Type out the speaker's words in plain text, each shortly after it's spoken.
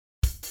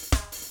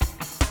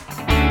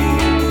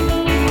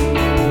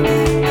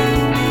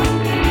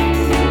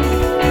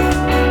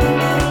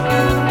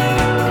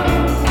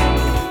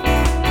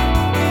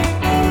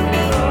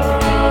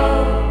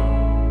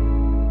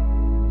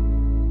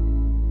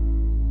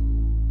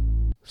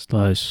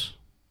Slice.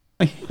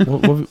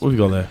 what have you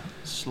got there?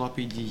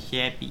 Sloppy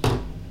Giuseppe.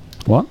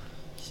 What?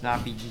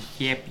 Sloppy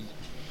Giuseppe.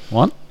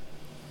 What?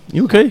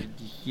 You okay?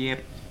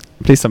 Giuseppe.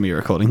 Please tell me you're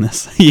recording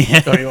this.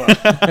 Yeah. Oh, you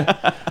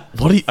are.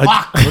 What are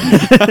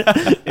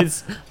you?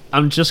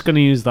 I'm just going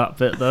to use that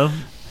bit though.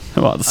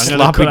 What? The I'm gonna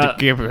sloppy cut out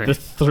gibberish. The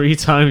 3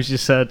 times you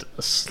said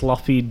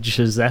sloppy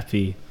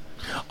Giuseppe.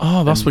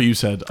 Oh, that's what you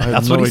said. I have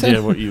That's no what he idea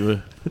said? what you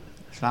were.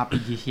 Sloppy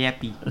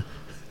Giuseppe.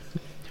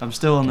 I'm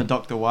still on the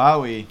Dr.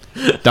 Wowie.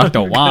 Dr.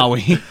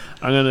 Wowie.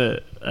 I'm going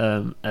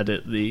to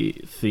edit the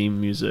theme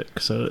music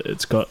so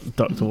it's got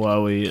Dr.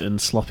 Wowie and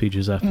sloppy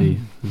Giuseppe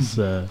is,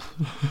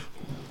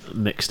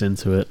 mixed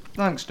into it.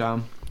 Thanks,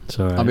 Dan. It's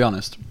alright. I'll be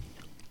honest.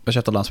 Especially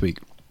after last week,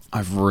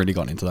 I've really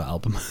gotten into that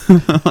album.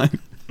 Like,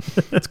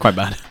 it's quite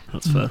bad.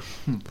 That's fair.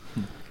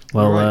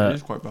 Well, You're right, it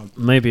is quite bad.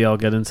 maybe I'll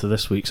get into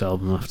this week's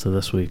album after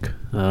this week.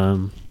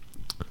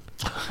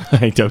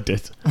 I doubt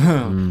it.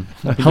 Mm.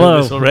 I know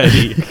Hello. this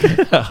already.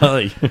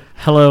 Hi.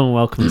 Hello and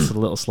welcome to the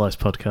Little Slice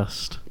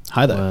podcast.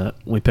 Hi there. Where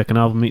we pick an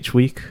album each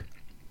week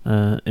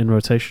in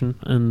rotation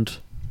and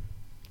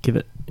give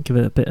it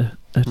a bit of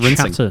a Rinsing.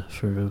 chatter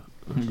for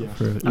Yeah.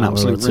 an An hour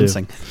absolute or two.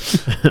 rinsing.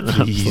 An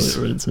Please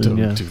absolute rinsing, don't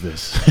yeah. do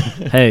this.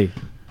 Hey,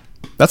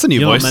 That's a new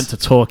you're voice. not meant to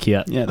talk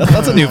yet. Yeah,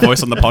 that's a new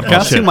voice on the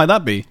podcast. shit. Who might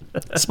that be?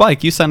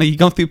 Spike, you sound like you've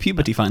gone through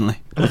puberty finally.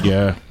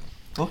 Yeah.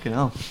 Fucking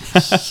hell.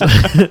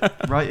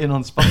 Right in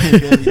on Spike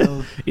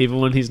again. Even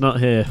when he's not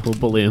here, we'll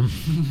bully him.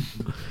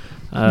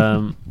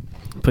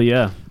 But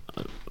yeah,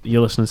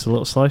 you're listening to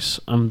Little Slice.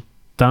 I'm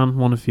Dan,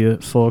 one of your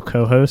 4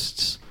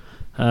 co-hosts.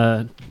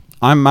 I'm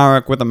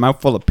Marek with a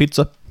mouthful of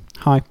pizza.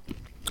 Hi.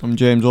 I'm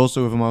James,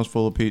 also with a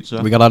mouthful of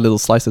pizza. We got our little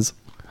slices.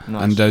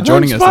 Nice. And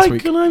joining us this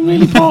week. And I'm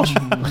really posh.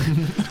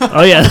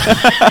 Oh yeah,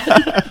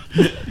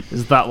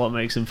 is that what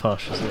makes him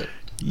posh? Is it?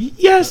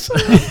 Yes.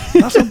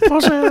 That's how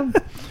posh I am.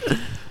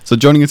 So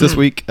joining us this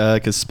week,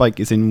 because Spike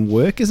is in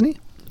work, isn't he?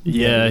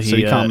 Yeah, So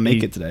he can't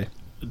make it today.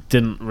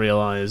 Didn't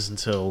realise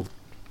until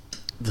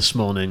this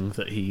morning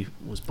that he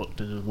was booked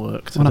in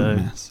work What a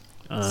today. mess.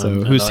 Um, So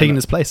and who's I- taking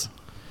his place?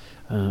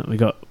 We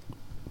got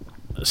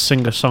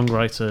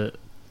singer-songwriter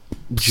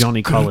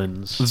Johnny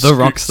Collins. The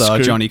rock star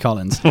Screw- Johnny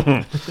Collins.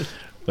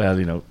 Well,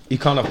 you know, you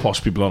can't have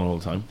posh people on all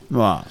the time.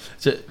 Wow.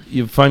 So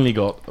you've finally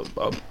got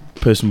a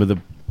person with a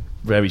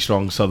very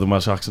strong Southern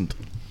Welsh accent,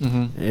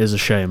 It is a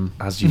shame.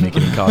 as you make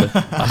it in Cardiff.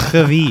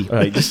 All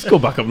right, just go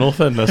back up north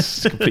then.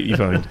 That's completely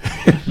fine.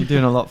 You're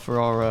doing a lot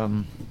for our,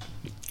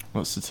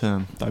 what's the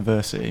term?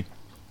 Diversity.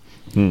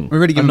 Hmm. We're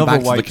really giving Another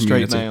back white to the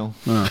community. straight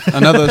male.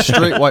 Another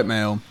straight white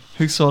male.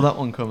 Who saw that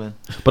one coming?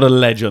 But a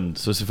legend.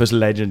 So it's the first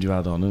legend you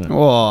had on, isn't it?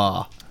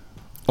 Whoa.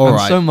 All I'm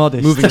right. so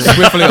modest. Moving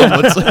swiftly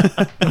onwards.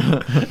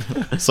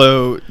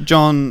 So,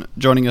 John,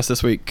 joining us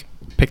this week,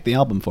 picked the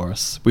album for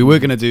us. We were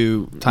going to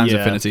do Times Yeah.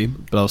 Infinity,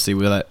 but obviously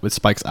with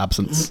Spike's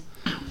absence.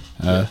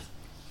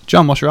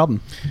 John, what's your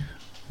album?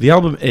 The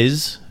album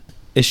is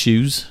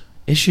Issues.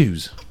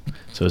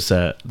 So it's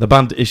the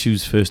band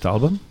Issues' first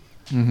album,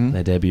 Mm-hmm.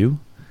 their debut.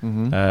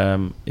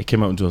 Mm-hmm. It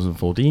came out in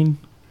 2014.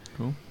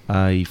 Cool.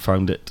 I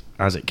found it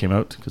as it came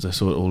out because I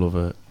saw it all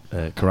over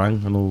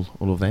Kerrang and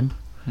all of them.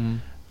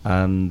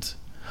 And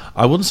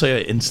I wouldn't say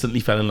I instantly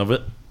fell in love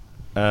with it.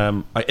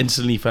 I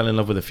instantly fell in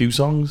love with a few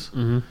songs.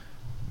 Mm-hmm.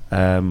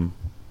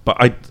 But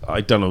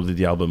I downloaded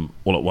the album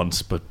all at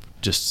once, but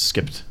just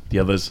skipped the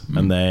others,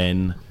 and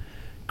then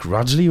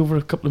gradually over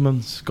a couple of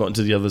months got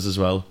into the others as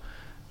well,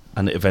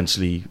 and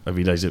eventually I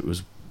realised it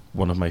was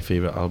one of my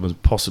favourite albums,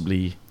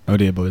 possibly Oh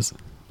dear, boys.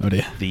 Oh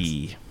dear.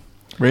 the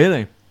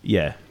Really?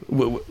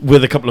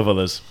 with a couple of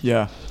others.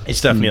 Yeah.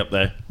 It's definitely up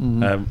there.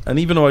 Mhm. And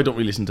even though I don't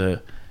really listen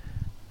to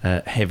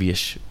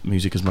heavyish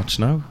music as much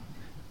now,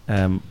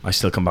 I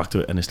still come back to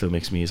it, and it still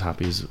makes me as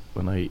happy as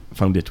when I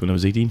found it when I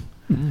was 18.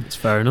 It's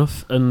fair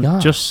enough. And Yeah.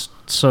 just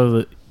so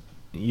that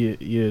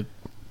you're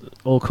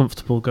all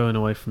comfortable going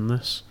away from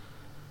this,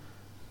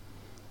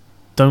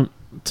 don't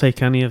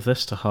take any of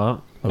this to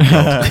heart. Oh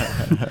God.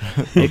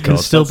 It can God,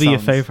 still that be your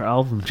sounds- favourite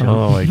album, John.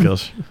 Oh my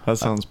gosh. That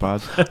sounds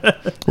bad.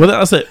 Well,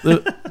 that's it.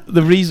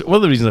 The reason, one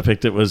of the reasons I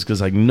picked it was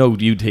because I know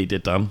you'd hate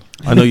it, Dan.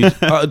 I know you'd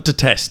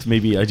detest.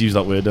 Maybe I'd use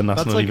that word, and that's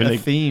That's not like even a it.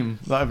 theme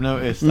that I've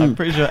noticed. I'm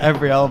pretty sure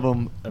every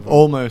album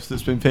almost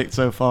that's been picked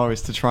so far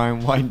is to try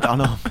and wind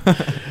Dan up.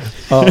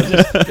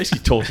 Just basically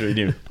torturing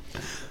you.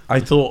 I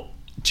thought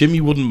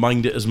Jimmy wouldn't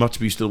mind it as much,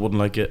 but you still wouldn't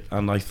like it,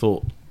 and I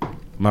thought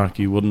Mark,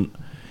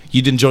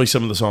 you'd enjoy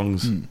some of the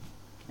songs,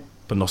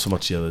 but not so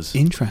much the others.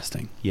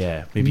 Interesting.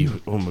 Yeah, maybe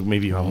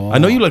maybe you haven't. Oh. I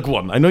know you like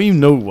one. I know you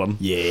know one.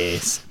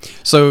 Yes.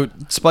 So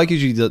Spike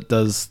usually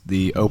does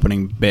the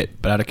opening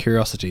bit, but out of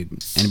curiosity,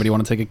 anybody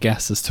want to take a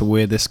guess as to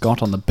where this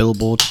got on the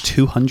Billboard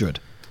 200?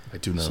 I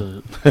do know.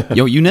 So,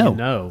 Yo, you know.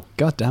 no.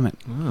 God damn it.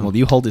 Well,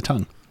 you hold your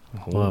tongue.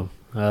 Well,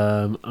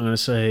 I'm going to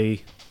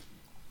say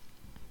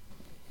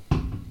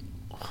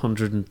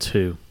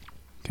 102.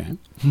 Okay.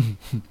 I'm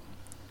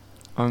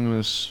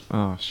gonna.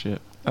 Oh shit.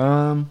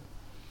 I'm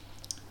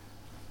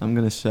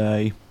gonna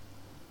say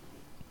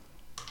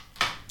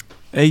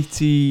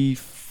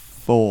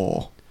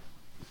 84.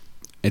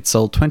 It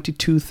sold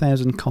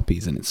 22,000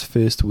 copies in its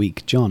first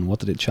week. John, what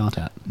did it chart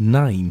at?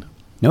 9.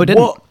 No, it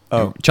didn't. What?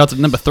 Oh. It charted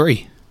at number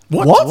 3.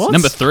 What?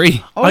 Number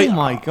 3. Oh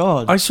my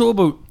god. I saw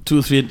about 2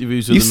 or 3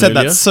 interviews with You them said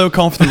earlier. that so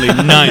confidently.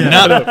 9.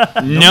 No. Number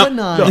No. 9.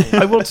 No,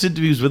 I watched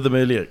interviews with them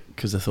earlier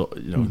because I thought,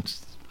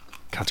 just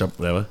catch up,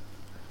 whatever.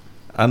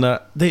 And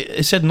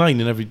it said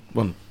 9 in every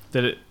one.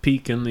 Did it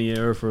peak in the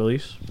year of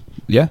release?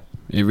 Yeah.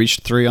 It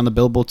reached 3 on the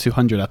Billboard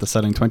 200 after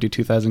selling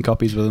 22,000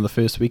 copies within the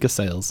first week of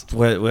sales.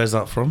 Where's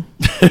that from?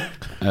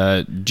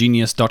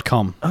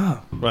 Genius.com.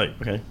 Ah, right,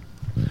 okay.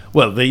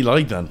 Well, they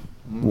lied then.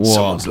 Whoa.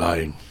 Someone's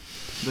lying.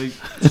 They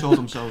sold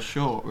themselves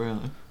short, really.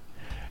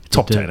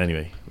 Top did. 10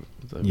 anyway.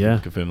 Yeah.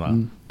 Confirm that. I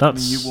mean,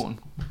 That's you won.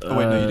 Oh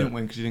wait, no, you didn't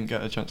win because you didn't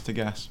get a chance to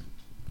guess.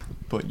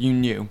 But you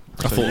knew.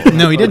 I So thought- you-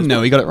 No, he didn't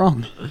know. He got it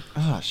wrong.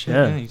 Ah, shit.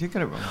 Yeah. Yeah, you did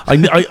get it wrong.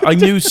 I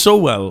knew so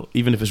well,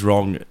 even if it's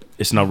wrong,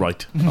 it's now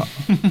right.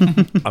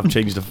 I've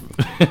changed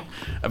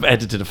I've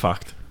edited a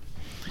fact.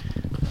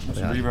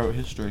 Just rewrote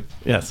history.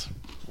 Yes.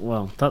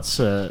 Well, that's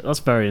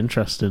very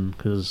interesting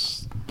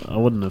because I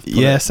wouldn't have put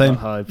Yeah, it same. that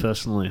high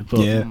personally. But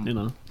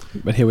Yeah.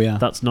 But here we are.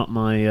 that's not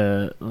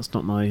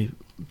my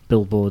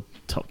Billboard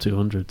Top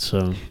 200.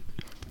 So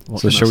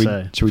what So can I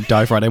say? shall we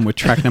dive right in with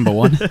track number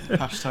 1?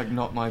 Hashtag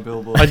not my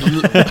billboard.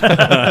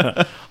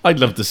 I'd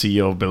love to see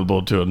your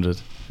Billboard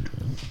 200.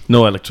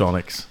 No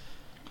electronics.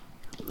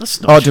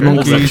 That's not Arctic true.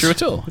 That's not Monkeys. true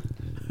at all.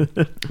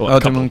 Well, a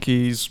Arctic couple.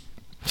 Monkeys.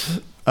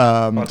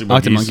 Arctic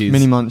Arctic Monkeys.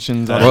 Mini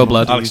Mansions. Royal Arctic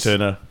Blood. Alex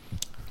Turner.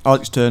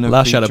 Alex Turner.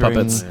 Last Shadow featuring-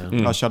 Puppets. Yeah.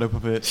 Mm. Last Shadow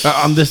Puppets.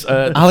 And this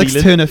Alex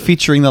feeling. Turner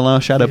featuring the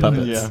Last Shadow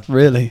Puppets. Yeah.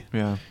 Really?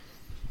 Yeah.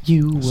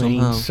 You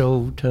Somehow.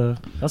 so tough.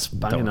 That's a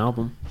banging Don't-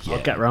 album. Yeah.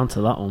 I'll get round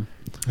to that one.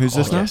 Who's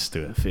this now? Yes,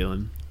 do A it.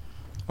 feeling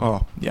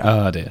Oh, yeah.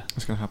 Oh dear.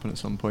 It's going to happen at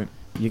some point.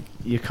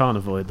 you can't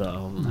avoid that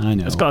album. I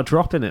know. It's got a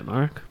drop in it,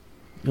 Mark.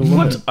 You'll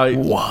love What? it.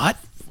 What?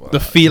 The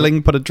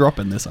feeling put a drop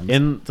in this song.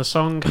 In the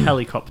song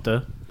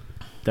Helicopter,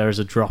 there is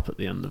a drop at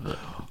the end of it.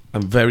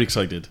 I'm very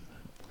excited.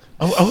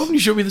 Oh, haven't you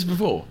showed me this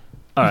before?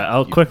 All right,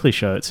 I'll quickly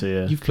show it to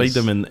you. You've played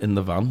them in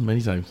the van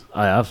many times,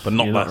 I have, but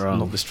not You're that, wrong.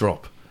 not this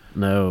drop.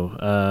 No.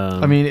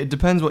 I mean, it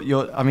depends what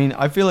you're... I mean,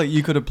 I feel like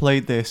you could have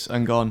played this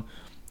and gone,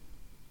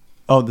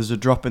 oh, there's a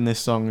drop in this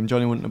song, and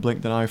Johnny wouldn't have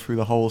blinked an eye through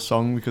the whole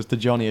song, because to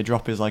Johnny, a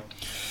drop is like...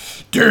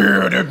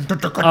 oh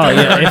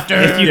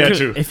yeah,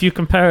 True. if you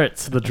compare it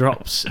to the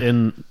drops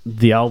in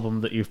the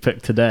album that you've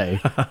picked today,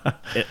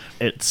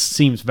 it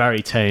seems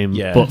very tame.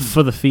 Yeah. But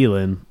for the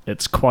feeling,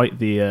 it's quite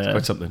the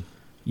Quite something.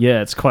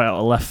 yeah, it's quite out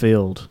of left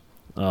field.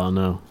 Oh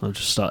no, I've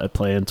just started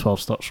playing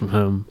 12 Stops from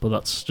Home, but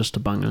that's just a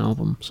banging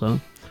album. So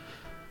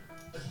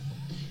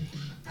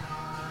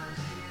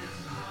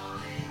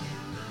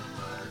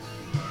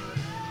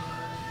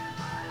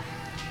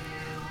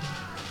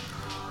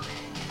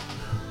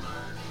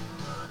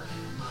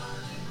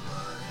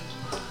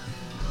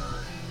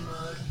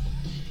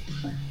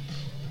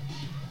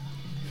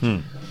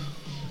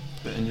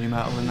Bit of new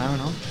metal in there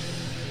and all.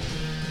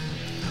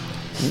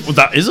 Well,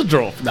 that is a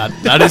drop.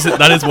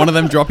 that is one of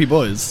them droppy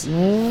boys.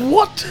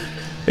 What?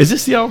 Is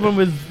this the album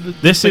with...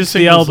 this big is the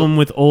singles? album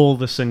with all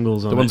the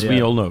singles on The it. ones we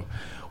yeah. all know.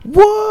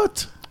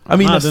 What? I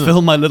mean, Mad, that's isn't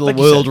Fill my little Like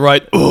you world said.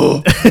 right.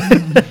 Oh.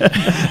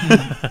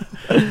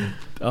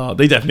 Oh,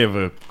 they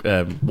definitely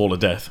have a wall of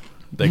death.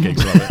 Their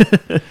gigs like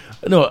that.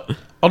 No,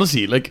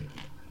 honestly, like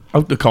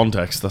out of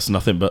context, that's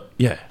nothing. But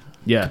yeah,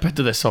 Yeah. compared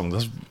to their song,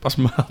 that's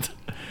mad.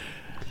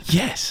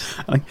 Yes,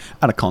 Like,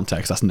 out of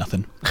context, that's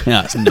nothing.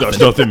 Yeah, that's nothing. that's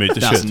nothing, mate. The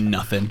That's shit.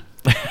 nothing.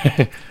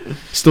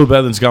 Still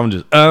better than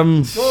Scavengers.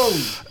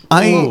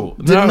 I Oh,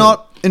 did no.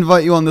 not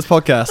invite you on this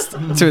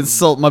podcast to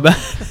insult my band.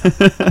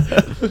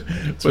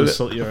 To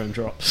insult your own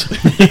drops.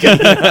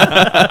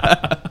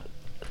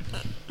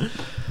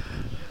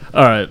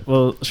 All right.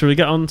 Well, should we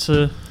get on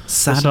to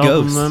Sad this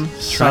album Ghost. then?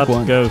 Track Sad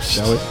one. Ghost.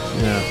 Shall we?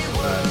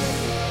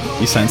 Yeah.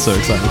 You sound so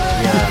excited.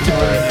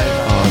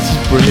 Oh, this is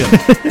brilliant.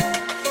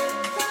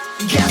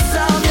 Guess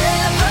I'll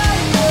never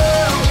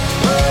know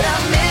what I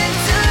meant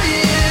to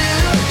you.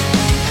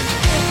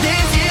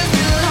 This year's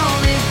been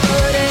lonely,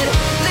 but at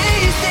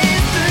least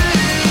it's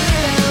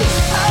through.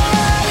 I'll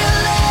write a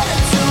letter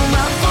to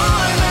my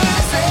former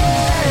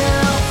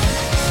self.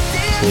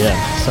 So yeah,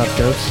 Sad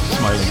Ghost.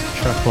 Smiling.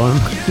 Track one.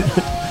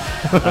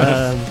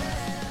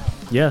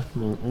 Yeah.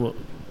 We'll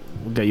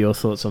get your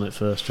thoughts on it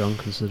first, John,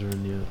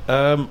 considering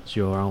it's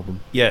your album.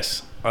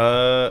 Yes.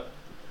 I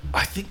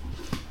think.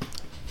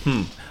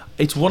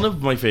 It's one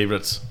of my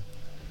favourites.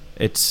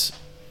 It's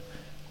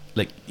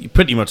like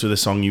pretty much with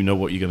this song, you know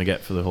what you're going to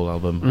get for the whole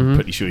album. I'm Mhm.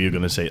 pretty sure you're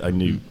going to say. I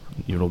knew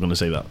you were all going to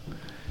say that.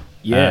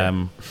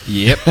 Yeah.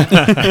 Yep.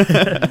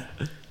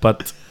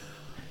 But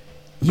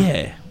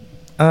yeah,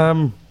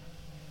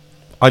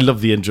 I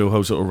love the intro.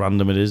 How sort of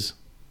random it is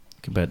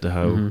compared to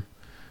how Mhm.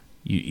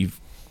 you've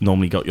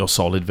normally got your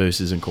solid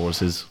verses and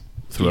choruses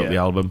throughout Yeah. the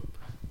album,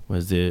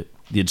 whereas the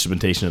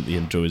instrumentation at the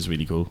intro is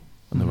really cool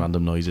and the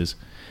random noises,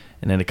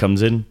 and then it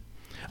comes in,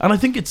 and I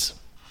think it's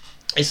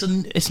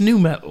new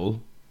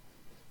metal,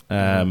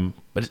 but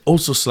it's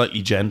also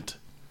slightly gent.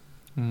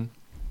 Mm.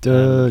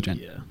 Duh, Jen.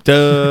 Yeah.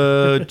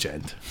 Duh,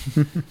 gent.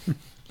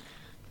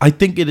 I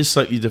think it is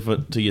slightly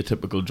different to your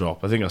typical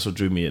drop. I think that's what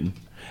drew me in.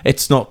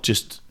 It's not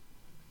just.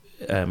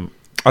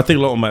 I think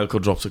a lot of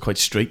metalcore drops are quite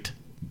straight,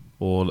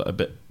 or a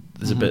bit.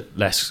 There's a bit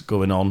less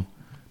going on,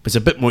 but it's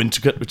a bit more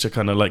intricate, which I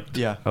kind of liked.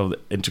 Yeah. How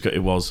intricate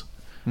it was.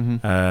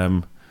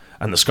 Mhm.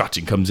 And the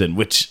scratching comes in,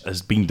 which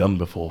has been done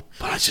before,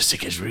 but I just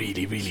think it's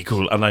really, really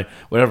cool. And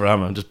wherever I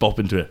am, I'm just bop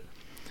into it.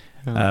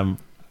 Yeah.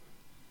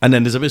 And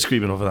then there's a bit of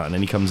screaming over that, and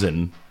then he comes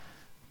in,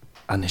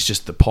 and it's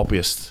just the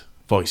poppiest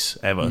voice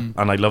ever.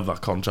 And I love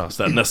that contrast.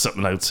 And that's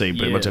something I would say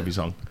pretty much every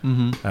song.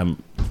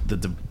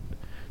 The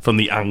from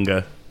the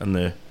anger and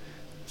the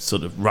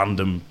sort of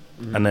random,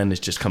 and then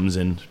it just comes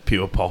in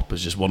pure pop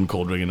as just one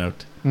chord ringing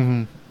out.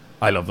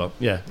 I love that.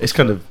 Yeah, it's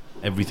kind of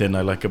everything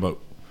I like about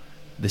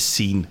this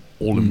scene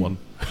all in one.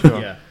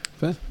 Sure. Yeah,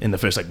 Fair. In the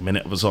first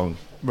minute of a song,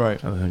 Right.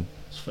 kind of thing.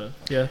 that's fair.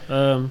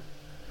 Yeah.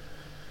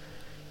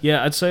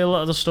 Yeah, I'd say a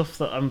lot of the stuff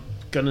that I'm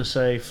gonna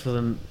say for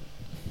the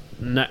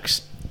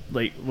next,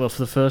 for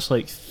the first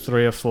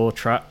 3 or 4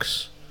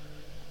 tracks,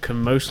 can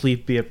mostly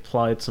be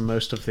applied to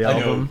most of the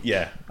album.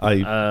 Yeah, I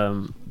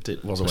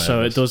was aware. So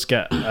of it this. does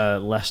get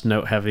less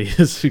note heavy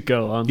as we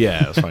go on.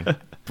 Yeah, that's fine.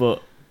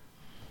 But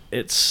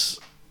it's.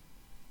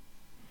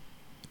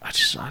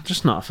 I'm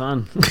just not a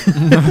fan.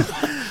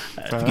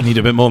 You need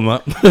a bit more than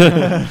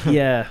that.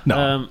 Yeah.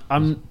 No.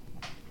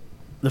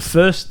 The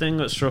first thing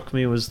that struck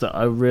me was that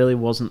I really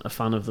wasn't a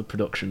fan of the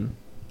production.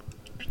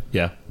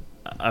 Yeah.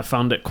 I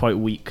found it quite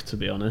weak, to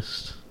be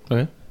honest.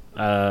 Okay.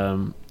 I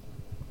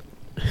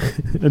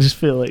just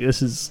feel like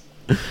this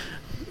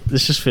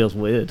just feels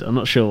weird. I'm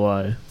not sure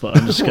why, but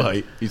I'm just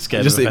Why? You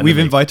scared? Just, of offending we've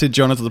me? invited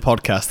John to the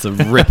podcast to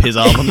rip his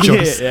album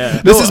choice.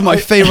 Yeah. This is my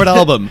favorite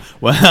album.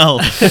 Well,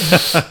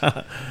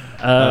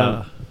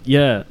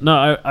 Yeah,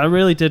 no, I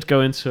really did go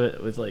into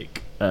it with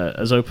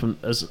as open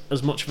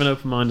as much of an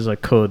open mind as I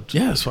could.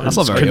 Yeah, that's fine. That's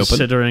not very open.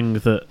 considering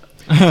that.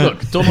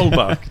 Look, don't hold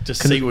back.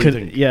 Just say what you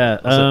think. Yeah,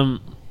 That's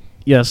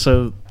yeah.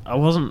 So I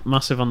wasn't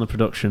massive on the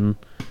production.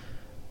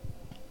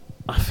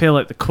 I feel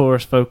like the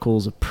chorus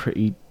vocals are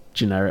pretty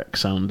generic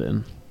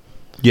sounding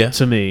Yeah.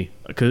 to me,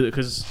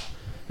 because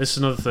this is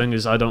another thing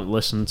is I don't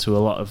listen to a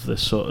lot of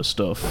this sort of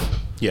stuff,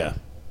 Yeah.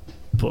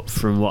 but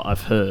from what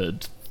I've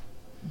heard,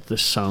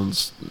 this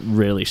sounds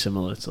really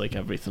similar to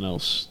everything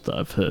else that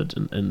I've heard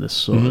in this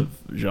sort of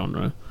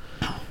genre.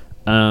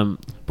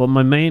 But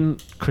my main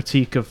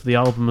critique of the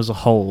album as a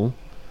whole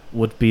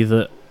would be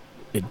that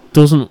it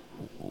doesn't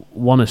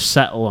want to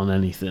settle on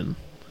anything.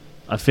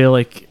 I feel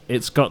like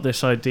it's got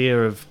this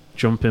idea of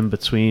jumping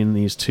between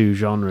these two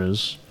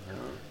genres,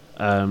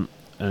 and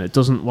it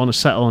doesn't want to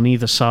settle on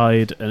either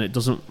side, and it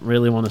doesn't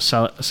really want to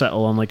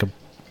settle on a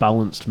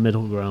balanced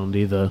middle ground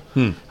either.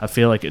 I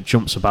feel like it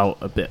jumps about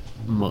a bit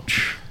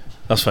much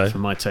That's fair. for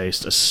my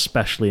taste,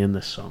 especially in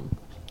this song.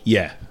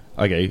 Yeah.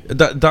 Okay.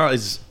 That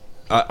is.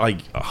 I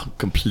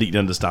completely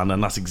understand,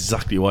 and that's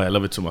exactly why I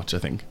love it so much. I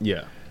think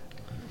Yeah.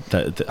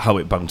 that how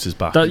it bounces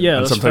back. Yeah, and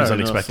that's sometimes fair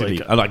enough,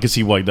 unexpectedly. And I can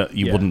see why that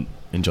you Yeah. wouldn't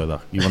enjoy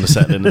that. You want to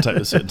settle in a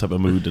certain type of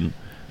mood and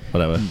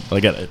whatever. But I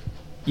get it.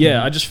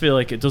 Yeah, I just feel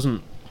like it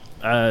doesn't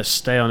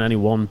stay on any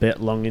one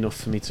bit long enough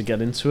for me to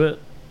get into it.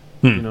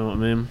 You know what I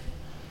mean?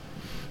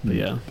 But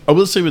yeah. I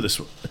will say with this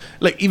one,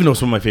 even though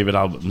it's one of my favorite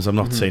albums, I'm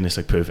not saying it's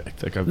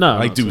perfect. No,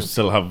 I not do at all.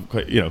 still have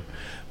quite,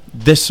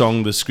 this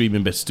song, the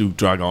screaming bits do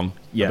drag on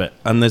Yeah. a bit,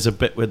 and there's a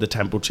bit where the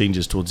tempo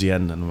changes towards the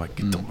end, and I'm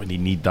like, I don't really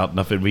need that.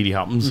 Nothing really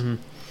happens.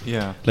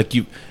 Yeah.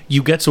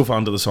 You get so far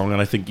into the song, and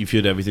I think you've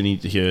heard everything you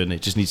need to hear, and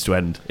it just needs to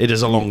end. It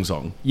is a long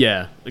song.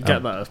 Yeah, I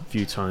get that a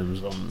few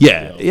times on.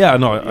 Yeah, the album. yeah,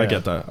 no, I Yeah.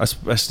 get that.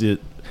 Especially,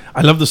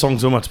 I love the song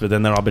so much, but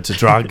then there are bits of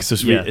drag, so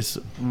Yeah. it's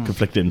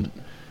conflicting.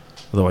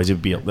 Otherwise, it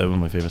would be up there with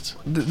my favourites.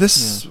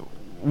 this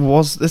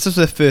was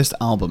their first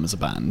album as a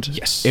band.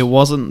 Yes. It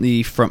wasn't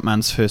the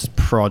frontman's first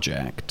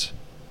project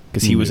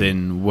because he was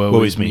in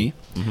Woe Is Me.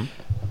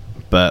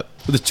 But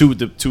The two of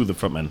the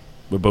frontmen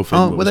were both in.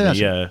 Oh, Woe were Is they Me,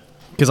 actually? yeah.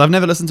 because I've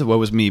never listened to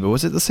Woe Is Me, but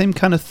was it the same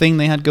kind of thing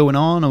they had going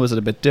on, or was it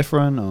a bit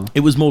different? Or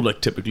It was more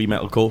like typically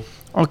metalcore.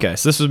 okay,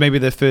 so this was maybe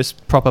their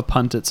first proper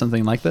punt at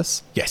something like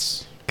this.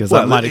 Yes. Because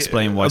Well, that might it-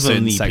 explain why other than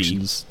certain EP.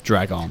 sections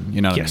drag on. You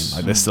know what Yes. I mean?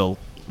 Like they're still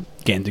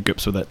getting to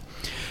grips with it.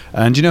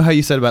 And do you know how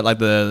you said about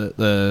the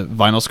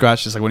vinyl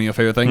scratch is one of your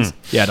favorite things?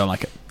 Yeah, I don't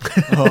like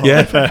it.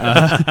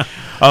 Yeah.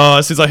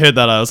 As soon as I heard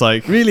that, I was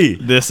like, Really?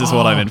 This is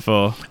what I'm in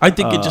for. I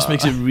think it just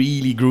makes it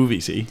really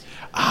groovy, see?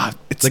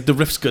 It's Like the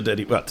riff's good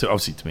anyway. Well,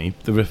 obviously to me,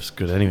 the riff's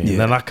good anyway. Yeah. And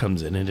then that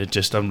comes in and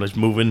I'm just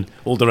moving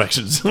all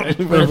directions. At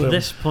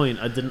this point,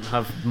 I didn't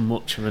have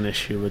much of an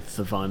issue with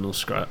the vinyl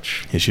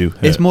scratch. issue.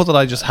 It's more that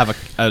I just have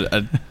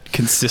a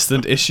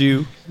consistent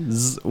issue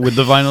with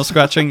the vinyl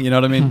scratching. You know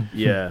what I mean?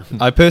 Yeah.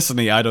 I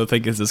don't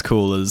think it's as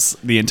cool as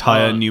the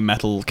entire Oh, new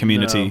metal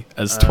community,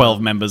 no. as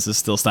 12 members is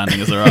still standing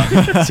as there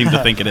are. Seem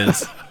to think it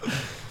is.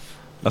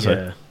 That's yeah.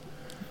 right.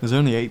 There's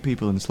only 8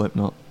 people in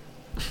Slipknot.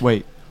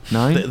 Wait,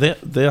 9?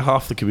 They're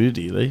half the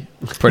community, they.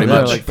 Pretty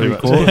They're much. like Pretty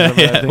 3/4 much. of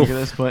it, I think at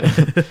this point.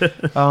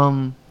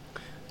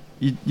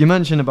 You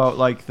mentioned about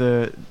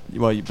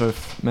you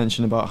both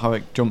mentioned about how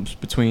it jumps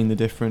between the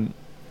different,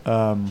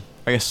 I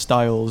guess,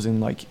 styles in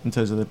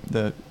terms of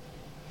the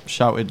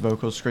shouted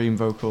vocals, scream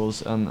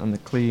vocals, and the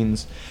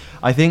cleans.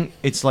 I think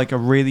it's like a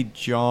really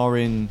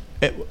jarring.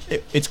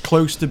 It's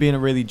close to being a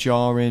really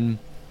jarring,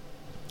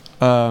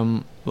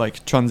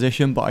 like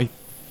transition, but I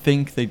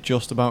think they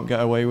just about get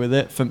away with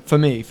it. For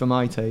me, for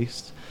my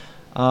taste,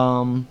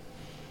 I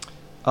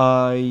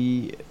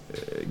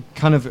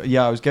kind of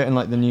I was getting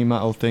like the new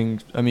metal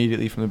thing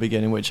immediately from the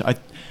beginning, which I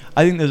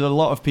think there's a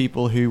lot of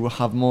people who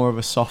have more of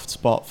a soft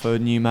spot for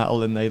new metal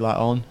than they let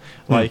on.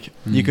 Like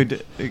you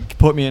could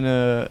put me in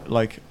a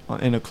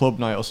club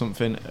night or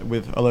something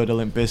with a load of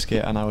Limp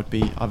Bizkit and I would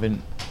be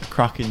having a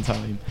cracking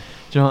time.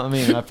 Do you know what I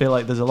mean? I feel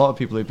like there's a lot of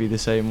people who'd be the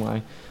same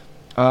way.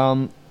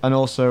 And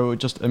also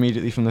just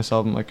immediately from this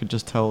album I could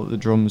just tell that the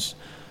drums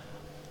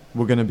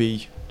were going to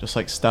be just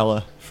like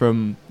stellar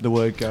from the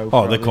word go.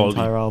 Oh, the quality.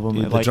 Entire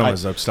album. The Like,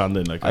 drummer's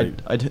outstanding. Like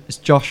it's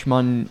Josh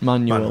Manuel.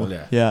 Manuel,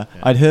 yeah.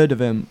 I'd heard of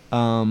him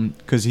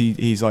because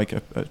he's like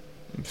a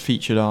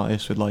featured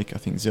artist with like I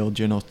think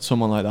Zildjian or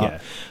someone like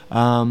that.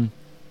 Yeah.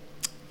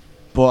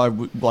 But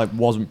I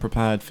wasn't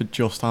prepared for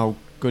just how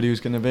good he was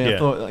going to be. I Yeah.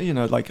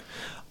 thought like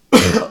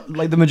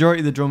like the majority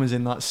of the drummers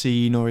in that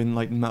scene or in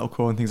like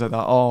metalcore and things like that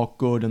are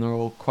good and they're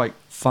all quite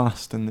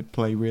fast and they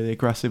play really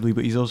aggressively.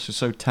 But he's also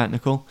so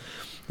technical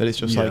that it's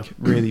just like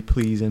really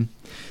pleasing.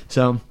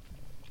 So,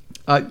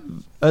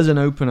 as an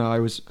opener, I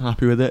was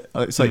happy with it.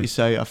 It's like you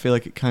say, I feel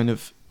like it kind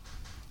of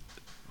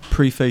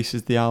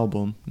prefaces the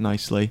album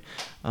nicely,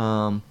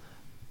 and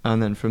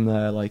then from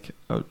there, like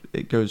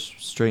it goes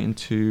straight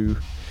into.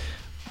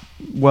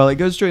 Well, it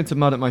goes straight into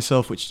 "Mad at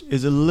Myself," which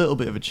is a little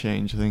bit of a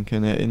change, I think,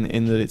 in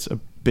that it's a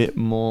bit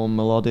more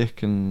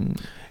melodic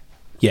and.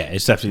 Yeah,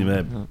 it's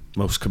definitely the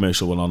most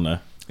commercial one on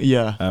there.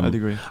 Yeah, I'd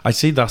agree. I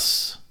see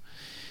that's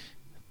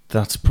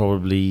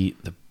probably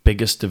the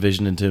biggest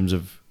division in terms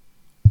of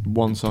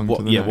One song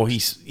to the next.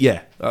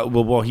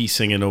 what he's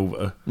singing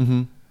over.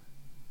 Mm-hmm.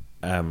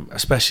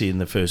 Especially in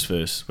the first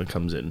verse when it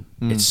comes in,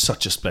 it's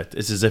such a split.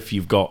 It's as if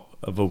you've got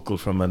a vocal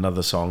from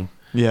another song,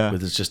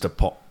 with it's just a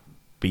pop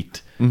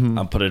beat,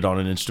 and put it on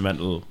an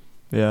instrumental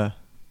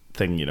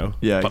thing, you know.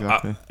 Yeah, But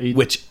exactly. Are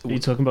you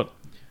talking about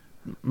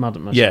Mad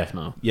at Myself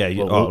now? Yeah.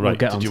 We'll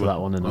get onto that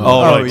one in a minute.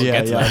 right. yeah,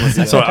 Get to yeah.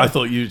 that. Sorry, I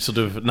thought you sort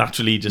of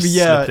naturally just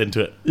slipped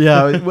into it.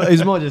 Yeah,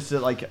 it's more just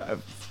that, like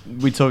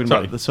we're talking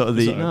Sorry. about the sort of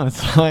the. Sorry. No,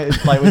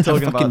 it's like we're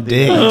talking about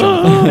the.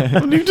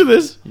 I'm new to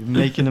this. You're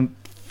making a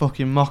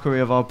fucking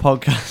mockery of our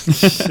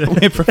podcast.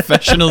 We're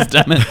professionals,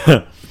 damn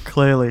it.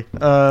 Clearly.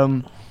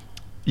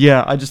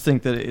 Yeah, I just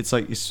think that it's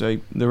like you say,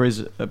 there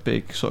is a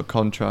big sort of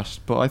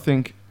contrast, but I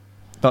think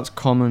that's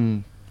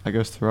common, I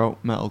guess,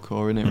 throughout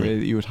metalcore, isn't it? Really,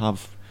 that you would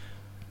have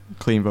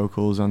clean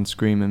vocals and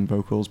screaming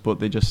vocals, but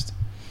they just,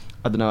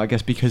 I don't know, I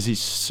guess because he's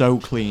so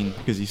clean,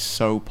 because he's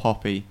so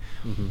poppy,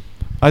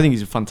 I think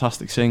he's a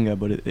fantastic singer,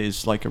 but it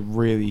is like a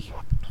really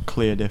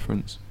clear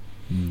difference.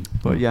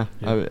 But yeah.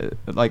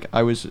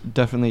 I was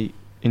definitely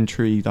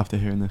intrigued after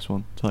hearing this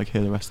one to like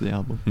hear the rest of the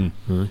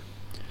album.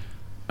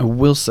 I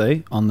will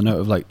say, on the note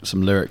of like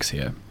some lyrics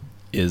here,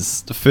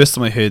 is the first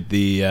time I heard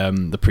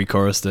the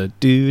pre-chorus, the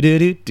do do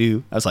do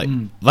do, I was like,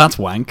 that's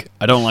wank.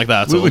 I don't like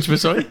that at all. Which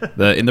was sorry?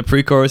 In the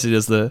pre-chorus, it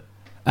does the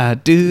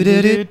do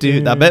do do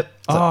do, that bit.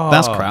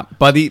 That's crap.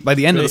 By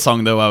the end of the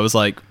song, though, I was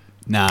like,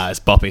 nah,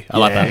 it's boppy. I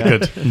like that.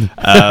 Good.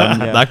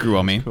 That grew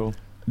on me. Cool.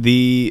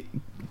 The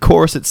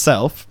chorus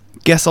itself,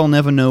 guess I'll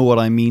never know what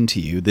I mean to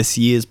you. This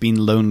year's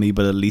been lonely,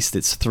 but at least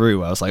it's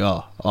through. I was like,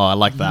 oh, I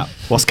like that.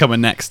 What's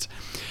coming next?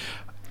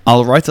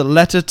 I'll write a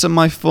letter to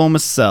my former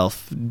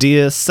self.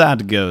 Dear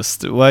sad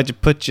ghost, why'd you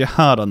put your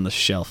heart on the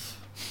shelf?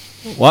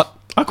 What?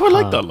 I quite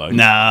like that line.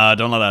 Nah, I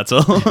don't like that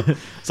at all.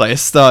 It's like it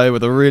started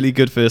with a really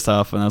good first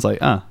half, and I was like,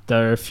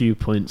 There are a few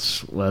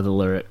points where the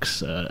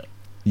lyrics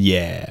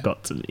yeah.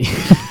 got to me.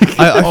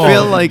 I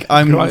feel like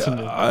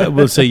I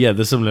will say,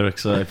 there's some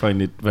lyrics that I find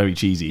it very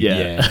cheesy. Yeah.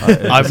 As I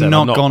said, I've I'm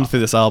not gone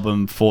through this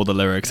album for the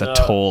lyrics at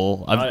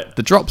all.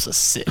 The drops are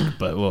sick,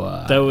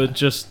 but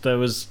there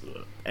was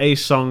a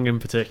song in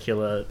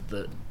particular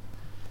that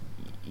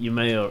you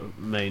may or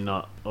may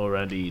not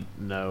already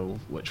know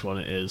which one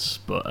it is,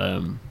 but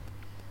the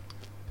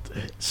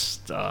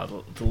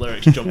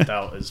lyrics jumped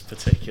out as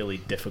particularly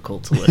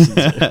difficult to listen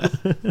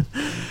to.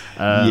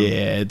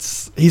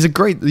 He's a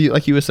great,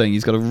 like you were saying,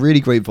 he's got a really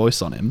great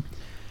voice on him.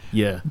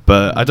 Yeah,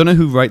 but I don't know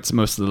who writes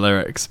most of the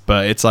lyrics,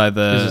 but it's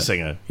either He's a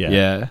singer.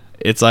 Yeah.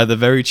 It's either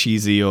very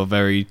cheesy or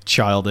very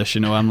childish.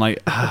 You know, I'm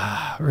like,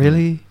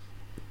 really.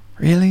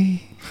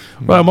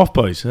 Well, I'm off,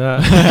 boys.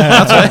 That's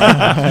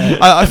right.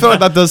 I feel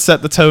like that does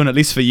set the tone, at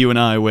least for you and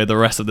I, where the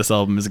rest of this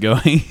album is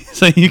going.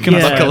 So you can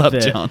buckle up,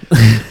 John.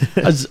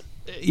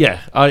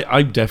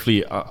 I'm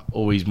definitely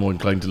always more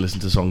inclined to listen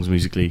to songs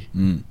musically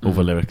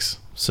over lyrics.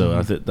 So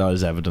I think that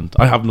is evident.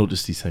 I have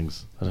noticed these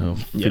things. I don't know,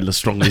 feel as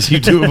strongly as you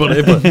do about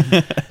it, but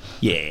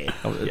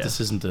this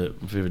isn't a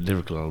favorite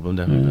lyrical album,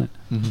 definitely.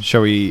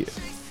 Shall we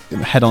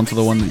head on to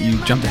the one that you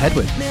jumped ahead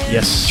with?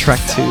 Yes. Track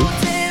 2,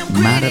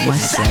 Mad at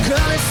Myself.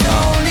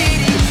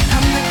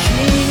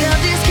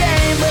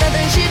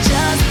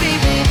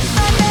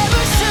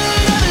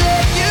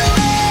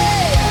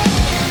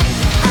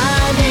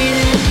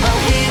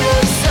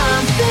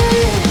 Something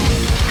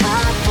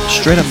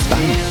straight up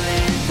bang.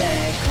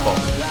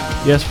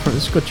 Yes,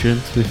 it's a good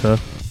tune, to be fair.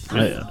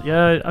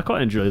 I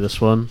quite enjoy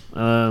this one.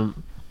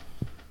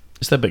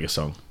 It's their biggest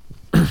song.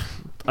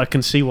 I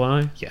can see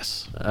why.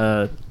 Yes.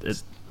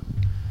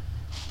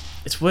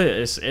 It's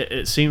weird.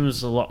 It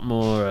seems a lot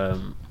more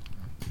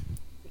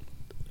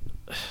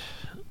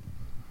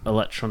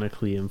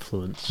electronically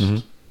influenced,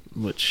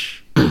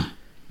 which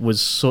was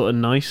sort of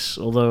nice.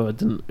 Although I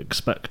didn't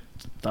expect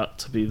that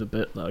to be the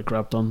bit that I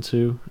grabbed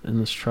onto in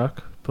this track.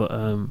 But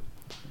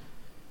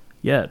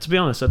yeah, to be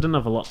honest, I didn't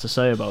have a lot to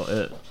say about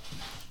it.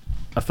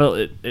 I felt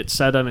it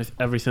said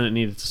everything it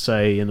needed to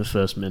say in the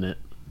first minute,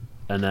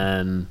 and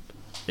then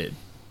it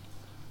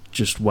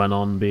just went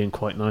on being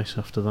quite nice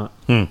after that.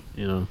 You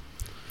know,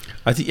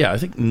 I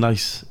think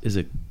nice is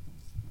a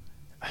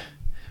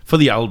for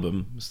the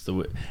album.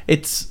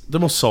 It's the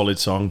most solid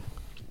song.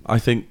 I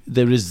think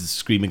there is the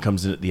screaming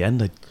comes in at the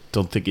end. I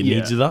don't think it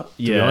needs that.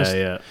 To be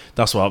honest,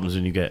 that's what happens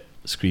when you get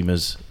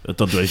screamers that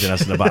don't do anything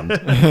else in the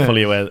band.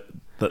 Fully aware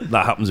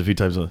that happens a few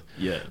times.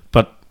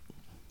 But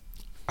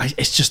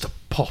it's just a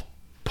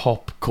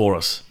pop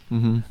chorus,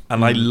 and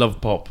I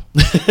love pop.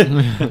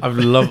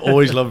 I've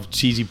always loved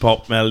cheesy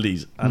pop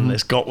melodies, and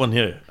it's got one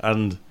here.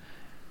 And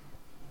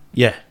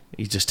yeah,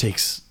 he just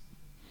takes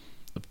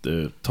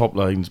the top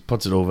lines,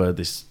 puts it over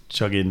this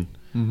chugging.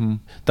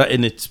 That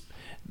in it's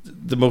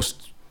the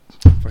most.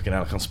 Fucking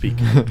hell, I can't speak.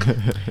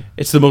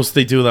 It's the most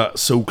they do that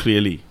so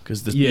clearly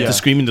because the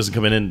screaming doesn't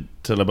come in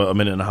until about a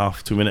minute and a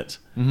half, 2 minutes.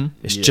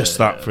 It's just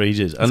that for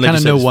ages. And it's kind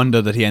of no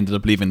wonder that he ended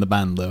up leaving the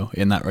band, though,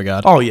 in that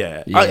regard. Oh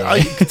yeah,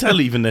 I could tell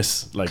even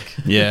this. Like,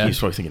 he's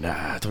probably thinking,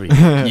 I don't really,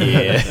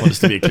 want this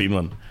to be a clean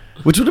one,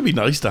 which would have been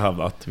nice to have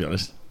that, to be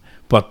honest.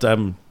 But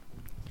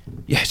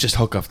it's just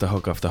hook after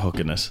hook after hook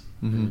in this,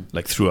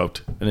 like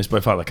throughout, and it's by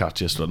far the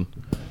catchiest one,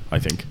 I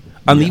think.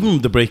 And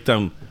even the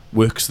breakdown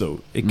works though.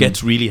 It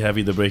gets really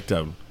heavy, the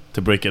breakdown,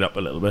 to break it up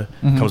a little bit.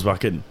 Comes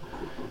back in.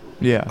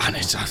 Yeah. And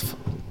it's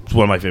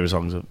one of my favourite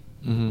songs.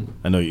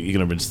 I know you're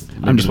going to rinse.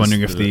 I'm just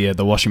wondering if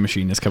the washing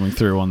machine is coming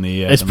through on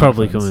the... it's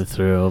probably coming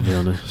through, I'll be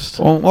honest.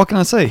 Well, what can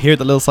I say? Here at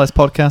the Little Slice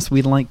Podcast,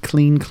 we like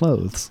clean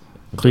clothes.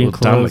 Clean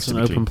clothes and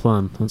open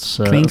plan.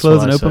 Clean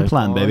clothes and open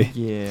plan, baby.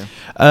 Yeah.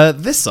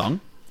 This song,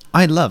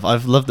 I've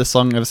loved this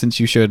song ever since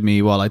you showed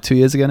me, 2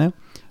 years ago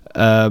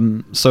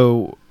now?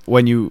 So...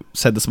 when you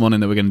said this morning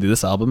that we're going to do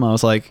this album, I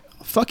was like,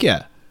 fuck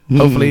yeah.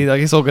 Hopefully,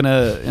 it's all going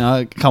to...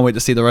 I can't wait to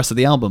see the rest of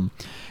the album.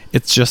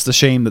 It's just a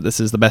shame that this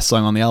is the best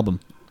song on the album.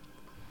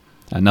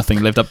 And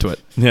nothing lived up to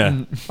it.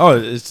 Yeah.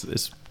 It's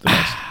the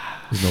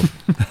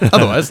best.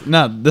 Otherwise,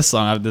 this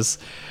song, I have this...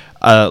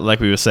 like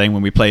we were saying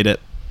when we played it,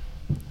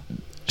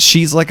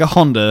 she's like a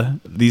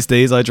Honda. These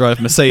days I drive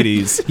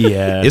Mercedes.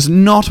 Yeah. Is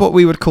not what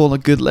we would call a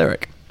good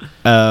lyric.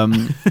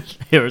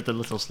 Here at the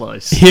Little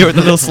Slice. Here at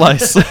the Little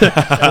Slice.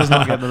 Does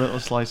not get the Little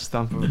Slice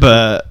stamp of it.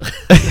 But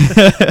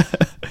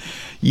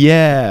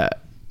yeah.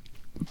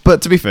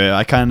 But to be fair,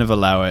 I kind of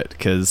allow it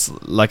because,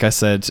 like I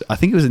said, I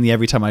think it was in the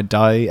Every Time I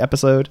Die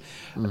episode.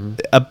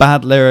 A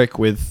bad lyric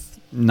with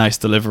nice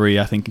delivery,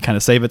 I think, can kind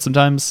of save it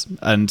sometimes.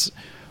 And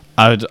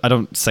I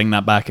don't sing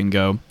that back and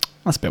go,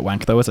 that's a bit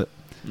wank though, is it?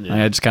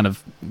 Yeah. I just kind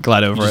of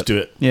glide over it. Just do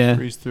it. Yeah.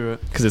 Breeze through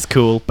it. Because it's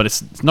cool, but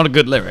it's not a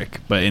good lyric.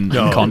 But in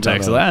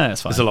context,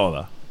 it's fine. There's a lot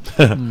of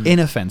that.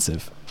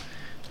 Inoffensive.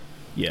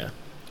 Yeah.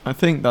 I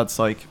think that's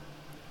like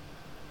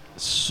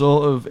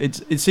sort of...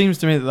 It seems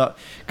to me that...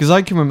 Because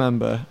I can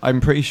remember, I'm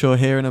pretty sure,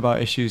 hearing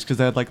about Issues because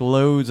they had like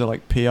loads of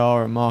like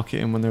PR and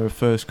marketing when they were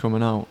first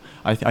coming out,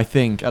 I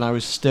think. And I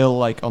was still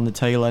like on the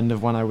tail end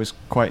of when I was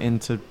quite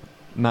into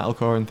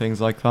metalcore and things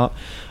like that.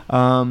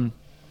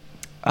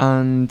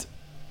 And...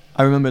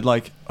 I remembered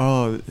like,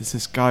 it's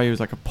this guy who's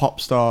like a pop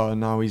star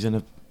and now he's in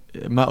a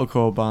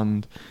metalcore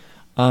band,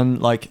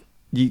 and like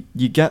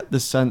you get the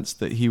sense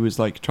that he was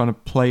like trying to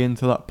play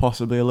into that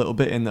possibly a little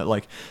bit, in that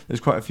like there's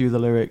quite a few of the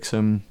lyrics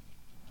and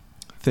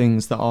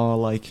things that are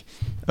like,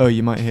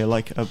 you might hear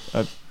like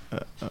a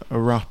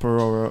rapper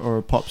or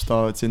a pop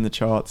star that's in the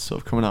charts sort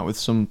of coming out with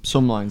some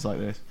lines like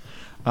this.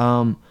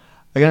 Again,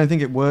 I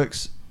think it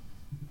works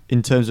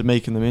in terms of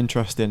making them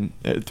interesting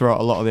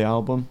throughout a lot of the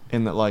album,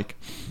 in that like,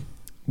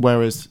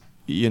 whereas,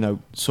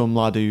 some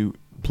lad who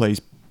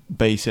plays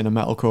bass in a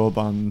metalcore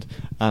band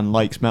and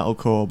likes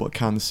metalcore but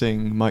can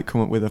sing might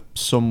come up with a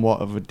somewhat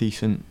of a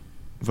decent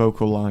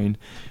vocal line.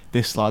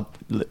 This lad,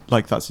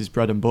 like, that's his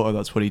bread and butter,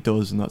 that's what he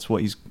does, and that's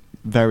what he's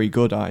very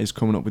good at, is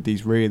coming up with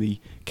these really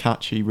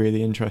catchy,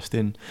 really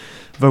interesting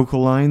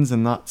vocal lines,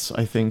 and that's,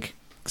 I think,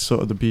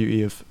 sort of the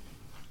beauty of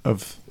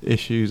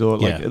Issues, or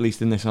like at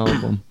least in this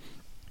album.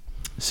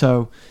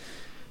 So,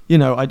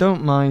 I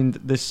don't mind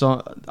this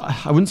song.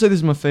 I wouldn't say this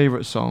is my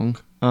favourite song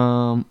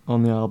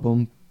on the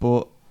album,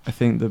 but I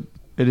think that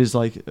it is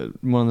like,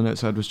 one of the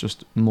notes I had was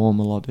just more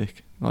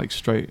melodic, like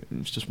straight.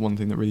 It's just one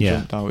thing that really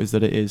jumped out, is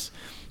that it is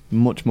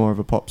much more of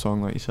a pop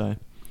song, like you say.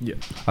 Yeah,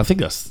 I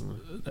think that's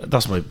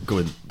my,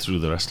 going through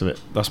the rest of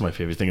it, that's my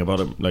favourite thing about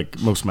him. Like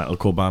most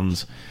metalcore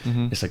bands,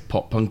 it's like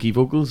pop punky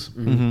vocals,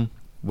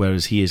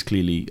 whereas he is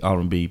clearly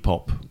R&B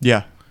pop.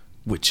 Yeah,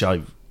 which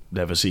I've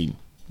never seen.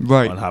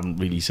 Right. and haven't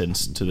really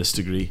since to this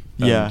degree.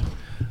 Yeah.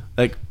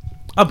 Like,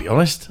 I'll be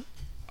honest,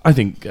 I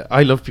think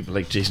I love people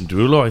like Jason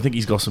Derulo. I think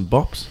he's got some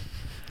bops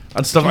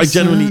and stuff. I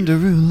genuinely,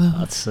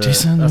 That's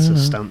Jason, that's a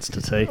stance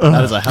to take.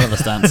 That is a hell of a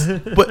stance.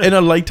 but in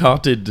a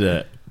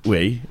light-hearted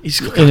way, he's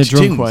got In a catchy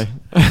drunk tunes.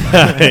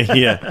 way.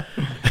 Yeah,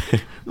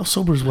 not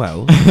sober as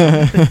well.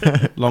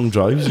 Long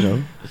drives, you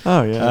know.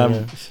 Oh yeah. Um,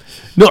 yeah.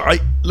 No, I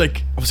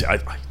like. Obviously, I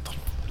don't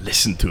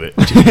listen to it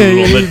Jason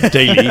Derulo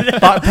daily.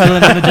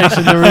 Backpedaling on the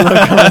Jason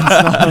Derulo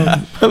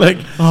comments now. Like,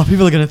 Oh,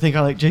 people are gonna think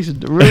I like Jason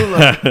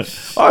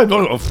Derulo. I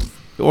don't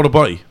what a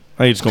body.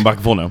 I just gone back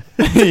and forth now.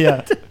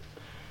 Yeah.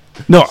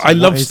 No, I what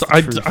love. is the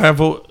I truth? have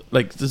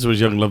like this was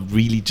young. Love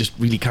really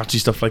catchy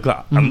stuff like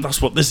that, and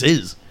that's what this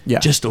is. Yeah.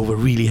 Just over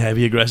really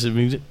heavy, aggressive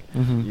music,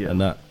 Mm-hmm. Yeah.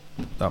 and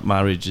that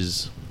marriage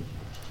is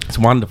it's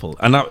wonderful,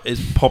 and that is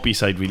poppy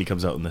side really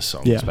comes out in this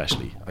song, Yeah.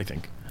 especially. I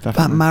think.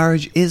 That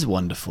marriage is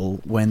wonderful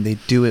when they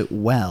do it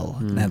well.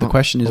 Now the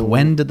question is, Oh.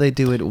 when did they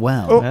do it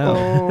well?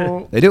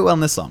 Oh. They do it well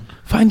in this song,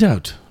 Find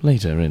out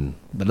later in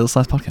the Little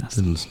Size Podcast.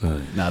 Little Snow.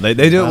 No, they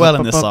do it well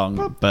in this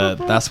song, but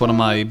that's one of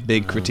my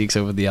big critiques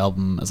over the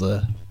album as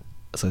a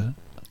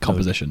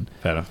composition.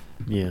 Fair enough.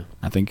 Yeah.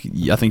 I think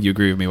you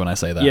agree with me when I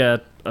say that. Yeah,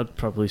 I'd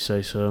probably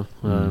say so.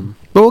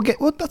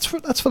 But that's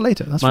for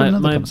later. That's for my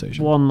another my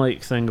conversation. one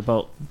thing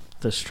about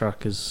this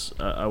track is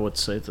I would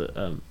say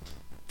that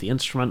the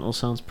instrumental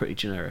sounds pretty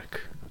generic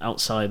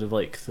outside of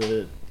like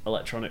the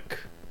electronic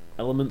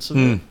elements of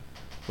it.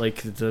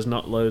 Like there's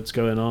not loads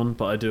going on,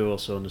 but I do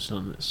also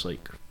understand that it's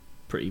like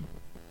pretty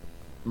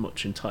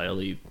much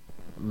entirely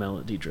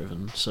melody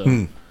driven.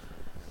 So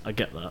I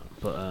get that,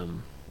 but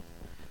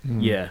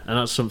yeah, and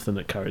that's something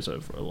that carries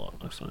over a lot,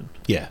 I find.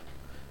 Yeah.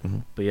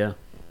 But yeah,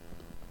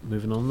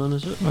 moving on then,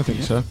 is it? I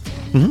think so.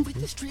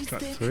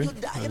 Track 3.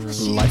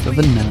 Life of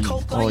a Nun.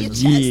 Oh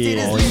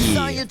yeah.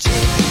 Oh yeah.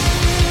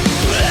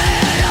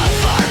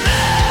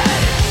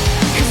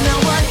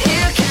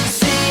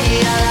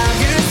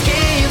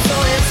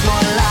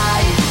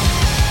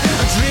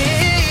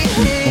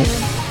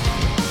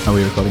 Are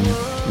we recording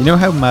it? You know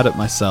how Mad at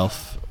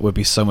Myself would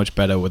be so much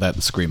better without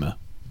the screamer?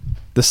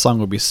 This song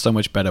would be so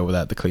much better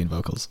without the clean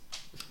vocals.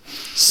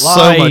 So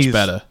much Lies.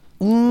 better.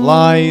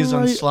 Lies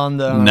and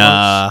slander. and I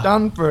Nah. won't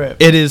stand for it.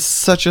 It is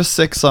such a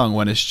sick song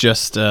when it's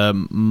just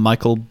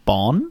Michael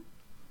Bone.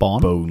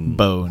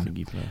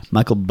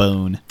 Michael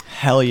Bone.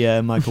 Hell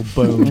yeah, Michael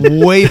Bone.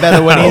 Way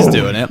better when he's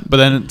doing it. But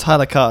then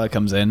Tyler Carter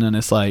comes in and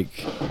it's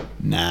like,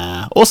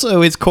 nah.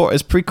 Also, it's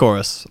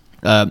pre-chorus.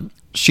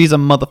 She's a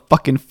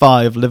motherfucking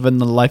 5, living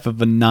the life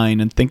of a 9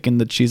 and thinking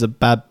that she's a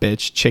bad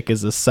bitch. Chick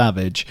is a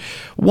savage.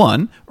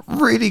 One,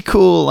 really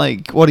cool,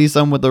 like what he's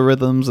done with the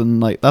rhythms and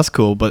like that's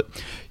cool. But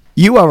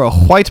you are a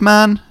white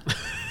man.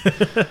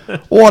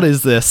 What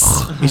is this?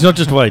 He's not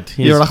just white.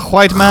 He's You're a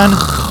white man.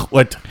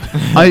 white.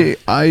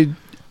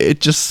 It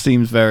just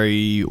seems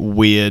very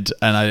weird,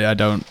 and I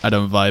don't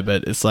vibe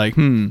it. It's like,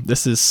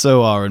 this is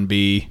so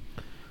R&B.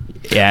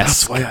 Yes,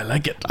 That's why I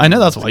like it. I know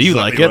that's why you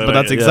like it, but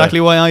that's exactly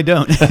why I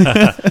don't.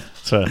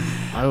 So,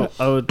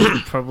 I would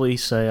probably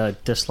say I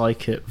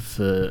dislike it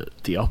for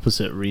the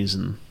opposite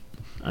reason,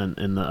 and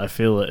in that I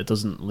feel that it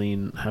doesn't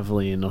lean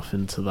heavily enough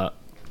into that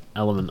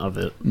element of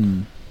it.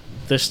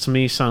 This to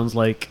me sounds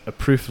like a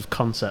proof of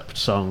concept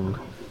song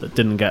that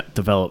didn't get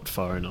developed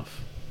far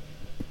enough.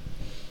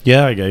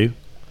 yeah, I get you.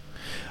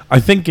 I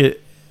think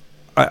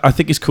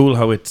it's cool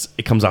how it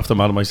comes after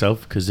Mad at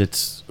Myself because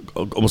it's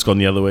almost gone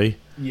the other way.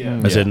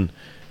 Yeah. As in,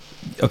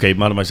 okay,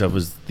 Mad at Myself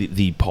was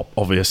the pop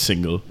obvious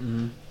single.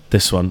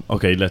 This one,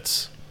 okay,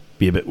 let's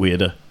be a bit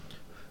weirder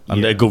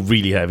and Yeah. go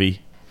really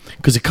heavy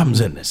because it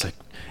comes in. It's like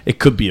it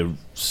could be a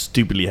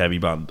stupidly heavy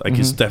band. Like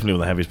it's definitely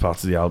one of the heaviest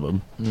parts of the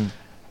album. And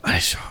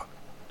it's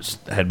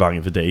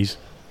headbanging for days.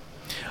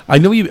 I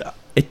know you.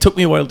 It took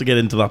me a while to get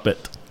into that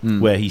bit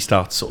where he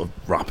starts sort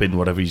of rapping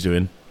whatever he's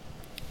doing.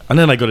 And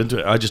then I got into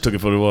it. I just took it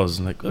for what it was.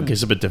 And like, okay,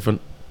 it's a bit different.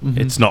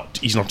 It's not.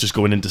 He's not just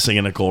going into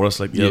singing a chorus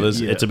like the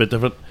others. yeah. It's a bit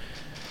different.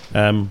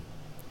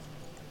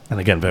 And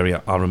again, very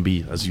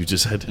R&B, as you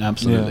just said.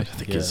 Absolutely. I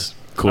think Yeah. it's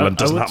cool I and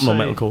doesn't would happen on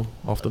say metalcore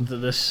often.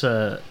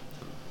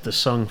 The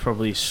song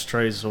probably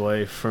strays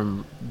away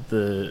from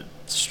the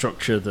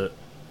structure that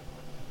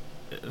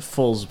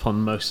falls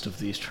upon most of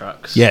these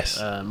tracks.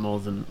 Yes. More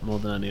than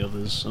any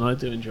others, and I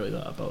do enjoy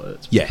that about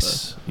it. to be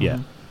Yes. Yeah.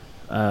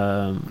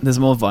 fair. There's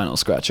more vinyl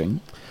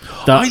scratching.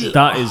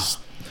 That is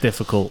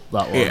difficult.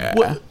 That one. Yeah.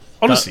 What,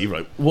 honestly,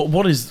 right?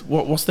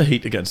 What's the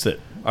hate against it?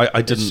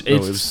 I didn't know it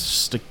was.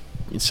 just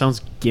it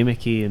sounds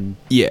gimmicky and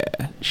Yeah.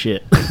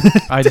 shit.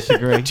 I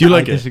disagree. Do you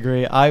like I it?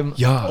 disagree. I'm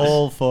Yes.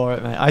 all for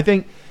it, mate. I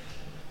think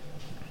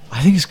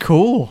it's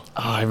cool.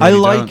 I I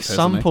like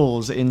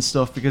samples in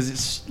stuff because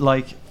it's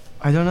like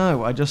I don't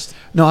know. I just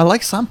No, I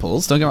like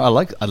samples. Don't get me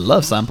wrong. I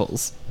love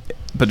samples.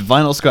 But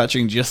vinyl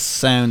scratching just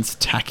sounds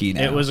tacky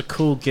now. It was a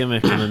cool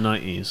gimmick in the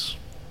 90s.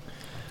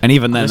 and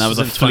even then, This that was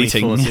a in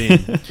fleeting.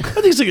 2014. I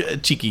think it's like a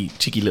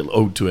cheeky little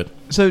ode to it.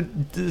 so just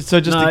No, to,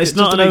 it's just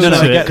not to an make ode sure to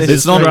I it, get 'cause this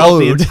it's not straight. an throughout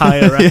the ode.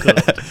 entire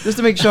record. Just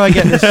to make sure I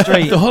get this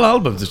straight. The whole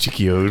album's a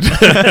cheeky ode.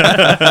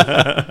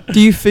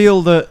 Do you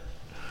feel that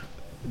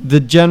the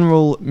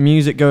general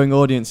music going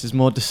audience is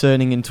more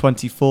discerning in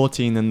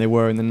 2014 than they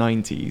were in the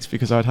 90s,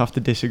 because I'd have to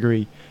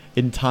disagree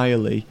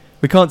entirely.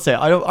 We can't say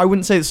I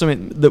wouldn't say it's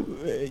something that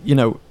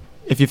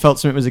if you felt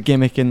something was a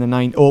gimmick in the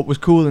 90s or it was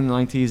cool in the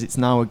 90s, it's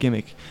now a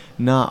gimmick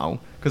now,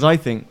 because I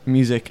think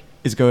music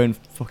is going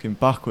fucking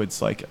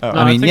backwards. Like No,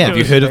 I mean, think yeah, it have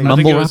you was- heard of I think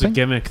mumble it was a rapping?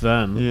 gimmick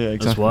then Yeah, as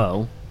exactly.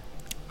 well.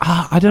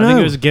 I don't I know. think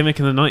it was a gimmick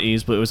in the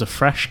 90s, but it was a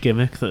fresh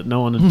gimmick that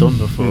no one had done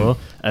before,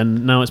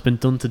 and now it's been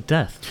done to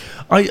death.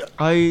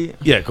 I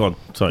Yeah, go on.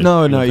 Sorry.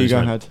 no, You you finish go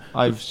mine. ahead.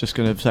 I was just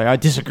gonna say I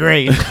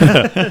disagree.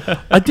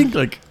 I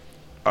think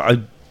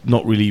I'm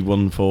not really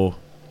one for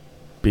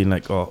being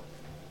like, oh,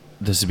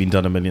 this has been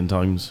done a million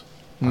times.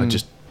 I Mm.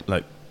 just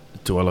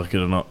do I like it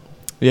or not?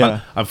 Yeah.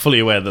 I'm fully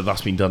aware that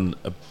that's been done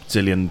a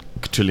zillion,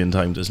 quadrillion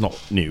times. It's not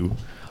new.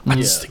 I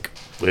just think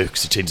it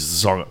works. It changes the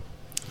song.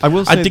 I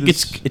will say I think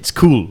there's- it's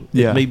cool.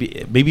 Yeah.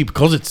 Maybe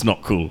because it's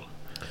not cool,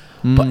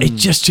 but it Mm.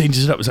 just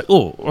changes it up. It's like,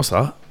 oh, what's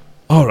that?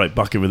 All right,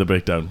 back in with a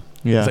breakdown.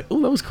 yeah. It's like,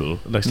 oh, that was cool.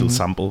 A nice little Mhm.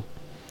 sample.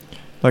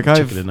 Like check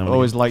I've it in now and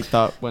always again. liked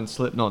that when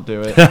Slipknot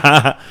do it.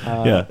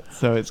 Yeah.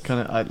 So it's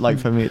kind of like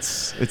for me,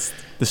 it's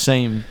the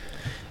same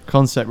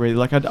concept really.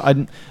 Like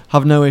I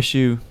have no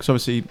issue, because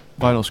obviously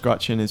vinyl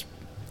scratching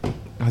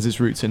has its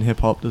roots in hip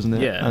hop, doesn't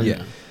it? Yeah. And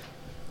Yeah.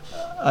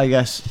 I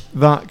guess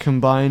that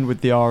combined with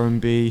the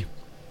R&B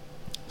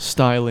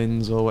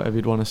stylings or whatever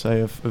you'd want to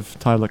say of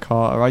Tyler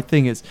Carter, I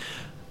think it's,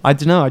 I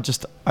don't know,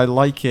 I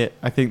like it.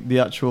 I think the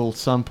actual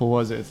sample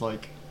it's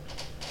like,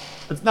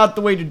 it's not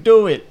the way to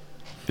do it.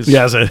 It's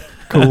Yeah, so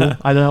cool.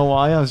 I don't know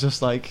why. I was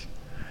just like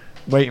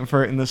waiting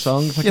for it in the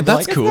song. So I Yeah, could be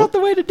that's like, cool. It's not the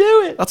way to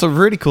do it. That's a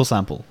really cool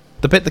sample.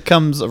 The bit that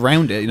comes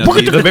around it,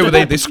 the bit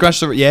where they scratch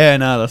the... Yeah,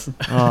 no, that's...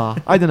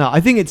 I don't know. I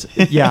think it's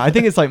I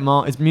think it's like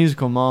it's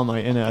musical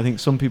Marmite, innit? I think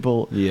some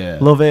people Yeah.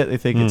 love it. They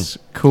think Mm. it's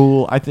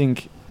cool. I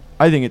think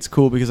it's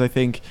cool because I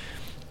think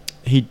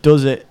he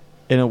does it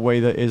in a way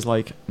that is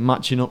like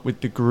matching up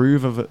with the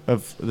groove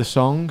of the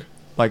song.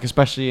 Like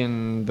especially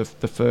in the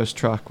first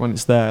track when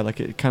it's there, like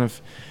it kind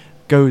of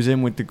goes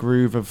in with the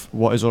groove of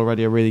what is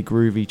already a really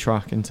groovy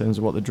track in terms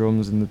of what the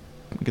drums and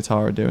the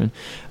guitar are doing.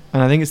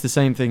 And I think it's the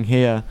same thing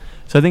here.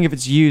 So I think if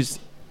it's used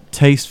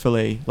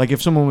tastefully, like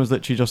if someone was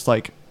literally just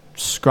like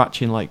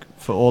scratching like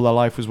for all their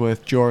life was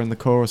worth during the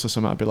chorus or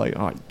something, I'd be like,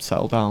 all right,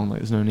 settle down, like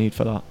there's no need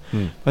for that.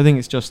 I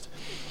think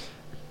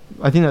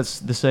that's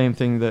the same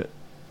thing that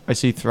I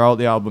see throughout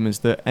the album, is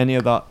that any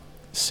of that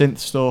synth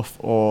stuff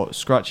or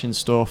scratching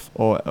stuff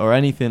or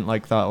anything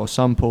like that or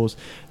samples,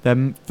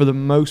 they're for the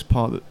most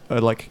part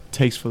are like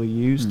tastefully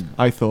used,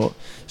 I thought.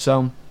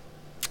 So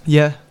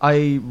yeah,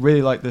 I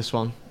really like this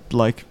one.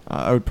 Like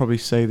I would probably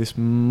say this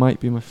might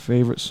be my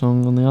favourite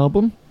song on the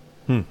album.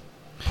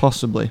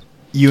 Possibly.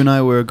 You and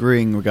I were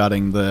agreeing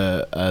regarding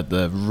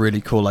the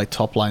really cool like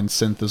top line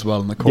synth as well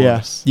in the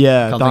chorus.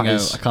 Yeah,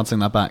 I can't sing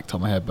that back top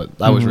of my head, but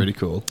that was Mhm. really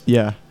cool.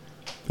 Yeah,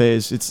 it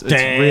is. It's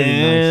really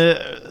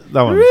nice.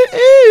 That one.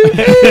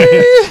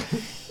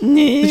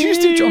 Did you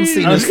just do John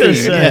Cena? I was gonna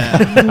say.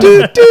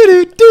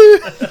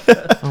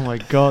 Oh my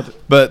god.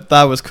 But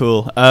that was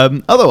cool.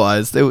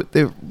 Otherwise, there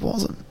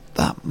wasn't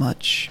that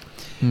much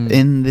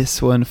in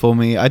this one for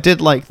me. I did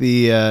like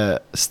the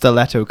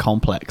stiletto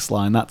complex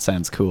line. That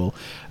sounds cool.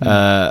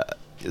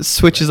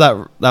 Switches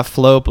that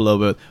flow up a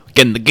little bit.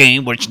 Get in the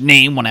game. What's your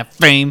name? Want to have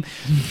fame?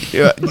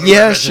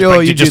 Yeah,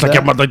 sure. You just do like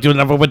your that. mother, you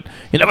never win.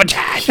 You never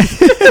die.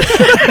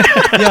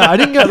 Yeah, I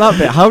didn't get that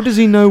bit. How does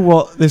he know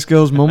what this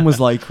girl's mum was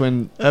like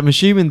when... I'm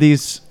assuming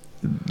these,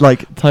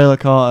 like, Tyler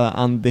Carter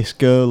and this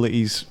girl that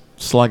he's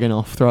slagging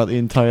off throughout the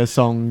entire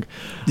song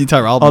The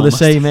entire album are the almost.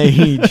 same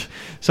age.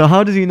 So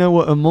how does he know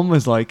what her mum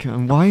was like?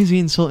 And why is he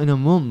insulting her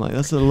mum? Like,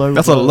 that's a low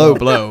That's a low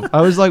blow.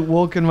 I was like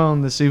walking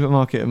around the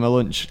supermarket at my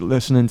lunch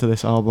listening to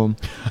this album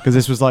because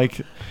this was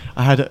like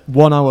I had a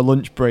 1 hour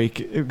lunch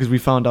break because we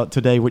found out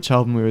today which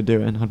album we were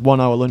doing. I had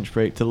 1 hour lunch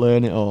break to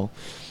learn it all.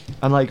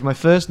 And like my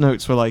first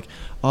notes were like,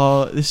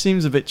 oh, this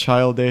seems a bit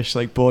childish,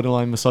 like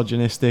borderline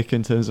misogynistic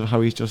in terms of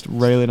how he's just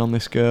railing on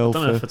this girl. I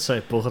don't know for- if I'd say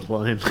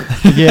borderline.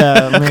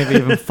 yeah, maybe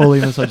even fully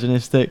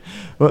misogynistic.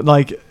 But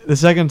like the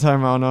second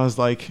time around, I was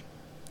like,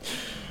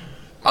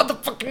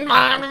 motherfucking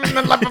man, I'm in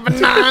the love of a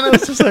nine.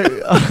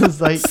 I was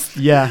like,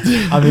 yeah,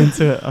 I'm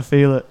into it. I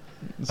feel it.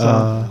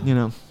 So you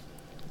know,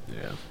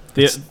 Yeah.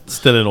 It's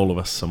still in all of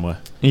us somewhere.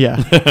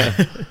 yeah.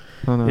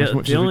 I know, Yeah, as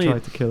much the as we only- try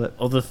to kill it.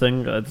 Other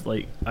thing I'd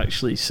like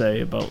actually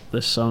say about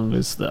this song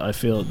is that I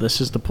feel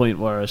this is the point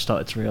where I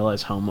started to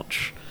realize how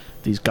much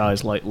these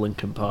guys like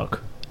Linkin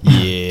Park.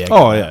 Yeah.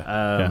 Oh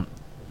yeah. Um,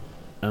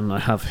 And I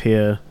have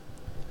here.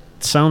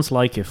 It sounds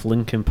like if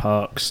Linkin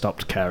Park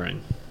stopped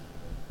caring.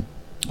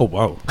 Oh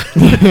wow.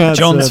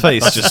 John's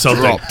face just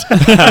dropped.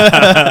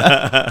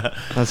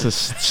 That's a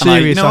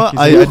serious. You know what?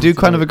 I do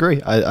kind of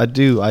agree. I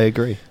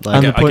agree. And I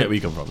the get point- where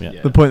you come from. Yeah.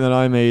 Yeah. The point that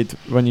I made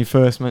when you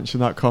first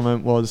mentioned that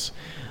comment was,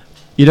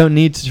 you don't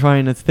need to try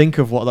and think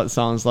of what that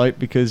sounds like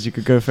because you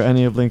could go for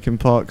any of Linkin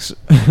Park's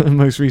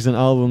most recent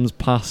albums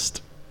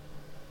past.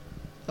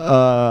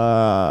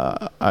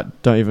 I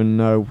don't even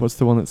know what's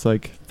the one that's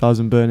like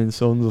 1,000 Burning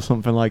Suns or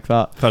something like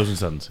that. 1,000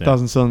 Suns. Yeah.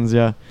 1,000 Suns,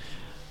 yeah.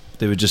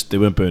 They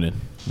weren't burning.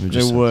 They were They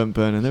just, weren't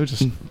burning. They were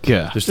just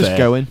Yeah. just just there,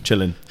 going.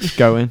 chilling. just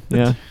going.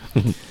 Yeah.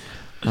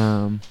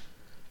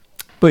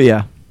 But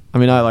yeah, I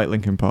mean, I like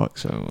Linkin Park,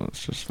 so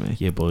that's just me.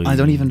 Yeah, boy. I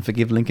don't even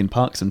forgive Linkin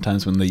Park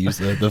sometimes when they use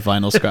the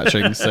vinyl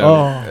scratching, so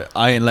Oh.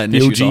 I ain't letting The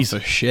issues off OGs. for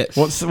shit.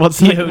 What's The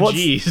what's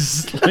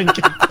OGs.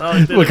 Linkin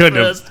Park did What it kind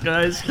of- first,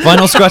 guys.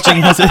 Vinyl scratching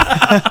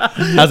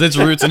has its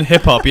roots in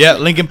hip hop. Yeah,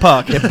 Linkin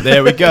Park. Yep,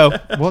 there we go.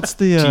 what's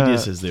the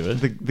Geniuses they were.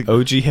 the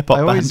OG hip hop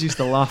I always band. used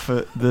to laugh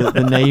at the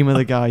name of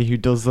the guy who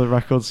does the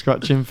record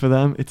scratching for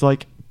them. It's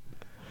like,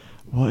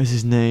 what is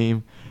his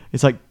name?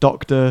 It's like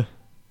Doctor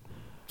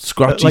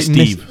Scratchy like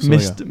Steve.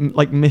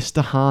 like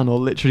Mr. Han, or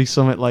literally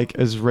something like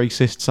as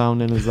racist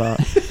sounding as that.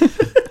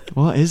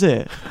 What is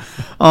it?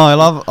 Oh, I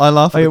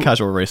laugh at I- the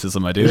casual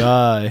racism. I do.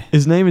 Aye.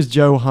 His name is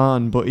Joe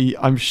Han, but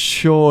I'm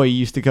sure he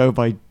used to go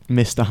by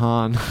Mr.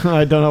 Han.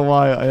 I don't know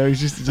why. I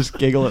always used to just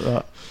giggle at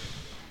that.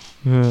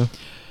 Yeah.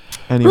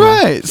 Anyway.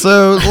 Right.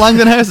 So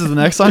Langdon House is the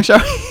next song, shall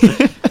we?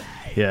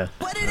 Yeah.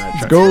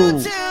 Let's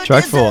go.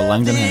 Track 4,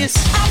 Langdon House.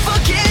 I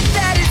forget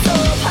that it's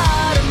all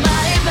part of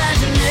my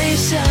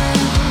imagination.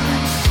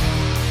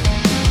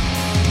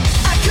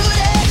 I could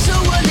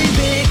actually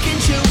pick and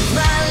choose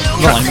my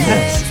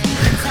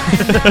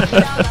Louis.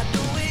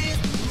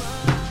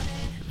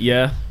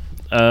 Yeah.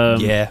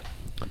 Yeah.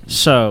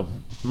 So,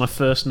 my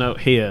first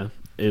note here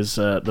is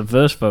the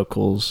verse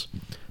vocals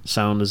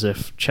sound as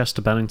if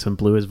Chester Bennington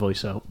blew his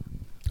voice out.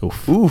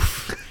 Oof.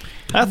 Oof.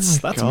 That's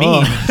God.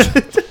 mean.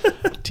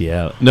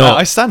 TL. No,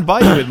 I stand by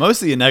you with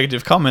most of your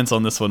negative comments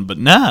on this one, but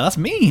nah, that's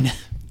mean.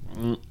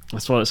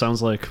 That's what it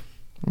sounds like.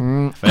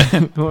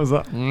 What was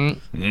that?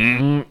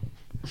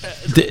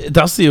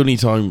 that's the only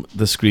time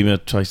the screamer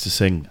tries to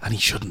sing, and he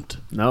shouldn't.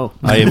 No.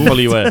 I am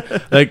fully aware.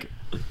 Like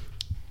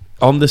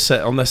on the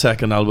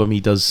second album, he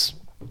does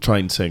try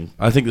and sing.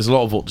 I think there's a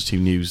lot of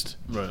autotune used,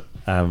 Right.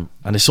 and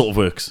it sort of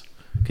works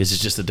because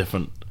it's just a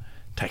different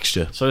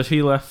texture. So if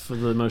he left for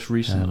the most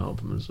recent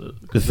album, is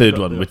it? The third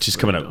one, which is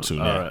coming out soon,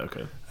 yeah. Alright,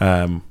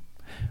 okay.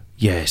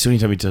 Yeah, it's the only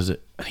time he does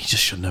it, and he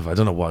just shouldn't have. I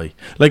don't know why.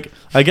 Like,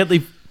 I get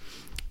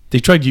they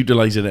tried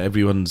utilising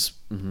everyone's,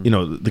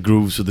 the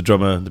grooves with the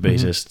drummer, the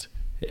bassist,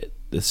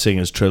 the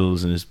singer's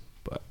trills, and his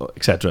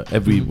etc.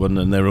 Everyone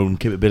and their own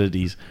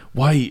capabilities.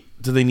 Why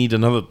do they need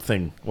another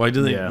thing? Why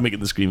do they make it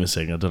the screamer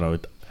sing? I don't know.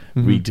 It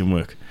really didn't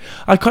work.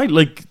 I quite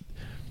like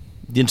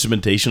the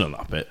instrumentation on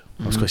that bit.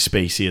 It was quite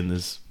spacey, and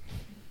there's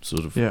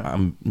sort of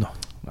not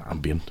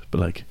ambient,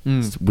 but like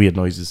it's weird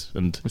noises,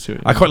 and I see what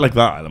you I mean. quite like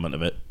that element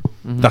of it.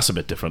 That's a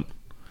bit different.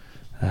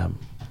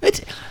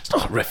 It's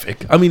not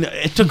horrific. I mean,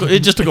 it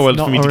just took a while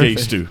It's for me not to get horrific.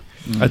 used to.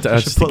 I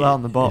should put that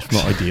on the box. It's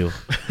not ideal.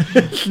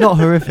 Not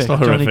horrific. It's not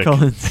Johnny horrific.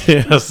 Collins.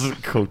 Yeah, that's the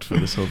quote for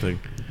this whole thing.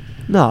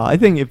 No, I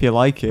think if you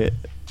like it,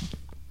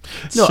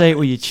 No, say it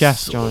with your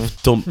chest, sort Johnny.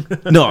 of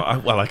don't. No,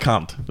 I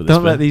can't. With this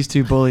Don't let bit. these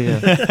two bully you.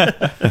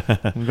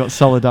 We've got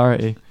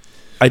solidarity.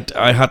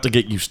 I had to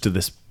get used to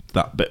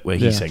that bit where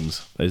he Yeah.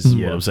 sings. Is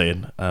Yeah. what I'm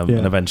saying. Yeah.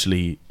 And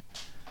eventually,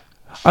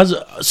 as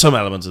some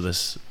elements of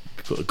this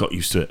got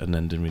used to it, and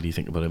then didn't really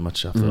think about it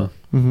much after that.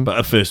 Mhm. But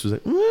at first, it was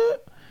like. "Eh."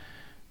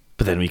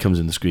 But then when he comes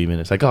in the screaming,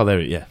 it's like, oh,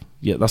 there, yeah,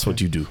 that's what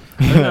you do.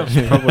 I think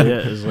that's probably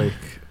it. Is like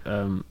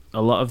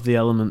a lot of the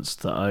elements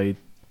that I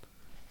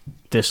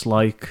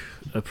dislike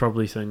are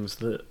probably things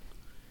that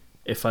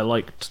if I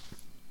liked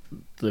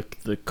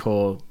the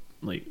core,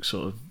 like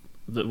sort of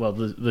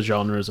the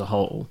genre as a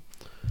whole,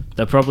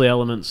 they're probably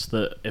elements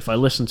that if I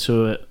listened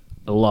to it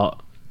a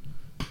lot,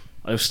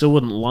 I still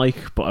wouldn't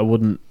like, but I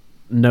wouldn't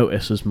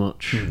notice as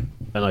much, and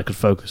I could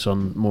focus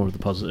on more of the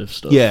positive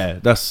stuff. Yeah,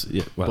 that's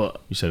well,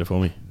 But- you said it for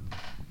me.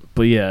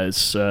 But yeah,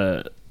 it's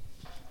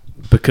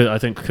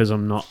because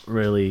I'm not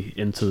really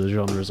into the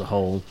genre as a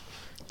whole,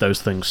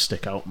 those things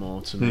stick out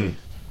more to me.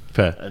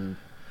 Fair. And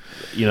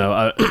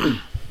I,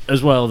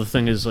 as well, the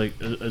thing is, like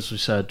as we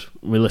said,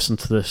 we listened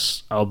to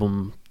this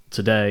album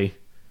today.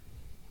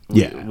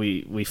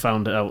 We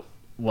found out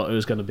what it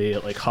was going to be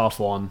at like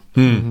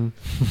 1:30.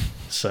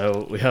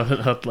 So we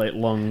haven't had like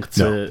long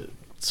to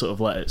sort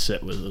of let it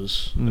sit with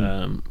us,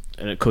 and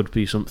it could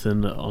be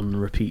something that on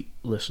repeat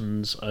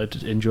listens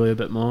I'd enjoy a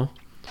bit more.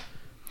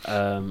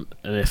 And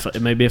if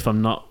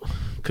I'm not,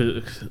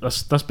 cause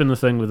that's been the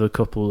thing with a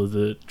couple of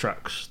the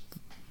tracks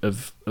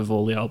of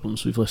all the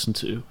albums we've listened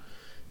to,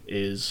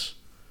 is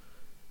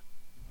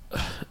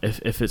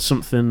if it's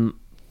something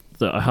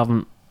that I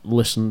haven't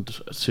listened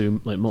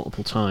to like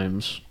multiple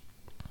times,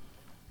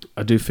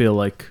 I do feel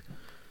like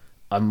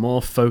I'm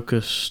more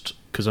focused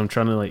because I'm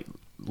trying to like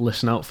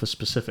listen out for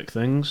specific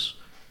things,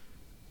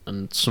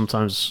 and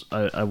sometimes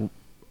I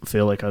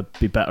feel like I'd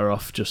be better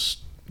off just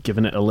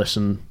giving it a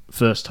listen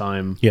first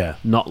time,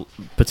 not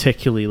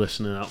particularly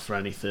listening out for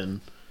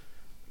anything,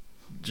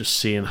 just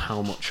seeing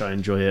how much I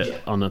enjoy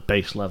it on a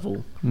base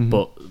level.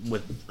 But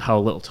with how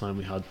little time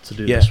we had to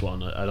do this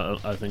one,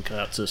 I think I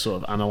had to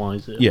sort of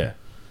analyse it. Yeah,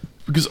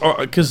 because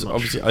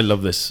obviously I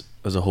love this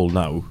as a whole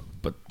now,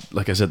 but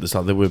like I said at the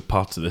start, there were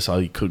parts of this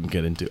I couldn't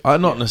get into. I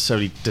not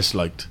necessarily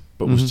disliked,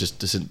 but was just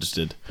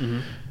disinterested.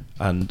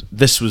 And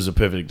this was a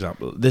perfect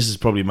example. This is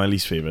probably my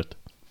least favourite.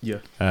 Yeah.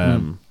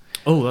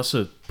 Oh, that's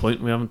a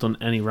point. We haven't done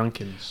any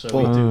rankings. So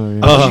Well, we do.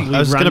 Oh, yeah. We I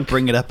was going to rank-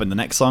 bring it up in the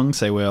next song.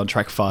 Say we're on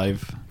track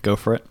 5. Go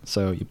for it.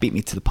 So you beat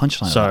me to the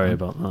punchline. of Sorry that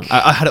one. about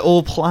that. I had it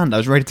all planned. I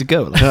was ready to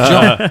go. Like,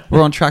 John,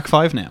 we're on track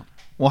 5 now.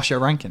 What's your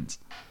rankings?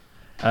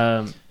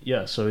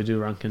 Yeah, so we do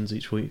rankings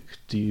each week.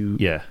 Do you?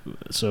 Yeah.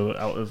 So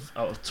out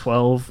of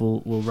 12,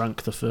 we'll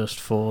rank the first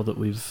 4 that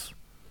we've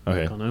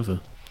Okay. gone over.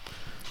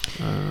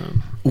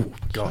 Oh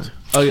God.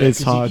 Oh yeah. It's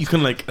 'cause hard. You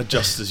can like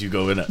adjust as you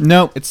go in it.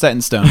 No, it's set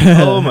in stone.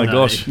 Oh my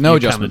gosh. No you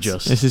can adjustments.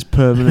 adjust. This is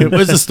permanent.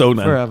 Where's the stone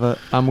then? Forever.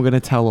 And we're going to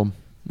tell them.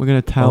 We're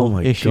going to tell Oh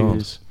my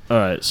issues All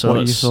right, so what you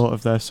let's, thought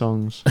of their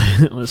songs.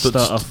 let's But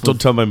start off don't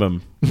with tell my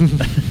mum.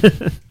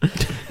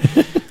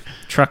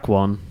 track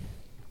 1,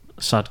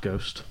 Sad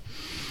Ghost.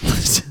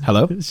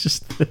 Hello? It's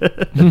just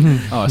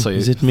Oh, I saw you.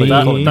 Is it thought you me?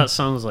 called that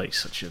sounds like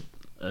such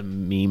a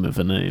meme of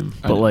a name,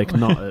 I but know. like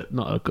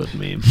not a good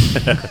meme.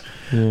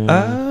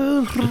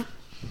 Yeah.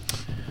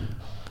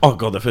 Oh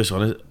God, the first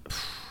one is.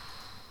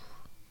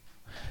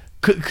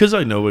 Because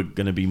I know we're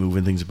going to be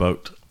moving things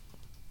about.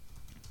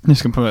 I'm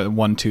just going to put it at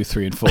 1, 2,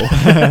 3, and 4.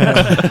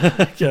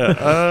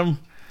 Yeah.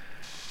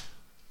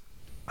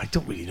 I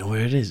don't really know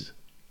where it is.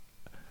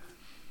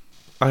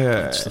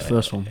 It's the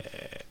first one.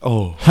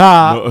 Oh.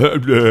 Ha! No,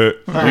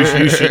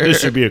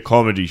 this should be a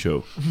comedy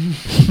show.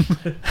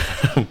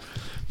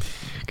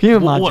 Can you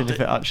imagine What- if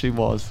it actually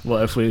was?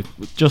 What if we?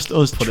 Just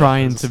us Put it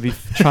trying as-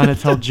 trying to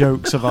tell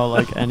jokes about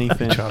like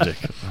anything. Tragic.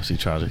 Absolutely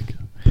tragic.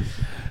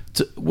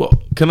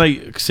 What can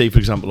I say, for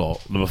example,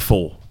 number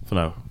 4 for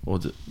now? Or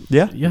is it,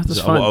 Yeah, Yeah, that's is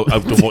it- fine.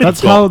 I've done what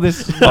that's you've got. how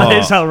this. That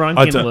is how I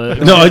ranking don't-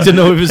 works. No, I didn't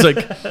know if it was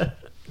like.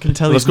 Can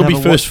tell Let's he's go be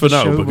never first for watched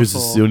the now show because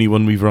it's before. the only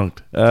one we've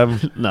ranked.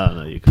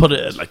 No, you can Put it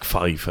at like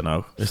 5 for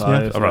now. It's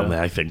 5, around yeah.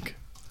 there, I think.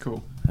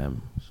 Cool. Sad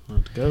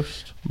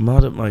Ghost.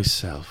 Mad at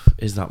Myself.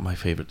 Is that my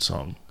favourite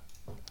song?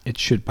 It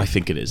should be. I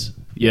think it is.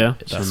 Yeah,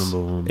 so That's- number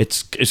 1.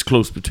 It's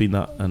close between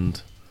that and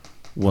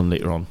one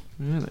later on,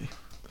 Really?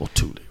 or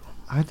 2 later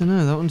on. I don't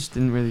know. That one just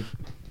didn't really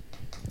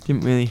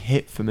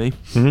hit for me.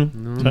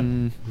 Mm-hmm.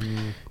 Mm,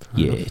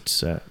 Yeah,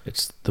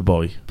 it's the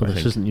boy. But I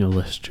this think. isn't your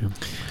list, Jim.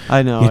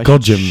 I know. Yeah, I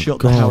God, should Jim. Shut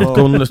the hell up.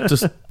 Go on, let's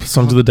just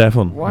song to the deaf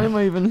on. Why am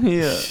I even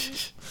here?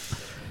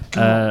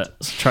 So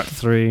track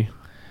 3,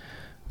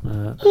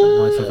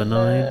 Life of a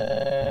Nine.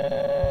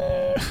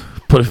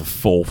 Put it for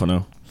 4 for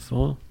now.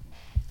 4.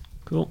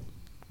 Cool.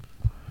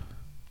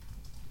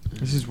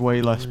 This is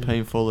way less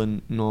painful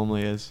than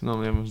normally is.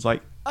 Normally everyone's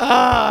like, Well,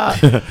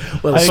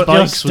 I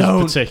Spikes just was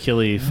don't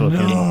particularly fucking.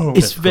 no.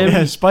 It's very-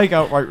 Yeah, Spike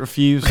outright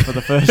refused for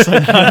the first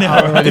like,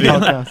 hour of the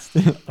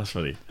podcast. that's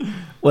funny.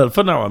 Well,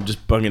 for now, I'm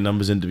just bunging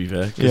numbers in, to be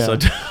fair, because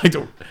Yeah. I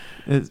don't.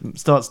 It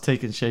starts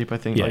taking shape, I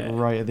think, Yeah. like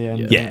right at the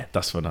end. Yeah,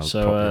 that's when I'll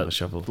So, probably have a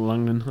shovel.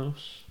 Langdon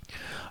House.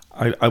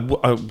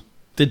 I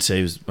did say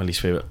it was my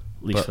least favourite.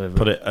 Least but favourite.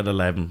 Put it at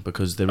 11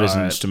 because there is an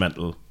Alright.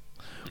 instrumental,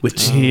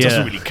 which Yeah.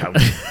 doesn't really count.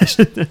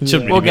 Shouldn't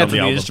really We'll be get on to the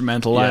album.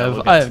 instrumental. Yeah, I have,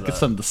 we'll get I to have that.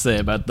 something to say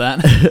about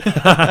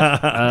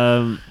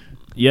that.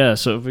 Yeah,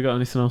 so have we got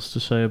anything else to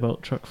say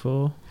about track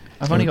 4?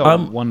 I've only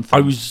got one thing.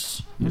 I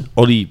was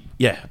only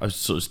I was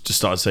sort of just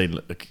started saying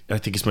like, I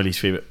think it's my least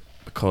favourite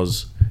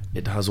because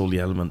it has all the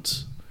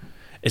elements.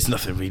 It's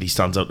nothing really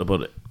stands out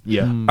about it.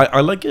 Yeah. Mm.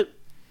 I like it,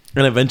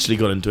 and eventually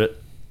got into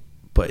it,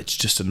 but it's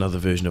just another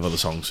version of other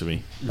songs for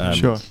me.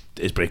 Sure.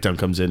 His breakdown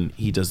comes in,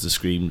 he does the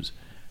screams,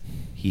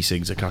 he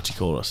sings a catchy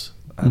chorus,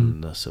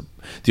 and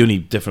the only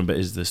different bit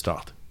is the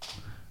start.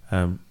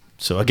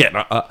 So again,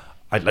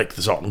 I like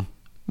the song,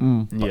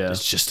 Mm. but Yeah.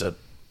 it's just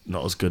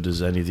not as good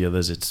as any of the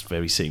others. It's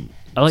very same.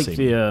 I like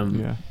same.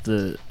 Yeah.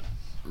 the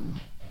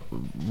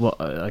what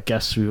I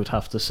guess we would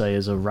have to say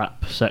is a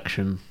rap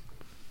section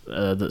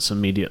that's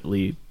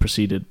immediately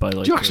preceded by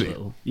like Do you a actually?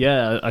 little-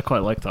 yeah, I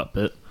quite like that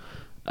bit.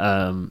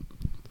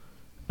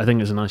 I think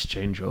it's a nice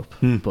change up,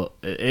 but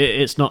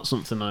it's not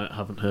something I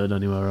haven't heard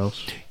anywhere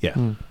else. Yeah,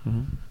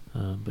 Mm.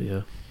 But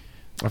yeah,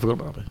 I forgot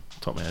about it.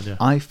 Top of my head, yeah.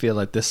 I feel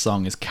like this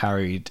song is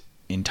carried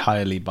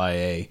entirely by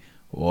a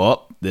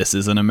 "whoop, this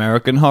is an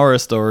American Horror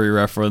Story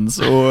reference,"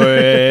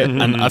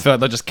 and I feel like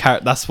that just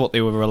that's what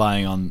they were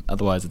relying on.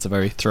 Otherwise, it's a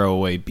very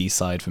throwaway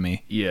B-side for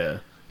me. yeah,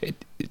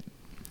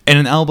 In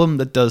an album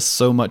that does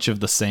so much of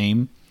the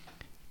same,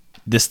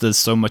 this does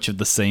so much of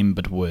the same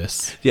but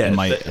worse. Yeah, in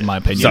my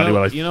opinion. Exactly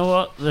what I- you know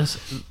what this.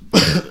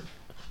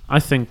 I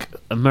think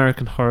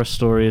American Horror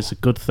Story is a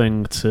good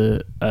thing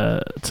to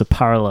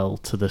parallel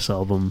to this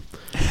album.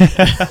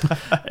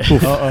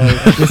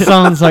 Uh-oh. This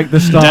sounds like the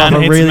start Dan of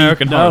a hates really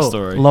American Horror No.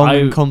 Story. long I-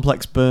 and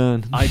complex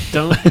burn. I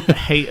don't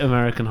hate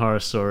American Horror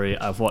Story.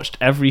 I've watched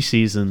every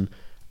season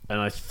and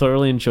I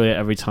thoroughly enjoy it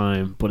every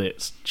time, but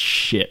it's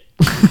shit.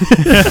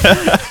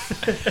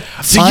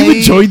 So you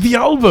enjoyed the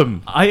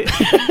album?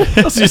 That's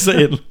what you're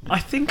saying. I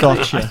think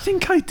Gotcha. I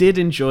think I did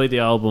enjoy the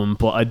album,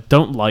 but I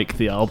don't like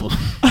the album.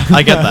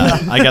 I get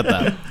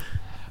that.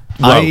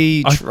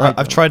 Well,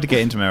 I've tried to get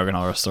into American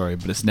Horror Story,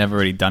 but it's never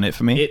really done it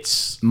for me.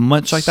 It's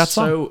much like that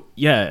song. So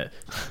yeah,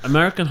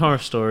 American Horror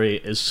Story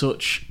is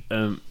such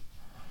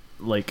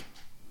like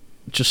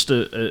just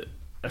a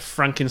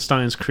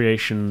Frankenstein's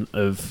creation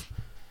of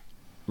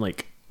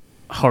like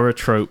horror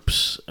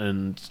tropes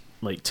and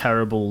like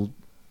terrible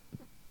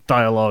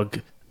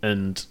dialogue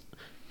and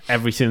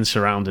everything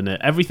surrounding it.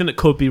 Everything that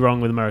could be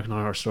wrong with American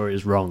Horror Story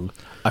is wrong.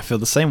 I feel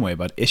the same way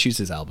about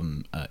Issues'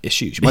 album,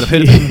 Issues. You might have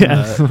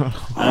heard of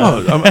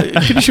him.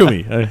 Can you show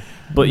me?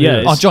 But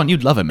yeah, Oh, it's, John,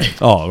 you'd love it, mate.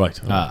 Oh, right.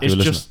 it's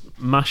just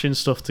mashing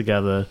stuff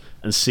together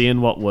and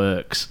seeing what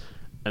works,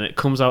 and it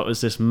comes out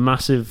as this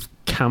massive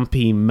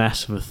campy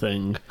mess of a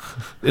thing.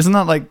 Isn't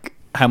that like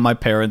how my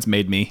parents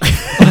made me?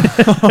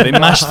 They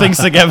mashed things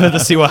together to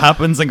see what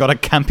happens and got a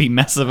campy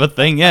mess of a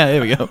thing. Yeah,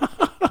 here we go.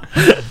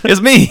 It's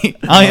me.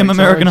 I am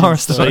American Horror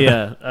So Story.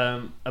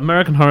 yeah,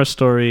 American Horror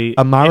Story,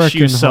 American issue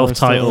Horror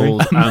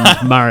self-titled,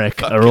 and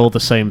Marek are all the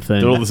same thing.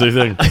 They're all the same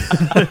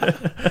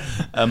thing.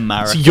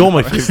 American.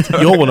 So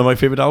you're one of my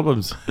favorite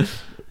albums.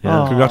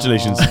 Yeah.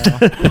 Congratulations.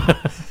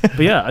 But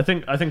yeah, I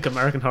think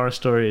American Horror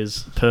Story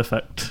is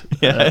perfect.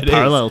 Yeah, it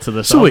parallel to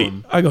this So wait,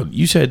 album. hang on.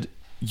 You said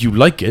you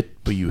like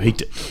it, but you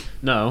hate it.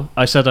 No,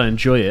 I said I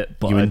enjoy it,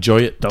 but You I enjoy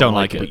it, don't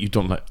like but it. you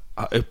don't like.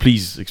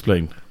 Please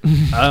explain.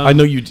 Um, I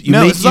know you.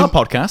 No, this is our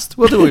podcast.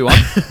 We'll do what we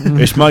want.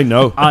 It's mine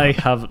now. I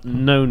have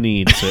no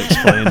need to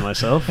explain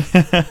myself.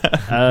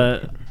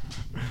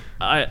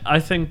 I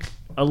think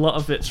a lot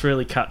of it's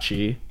really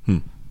catchy,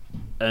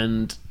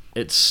 and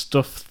it's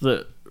stuff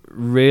that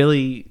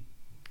really,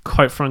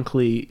 quite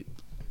frankly,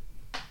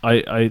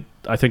 I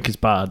think is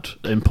bad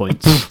in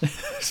points.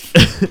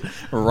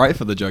 Right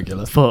for the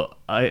jugular. But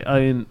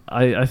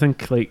I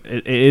think like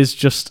it is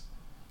just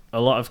a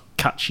lot of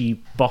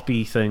catchy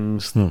boppy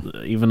things,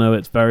 even though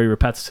it's very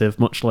repetitive,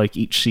 much like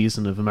each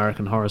season of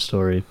American Horror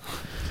Story.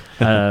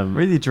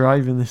 Really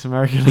driving this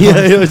American.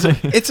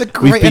 It's a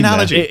great been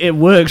analogy. It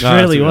works No,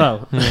 really that's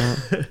well.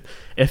 Yeah.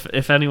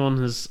 If anyone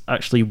has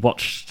actually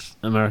watched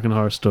American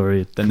Horror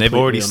Story, Then they've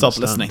completely already stopped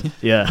understand. listening.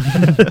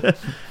 Yeah.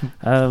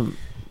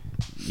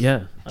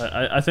 Yeah.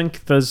 I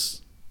think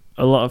there's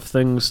a lot of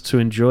things to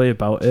enjoy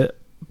about it,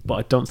 but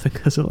I don't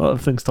think there's a lot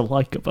of things to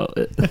like about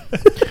it.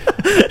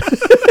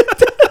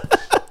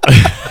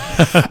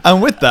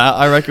 And with that,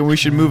 I reckon we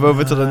should move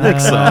over to the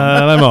next song.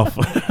 And I'm off.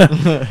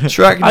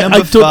 Track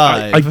number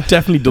 5. I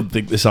definitely don't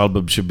think this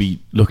album should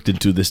be looked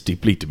into this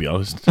deeply, to be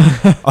honest.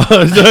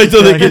 I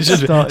don't think it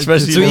should,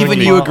 especially. So even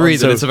in you the- agree that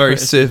so- it's a very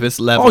surface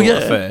level Oh yeah,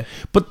 affair.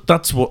 but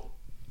that's what.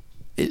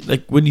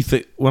 Like when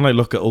I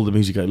look at all the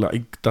music I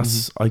like,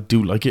 that's I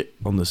do like it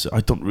on this. I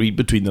don't read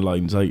between the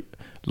lines. I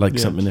like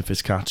something if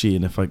it's catchy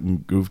and if I can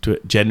groove to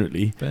it.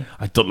 Generally,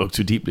 I don't look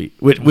too deeply,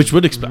 which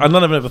would explain. And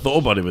I've never thought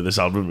about it with this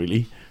album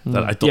really.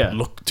 That I don't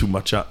look too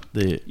much at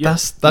the.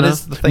 That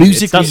is the thing.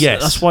 Music- That's,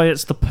 Yes. that's why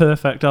it's the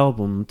perfect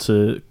album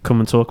to come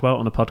and talk about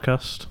on a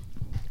podcast.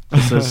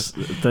 It's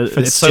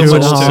It's so Two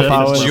much and a half to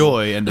hours.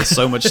 enjoy and there's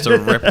so much to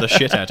rip the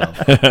shit out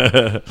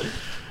of.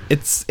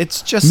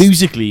 It's just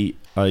Musically,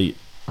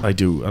 I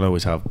do and I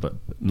always have, but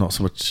not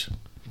so much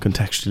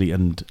contextually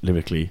and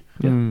lyrically.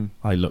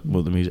 I look more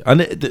at the music,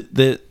 and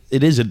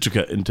it is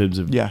intricate in terms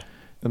of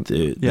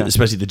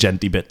especially the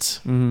genty bits.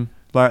 Mm-hmm.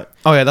 Like,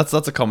 Oh yeah, that's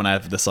a common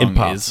ad for the song.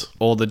 parts. Is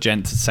all the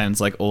gent sounds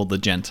like all the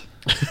gent.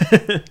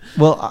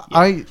 well,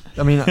 I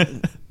mean,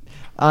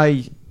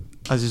 I,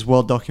 as is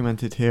well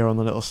documented here on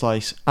the little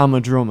slice, am a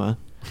drummer,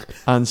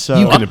 and so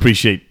You can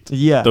appreciate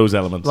yeah, those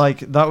elements. like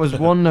that was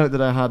one note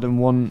that I had, and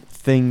one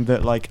thing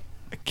that like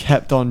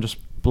kept on just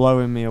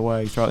blowing me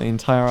away throughout the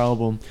entire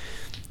album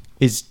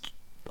is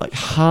like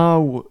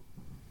how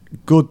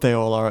good they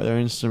all are at their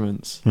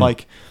instruments.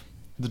 Like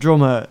the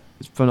drummer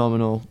is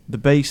phenomenal. The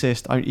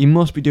bassist, he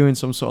must be doing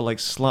some sort of like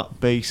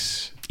slap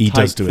bass he type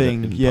does do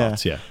thing. it in yeah.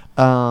 parts, yeah.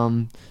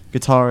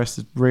 Guitarist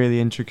is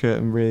really intricate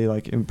and really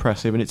like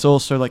impressive, and it's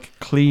also like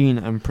clean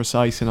and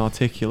precise and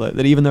articulate.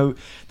 That even though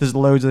there's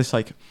loads of this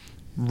like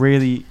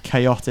really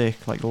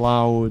chaotic, like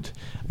loud,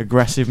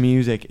 aggressive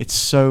music, it's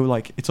so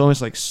like it's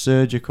almost like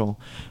surgical.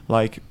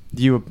 Like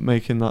you were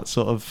making that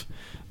sort of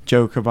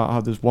joke about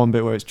how there's one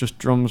bit where it's just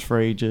drums for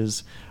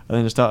ages, and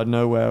then just out of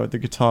nowhere the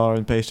guitar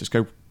and bass just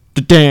go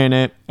damn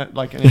it,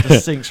 like, and it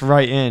just sinks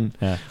right in.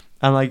 Yeah.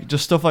 And like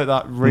just stuff like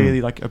that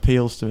really like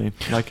appeals to me.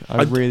 Like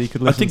I really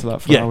could listen to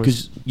that for hours.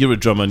 because you're a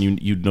drummer and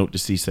you'd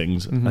notice these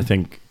things. I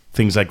think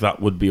things like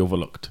that would be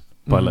overlooked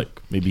by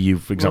like maybe you,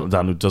 for example,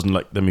 Dan, who doesn't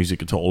like the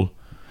music at all.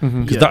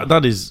 Because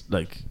that is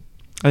like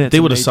I think it's they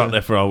a would have major- sat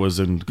there for hours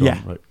and gone,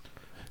 Yeah. right.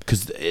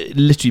 Because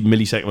literally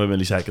millisecond by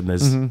millisecond,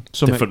 there's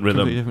Something different rhythm.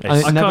 completely different.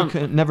 It's- And it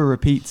can't- never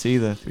repeats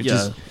either, which Yeah.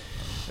 is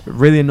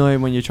really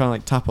annoying when you're trying to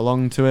like tap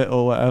along to it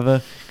or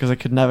whatever. Because I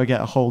could never get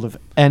a hold of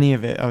any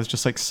of it. I was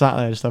just like sat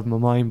there, just having my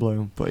mind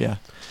blown. But yeah,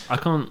 I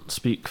can't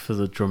speak for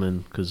the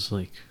drumming because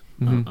like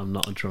Mhm. I'm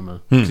not a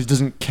drummer. because he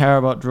doesn't care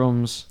about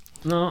drums.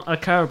 No, I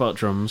care about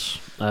drums.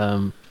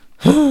 But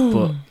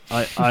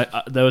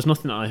I there was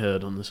nothing I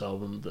heard on this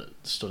album that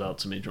stood out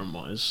to me drum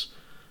wise.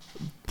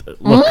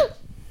 Look,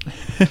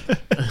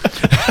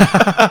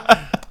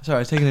 Sorry, I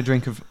was taking a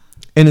drink of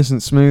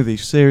innocent smoothie.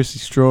 Seriously,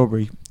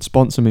 strawberry.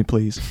 Sponsor me,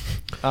 please.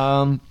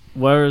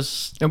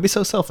 whereas Don't be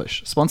so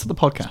selfish. Sponsor the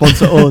podcast.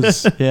 Sponsor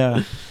us.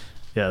 Yeah.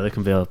 yeah, they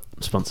can be our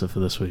sponsor for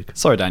this week.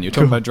 Sorry, Dan, you're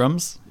talking about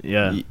drums?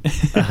 Yeah.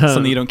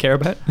 Something you don't care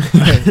about?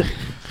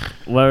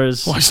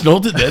 Whereas, I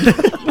snorted then.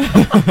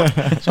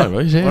 Sorry,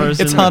 right? Yeah. Whereas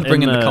It's in- hard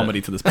bringing in, the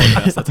comedy to this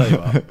podcast, I tell you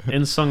what.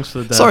 in Songs for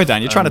the Deaf. Sorry,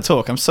 Dan, you're trying to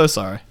talk. I'm so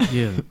sorry.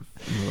 Yeah,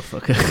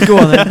 motherfucker. Go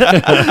on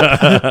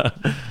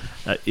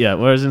then. Yeah,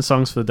 whereas in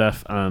Songs for the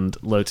Deaf and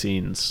Low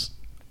Teens,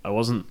 I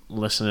wasn't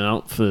listening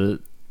out for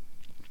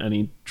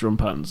any drum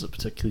patterns that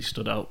particularly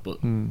stood out, but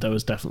there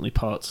was definitely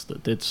parts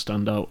that did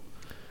stand out.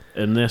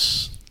 In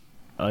this,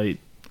 I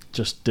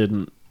just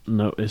didn't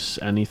notice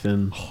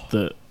anything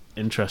that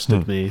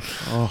interested me.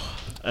 Oh,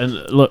 And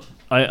look,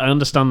 I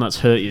understand that's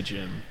hurt you,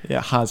 Jim, yeah,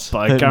 it has. but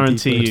I hurt me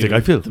guarantee deeply. you think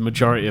I feel? the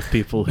majority of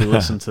people who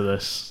listen to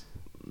this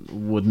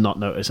would not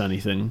notice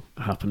anything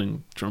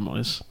happening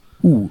drum-wise.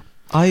 Ooh.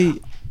 I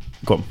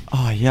Go on.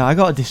 Oh yeah, I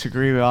gotta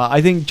disagree with that.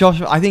 I think Josh.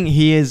 I think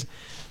he is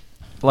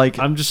like.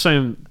 I'm just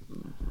saying,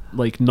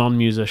 like,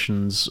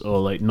 non-musicians or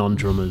like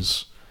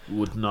non-drummers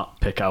would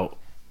not pick out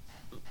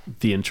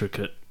the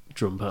intricate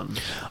drum pattern.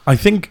 I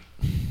think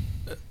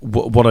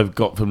what I've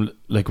got from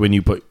like when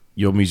you put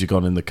your music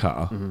on in the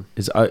car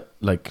is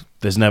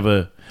there's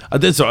never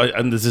and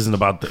this isn't a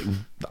bad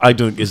thing. I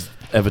don't think there's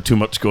ever too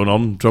much going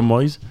on drum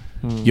wise.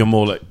 You're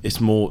more like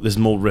there's more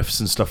riffs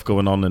and stuff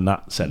going on in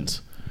that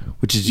sense,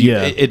 which is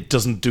it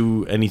doesn't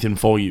do anything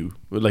for you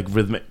like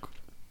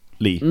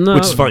rhythmically, No,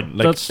 which is fine.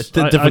 Like that's,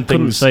 the I different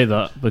couldn't things, say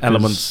that because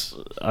elements.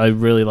 I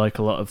really like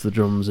a lot of the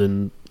drums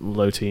in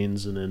Low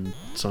Teens and in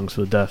Songs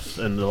for the Deaf,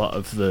 and a lot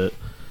of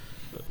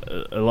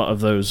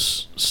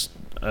those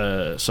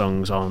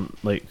songs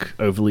aren't like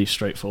overly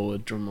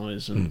straightforward drum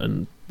wise,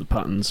 and the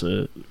patterns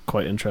are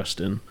quite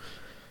interesting.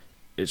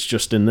 It's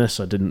just in this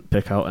I didn't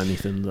pick out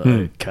anything that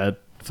I cared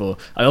for.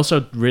 I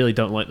also really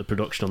don't like the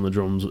production on the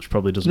drums, which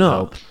probably doesn't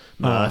help.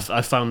 But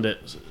I found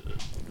it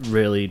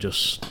really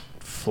just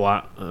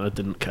flat, and I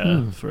didn't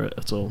care for it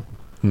at all.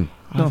 I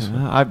don't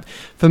know.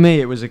 For me,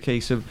 it was a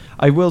case of.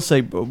 I will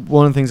say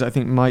one of the things I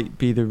think might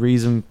be the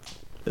reason,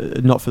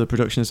 not for the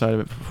production side of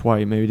it, why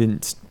it maybe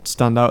didn't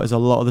stand out, is a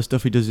lot of the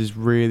stuff he does is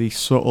really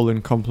subtle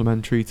and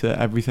complementary to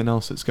everything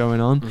else that's going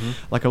on.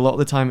 Like a lot of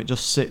the time, it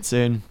just sits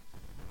in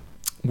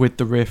with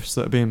the riffs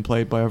that are being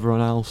played by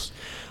everyone else.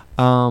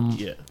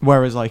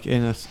 Whereas like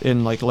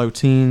in like Low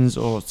Teens,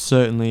 or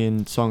certainly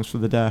in Songs for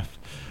the Deaf,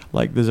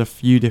 like there's a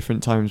few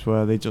different times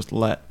where they just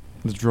let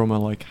the drummer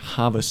like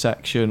have a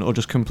section or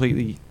just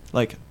completely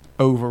like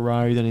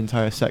override an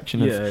entire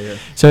section of.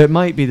 So it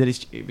might be that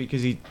it's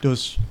because he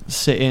does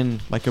sit in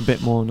like a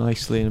bit more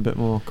nicely and a bit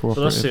more cooperatively.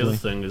 But that's the other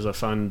thing, is I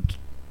find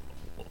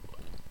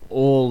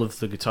all of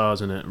the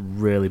guitars in it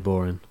really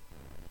boring.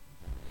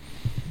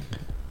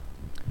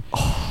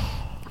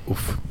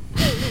 Oof.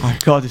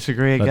 I've got to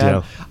disagree Bloody again.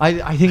 hell.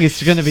 I think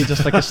it's going to be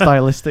just like a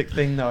stylistic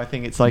thing, though. I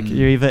think it's like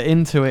you're either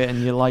into it and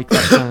you like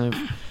that kind of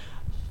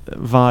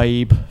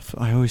vibe.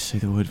 I always say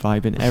the word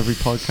vibe in every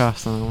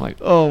podcast, and I'm like,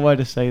 oh, why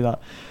to say that?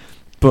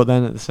 But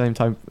then at the same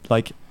time,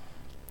 like,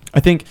 I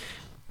think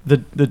the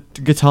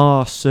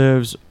guitar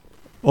serves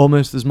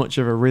almost as much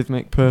of a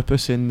rhythmic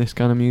purpose in this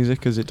kind of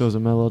music as it does a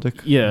melodic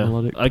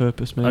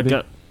purpose, maybe. I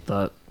get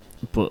that,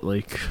 but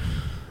like,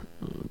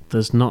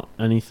 there's not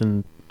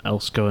anything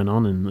else going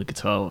on in the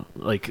guitar.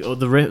 Like,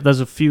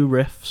 there's a few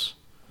riffs,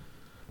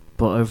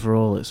 but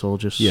overall it's all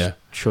just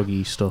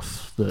chuggy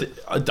stuff. That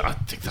I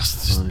think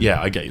that's just,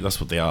 I get you. That's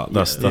what they are.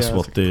 That's it's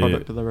what like a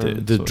product of their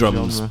own the sort of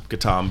drums, genre.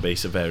 guitar, and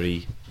bass are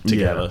very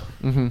together,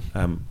 and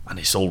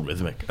it's all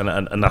rhythmic,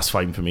 and that's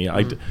fine for me.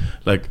 I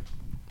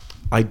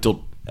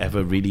don't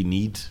ever really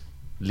need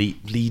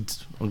lead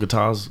on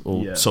guitars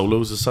or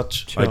solos as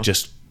such. Sure. I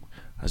just,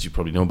 as you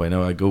probably know by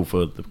now, I go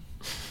for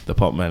the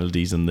pop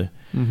melodies and the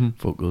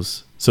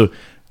vocals. So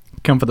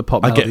Come for the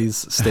pop I get-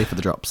 melodies, stay for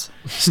the drops.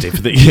 stay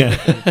for the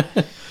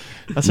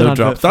That's No an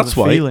drop. advert for That's the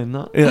why- feeling,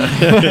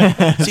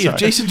 that. See, if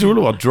Jason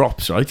Derulo had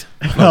drops, right?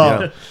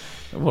 Oh.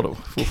 What a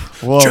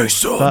Whoa,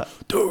 Jason that-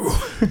 Derulo.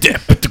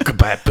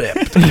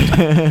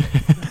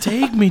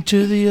 Take me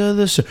to the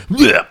other side.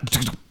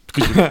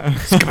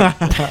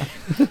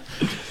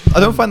 I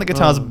don't find the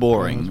guitars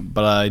boring,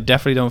 but I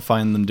definitely don't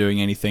find them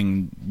doing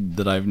anything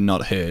that I've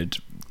not heard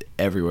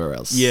everywhere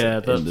else. yeah,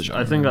 in the that's,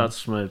 genre. I think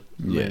that's my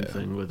main Yeah.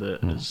 thing with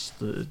it, is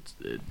that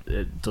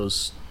it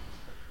does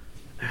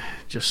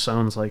just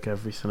sounds like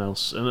everything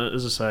else. And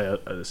as I say,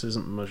 this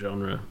isn't my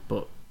genre,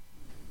 but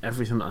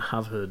everything that I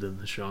have heard in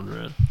this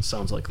genre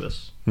sounds like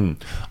this.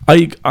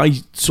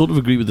 I sort of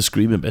agree with the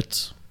screaming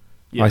bits.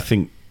 Yeah. I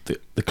think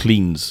the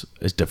cleans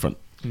is different.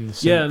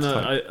 Yeah,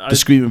 no, The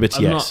screaming bits,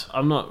 I'm yes.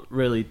 I'm not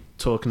really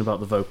talking about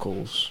the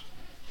vocals.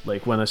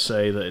 Like, when I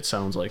say that it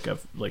sounds like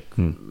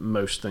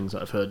most things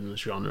that I've heard in this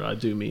genre, I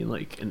do mean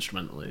like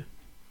instrumentally.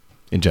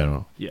 In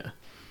general. Yeah,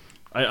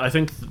 I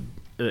think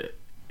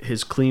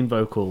his clean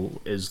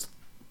vocal is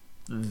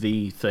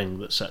the thing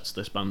that sets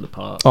this band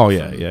apart. Oh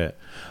yeah, from- yeah.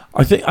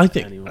 I think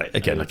Anyone-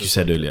 again, any like you others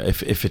said like earlier,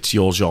 if it's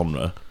your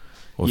genre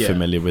or Yeah.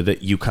 familiar with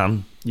it, you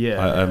can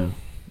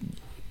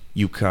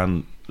you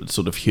can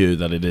sort of hear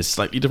that it is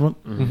slightly different.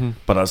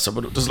 But as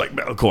someone who does like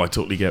metalcore, I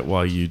totally get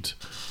why you'd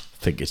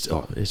think it's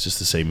just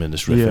the same in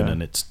this riffing Yeah.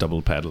 and it's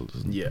double pedals.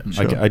 Yeah.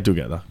 I do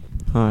get that.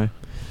 Hi.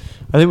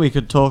 I think we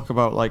could talk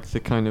about like the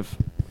kind of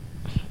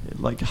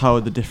like how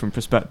the different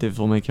perspectives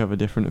will make you have a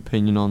different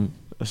opinion on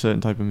a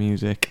certain type of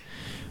music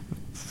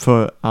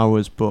for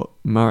hours. But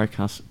Marek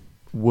has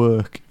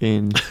work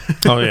in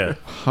Oh yeah.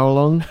 how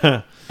long?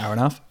 Hour and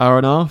a half. Hour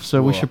and a half.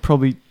 So we Whoa. should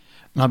probably.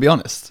 And I'll be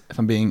honest, if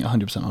I'm being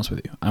 100% honest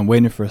with you, I'm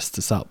waiting for us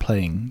to start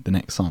playing the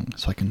next song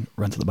so I can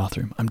run to the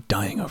bathroom. I'm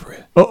dying over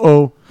it.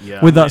 Yeah,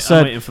 With that I'm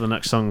said- waiting for the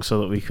next song so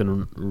that we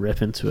can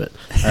rip into it.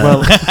 Well,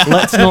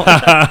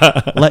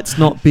 let's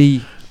not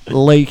be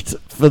late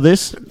for this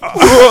section.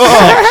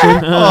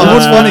 Oh,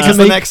 what's funny because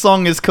the make- next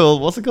song is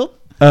called, what's it called?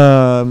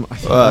 Soon?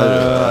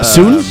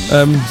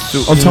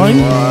 On time?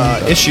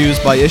 Issues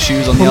by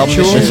Issues on the album.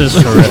 Punctual. This is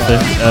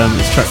horrific.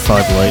 It's track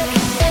 5 late. I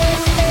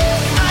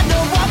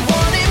know I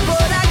want it,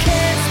 but I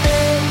can't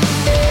stay.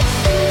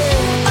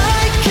 I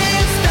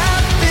can't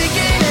stop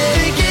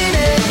thinking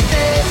it.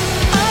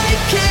 I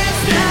can't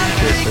stop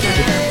thinking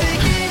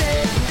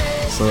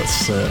it. So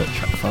that's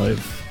track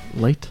 5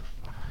 late.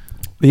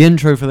 The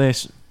intro for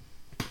this,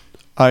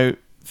 I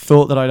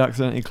thought that I'd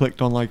accidentally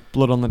clicked on like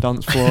Blood on the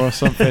Dance Floor or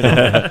something,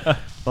 but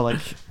like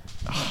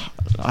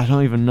I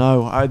don't even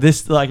know.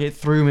 This like it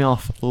threw me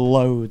off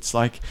loads.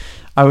 Like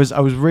I was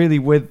really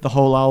with the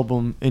whole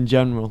album in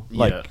general.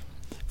 Like Yeah.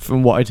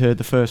 from what I'd heard,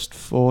 the first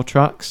 4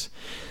 tracks,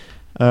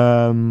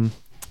 and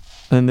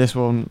this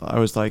one I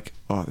was like,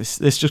 oh,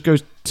 this just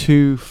goes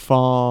too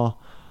far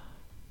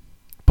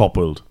Pop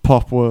World.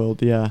 pop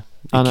world. Yeah,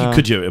 and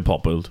Could you hear it in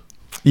Pop World?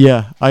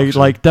 yeah, I Actually.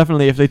 like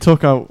definitely if they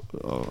took out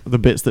the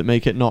bits that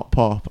make it not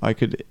pop, I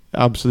could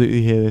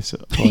absolutely hear this.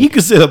 You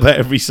can say that about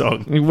every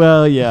song.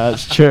 Well, yeah,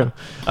 that's true.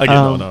 I get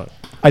no.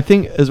 I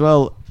think as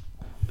well,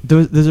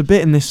 there's a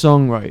bit in this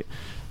song, right?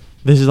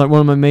 This is like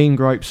one of my main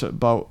gripes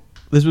about.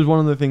 This was one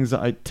of the things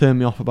that turned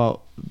me off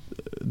about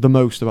the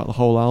most about the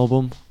whole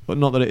album. But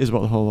not that it is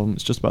about the whole album;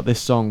 it's just about this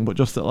song. But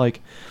just that,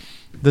 like,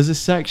 there's a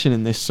section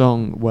in this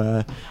song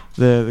where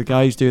the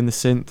guy's doing the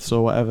synths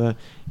or whatever.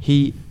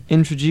 He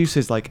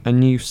introduces like a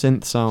new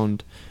synth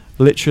sound,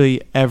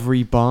 literally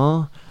every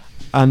bar,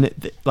 and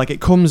it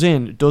comes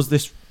in, does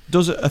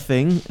a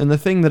thing, and the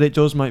thing that it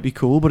does might be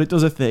cool, but it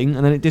does a thing,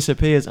 and then it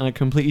disappears, and a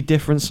completely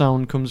different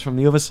sound comes from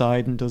the other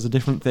side and does a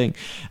different thing,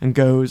 and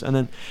goes, and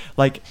then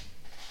like.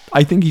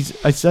 I think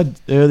I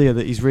said earlier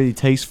that he's really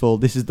tasteful.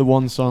 This is the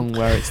one song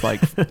where it's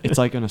like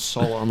in a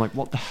solo. I'm like,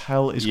 what the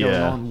hell is going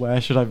Yeah. on?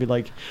 Where should I be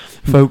like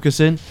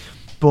focusing?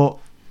 But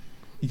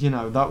you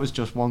know, that was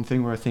just one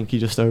thing where I think he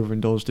just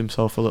overindulged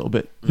himself a little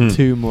bit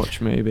too much,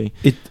 maybe.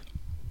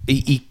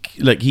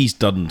 He's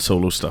done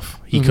solo stuff.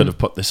 He could have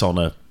put this on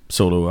a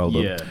solo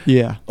album. Yeah.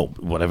 Yeah. Or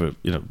whatever,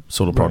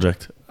 solo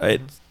project.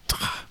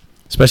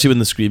 Especially when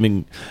the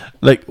screaming,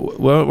 like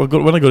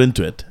when I got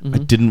into it, I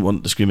didn't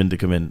want the screaming to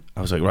come in.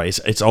 I was like, right,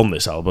 it's on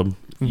this album,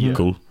 Yeah.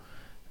 cool.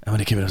 And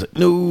when it came in, I was like,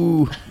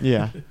 no.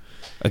 Yeah.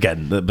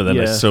 Again, but then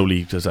I Yeah.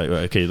 slowly just like,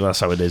 right, okay, that's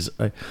how it is.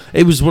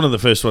 It was one of the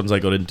first ones I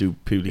got into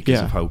purely because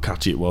Yeah. of how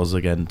catchy it was.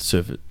 Again,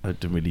 so I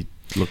didn't really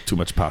look too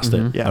much past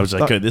it. Yeah, I was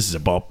like, that- okay, this is a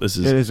bop. This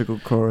It is is a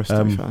good chorus,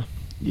 to be fair.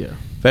 Yeah.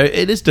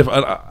 it is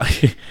different.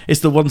 It's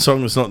the one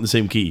song that's not in the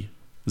same key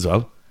as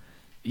well.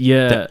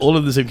 Yeah. They're all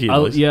in the same key.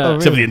 Oh, boys. yeah. Oh,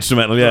 Except for the really?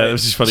 instrumental. Yeah, it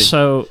was just funny.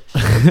 So,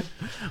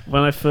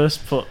 when I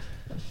first put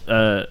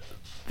the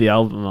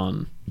album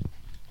on,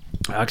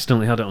 I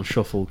accidentally had it on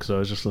shuffle because I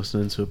was just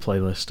listening to a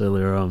playlist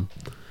earlier on,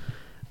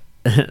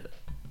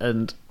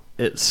 and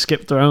it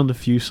skipped around a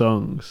few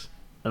songs,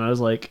 and I was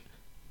like,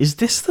 "Is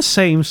this the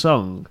same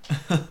song?"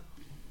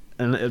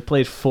 And it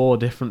played 4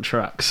 different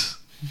tracks,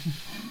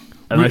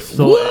 and I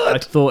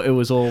thought it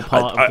was all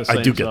part of the same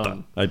I do get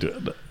song. that. I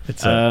do.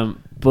 It's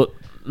But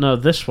no,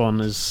 this one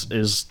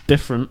is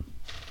different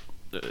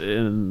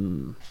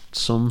in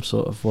some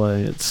sort of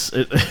way.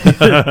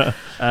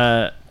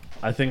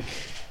 I think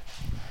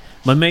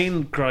my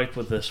main gripe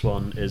with this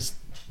one is,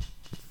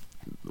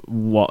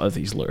 what are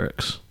these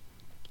lyrics?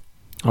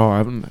 Oh,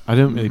 I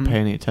don't really pay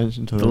any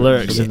attention to The them.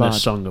 lyrics They're in bad.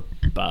 this song are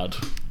bad.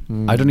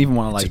 I don't even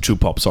want to it's a like true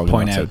pop song. in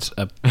point that out sense.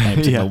 a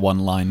particular Yeah. one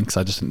line because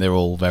I just think they're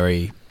all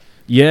very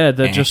Yeah,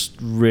 they're Eh. just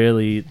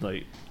really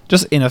like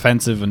just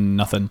inoffensive and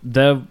nothing.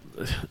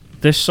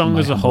 this song My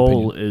as a humble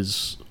whole opinion.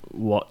 is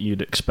what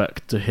you'd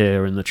expect to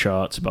hear in the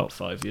charts about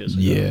 5 years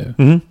ago. Yeah.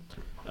 Mhm.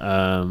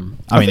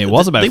 I mean, it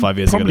was about They 5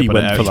 years ago. probably They put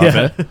it went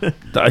out. for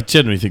that. I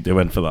genuinely think they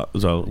went for that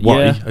as well.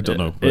 Why? Yeah, I don't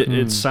know. But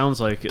It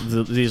sounds like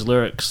these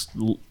lyrics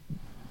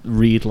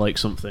read like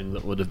something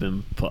that would have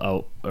been put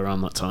out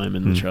around that time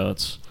in the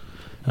charts.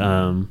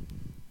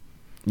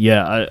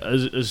 Yeah,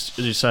 as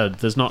you said,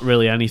 there's not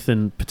really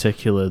anything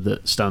particular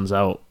that stands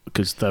out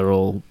because they're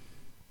all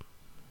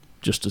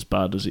just as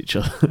bad as each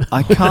other.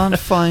 I can't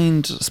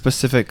find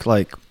specific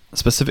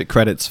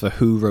credits for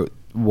who wrote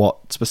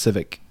what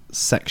specific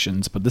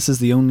sections, but this is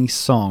the only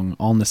song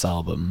on this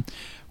album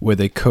where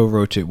they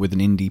co-wrote it with an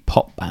indie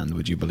pop band.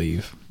 Would you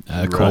believe?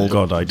 Called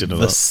God, I didn't know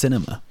The that.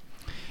 Cinema.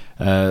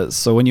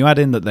 So when you add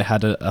in that they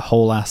had a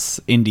whole ass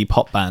indie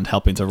pop band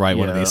helping to write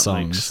one of Yeah, these that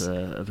makes,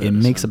 songs, it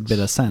makes a bit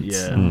of sense.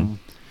 Yeah.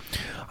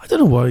 I don't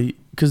know why,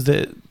 because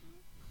the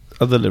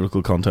other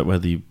lyrical content,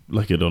 whether you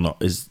like it or not,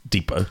 is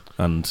deeper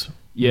and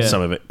Yeah.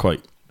 some of it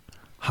quite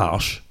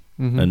harsh.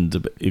 and a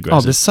bit Oh,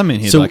 aggressive. there's some in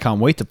here So- that I can't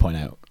wait to point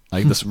out.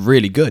 Like, that's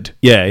really good.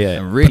 Yeah, yeah,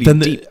 And really but then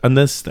deep. and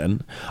this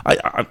then,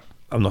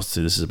 I'm not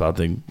saying this is a bad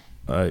thing,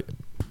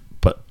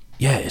 but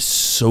yeah, it's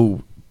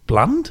so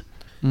bland.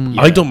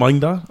 Yeah. I don't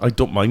mind that. I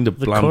don't mind a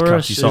The bland,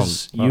 chorus catchy song.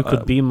 is "You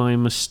could be my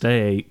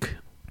mistake,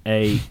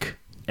 ache,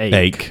 ache."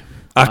 ache.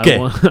 Okay.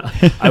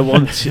 I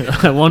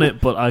want it,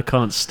 but I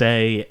can't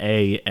stay.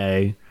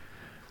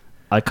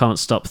 I can't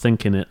stop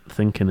thinking it.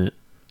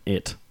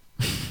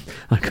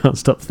 I can't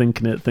stop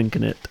thinking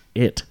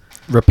it.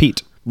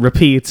 Repeat.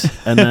 Repeat,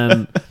 and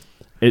then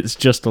it's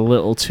just a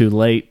little too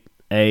late.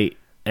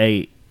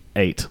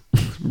 8.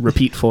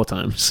 Repeat 4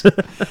 times.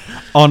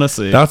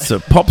 Honestly, That's a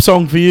pop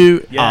song for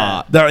you.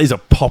 Yeah. That is a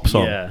pop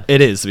song. Yeah. it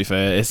is, to be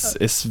fair.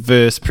 It's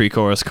verse,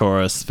 pre-chorus,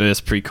 chorus,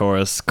 verse,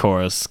 pre-chorus,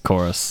 chorus,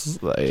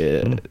 chorus.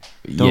 Like,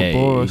 Don't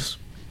bore us.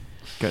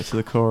 Get to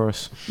the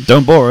chorus.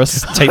 Don't bore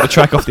us. Take the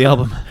track off the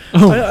album.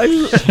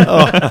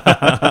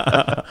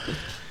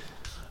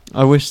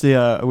 I wish we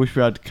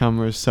had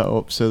cameras set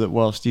up so that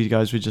whilst you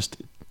guys were just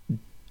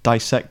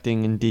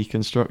dissecting and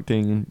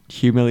deconstructing and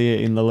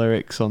humiliating the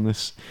lyrics on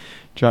this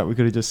track, we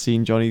could have just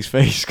seen Johnny's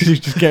face because he's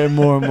just getting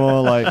more and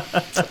more like,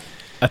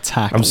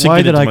 Attack. I'm why sinking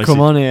did into I my come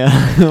seat. on here?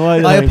 Why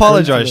did I agree to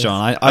apologize, this?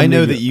 Sean. I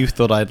know leave that it. you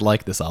thought I'd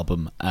like this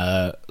album,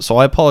 so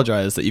I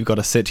apologize that you've got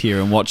to sit here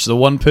and watch the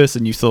one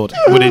person you thought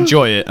would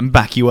enjoy it and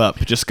back you up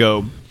just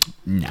go,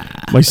 nah.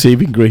 My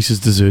saving grace has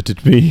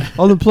deserted me.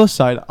 On the plus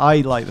side, I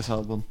like this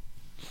album.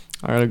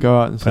 I gotta go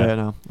out and say Fair. it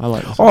now. I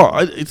like this. Oh,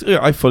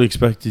 I fully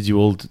expected you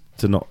all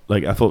to not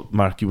like. I thought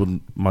Mark, you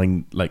wouldn't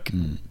mind like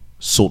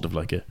sort of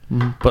like it,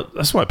 Mhm. but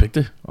that's why I picked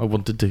it. I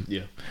wanted to,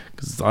 Yeah.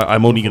 because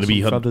I'm only going to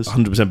be Ruffle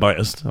some feathers. 100%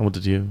 biased. I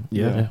wanted you,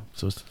 Yeah.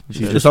 So it's,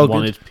 You it's just all good.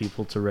 wanted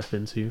people to rip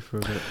into you for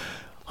a bit.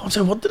 Oh,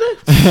 so I wanted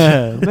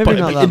it. Maybe But not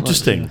it'd be that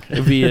interesting. much.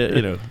 It'd be,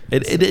 you know,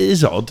 it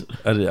is odd,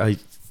 and I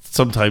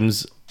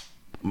sometimes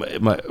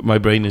my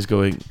brain is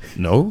going,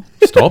 no,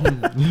 stop.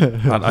 And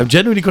I'm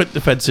genuinely quite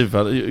defensive.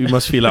 You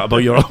must feel that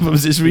about your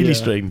albums. It's really Yeah.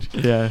 strange.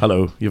 Yeah.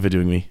 Hello, you're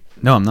videoing me.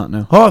 No, I'm not.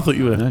 No. Oh, I thought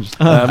you were. No,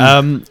 just-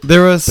 Um,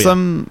 there are yeah.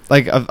 some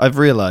like I've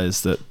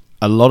realized that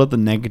a lot of the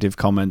negative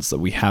comments that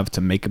we have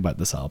to make about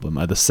this album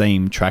are the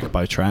same track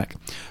by track.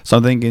 So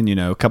I'm thinking,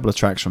 a couple of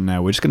tracks from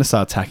now, we're just going to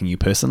start attacking you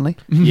personally,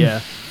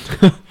 Yeah.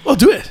 Well,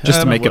 do it.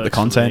 just to that make up the works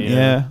for content. me,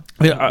 Yeah.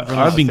 yeah.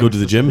 I've been going to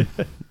the gym,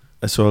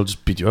 so I'll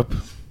just beat you up.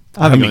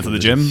 I've been going to the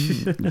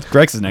gym.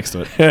 Greg's is next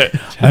to it.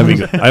 I've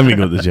been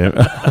going to the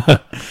gym.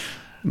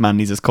 Man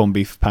needs his corned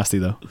beef pasty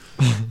though.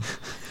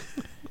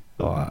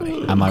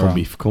 Am I corned wrong?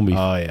 beef. Corned beef.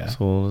 Oh yeah. That's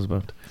all it's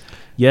about.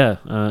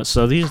 Yeah.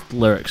 So these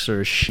lyrics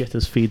are as shit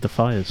as "Feed the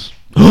Fires."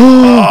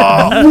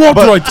 What?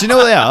 But Right. do you know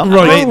what they are?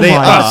 Right. They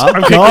are.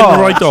 I'm kicking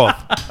right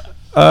off.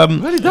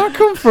 Where did that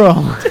come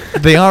from?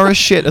 They are as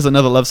shit as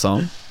Another Love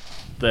Song.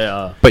 They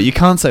are. But you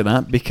can't say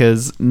that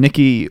because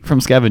Nicky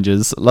from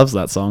Scavengers loves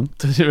that song.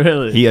 Does it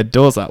really? He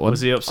adores that one.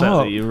 Was he upset Oh.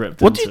 that you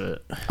ripped What do into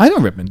it? I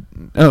don't rip in.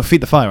 Oh,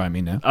 Feed the Fire, I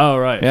mean now. Oh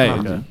right. Yeah,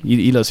 Okay.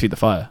 he loves Feed the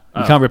Fire.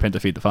 You Oh. can't rip into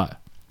Feed the Fire.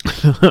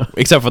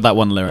 Except for that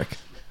one lyric.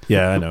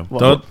 Yeah, I know. What?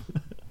 Don't.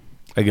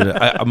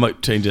 I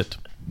might change it.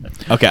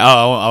 Okay,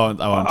 I won't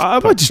I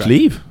put might just track.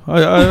 leave.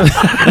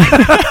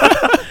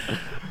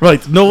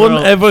 Right. No one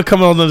Well- ever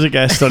come on as a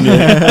guest on your. You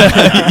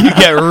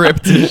get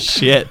ripped to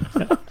shit.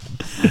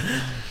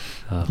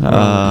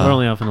 We're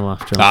only having a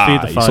laugh, John.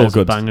 Feed the it's all Fire is a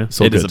good. banger.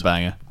 It's all It is a good.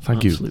 banger.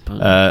 Thank you. Absolute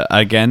banger.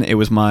 Again, it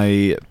was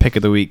my pick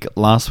of the week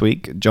last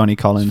week. Johnny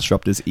Collins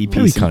dropped his EP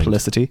Very kind.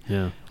 Simplicity,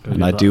 Yeah. Go and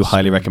give I that do a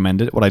highly spin.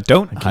 recommend it. What I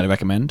don't highly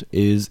recommend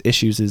is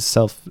Issues'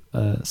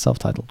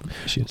 self-titled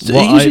Issues. So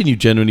What are you I- saying you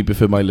generally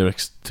prefer my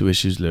lyrics to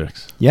Issues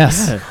lyrics?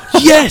 Yes. Yeah.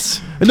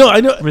 Yes. No,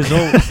 I know.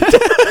 Result.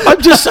 I'm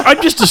just a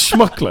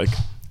schmuck, like.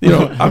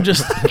 I'm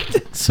just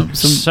some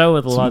So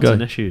are the some lads guy.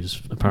 in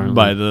Issues, apparently.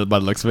 By the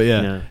looks of it,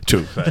 yeah.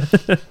 true.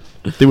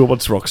 They were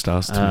once rock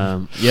stars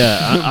too.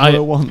 Yeah.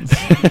 Well, once.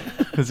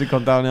 Has it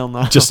gone downhill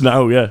now? Just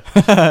now, yeah.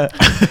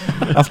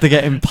 After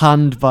getting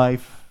panned by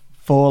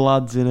 4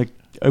 lads in a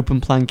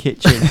open plan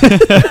kitchen.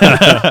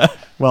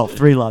 Well,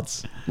 3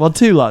 lads. Well,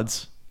 2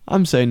 lads.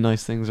 I'm saying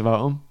nice things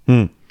about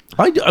them.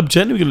 I'm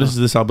genuinely going to listen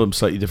to this album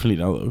slightly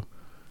differently now, though.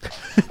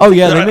 Oh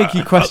yeah, they make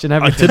you question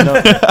everything.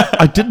 don't they?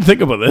 I didn't think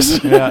about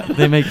this. Yeah,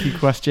 they make you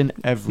question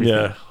everything.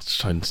 Yeah, let's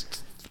try and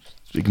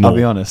ignore. I'll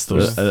be honest,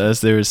 those.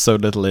 as there is so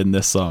little in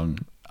this song,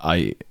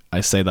 I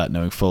say that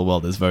knowing full well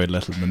there's very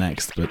little in the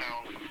next, but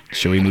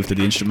shall we move to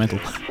the instrumental?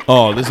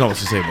 Oh, there's not much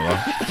to say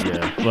about that.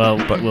 Yeah. Well,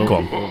 But we'll go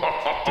on. we'll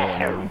do it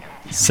now.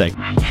 Sick.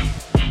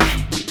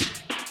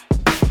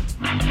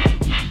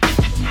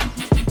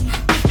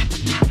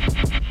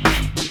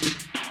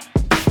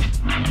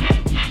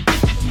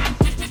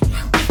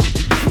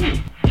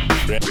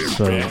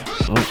 So,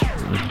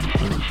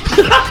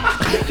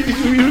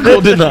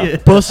 Recording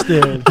that.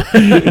 Busted.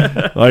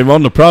 I'm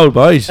on the prowl,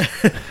 boys.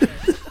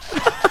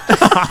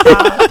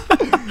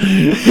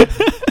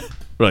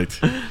 Right.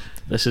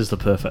 this is the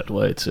perfect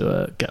way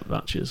to get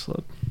matches.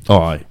 Like,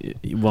 Oh,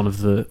 one of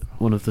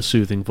the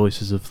soothing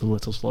voices of the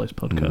Little Slice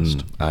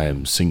podcast. I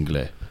am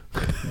singly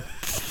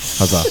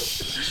How's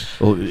that?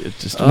 Oh,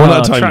 just one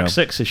at a time track now.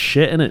 6 is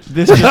shit, innit?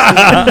 This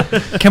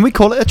just, Can we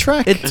call it a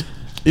track?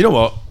 You know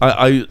what?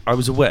 I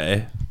was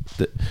aware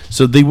that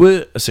so they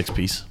were a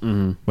 6-piece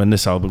Mhm. when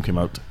this album came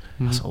out.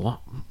 That's a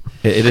lot.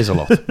 It is a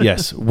lot.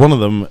 Yes, one of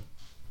them,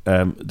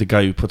 the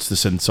guy who puts the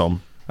synths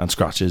on and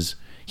scratches,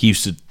 he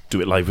used to do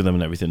it live with them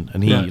and everything,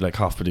 and he like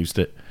half produced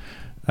it.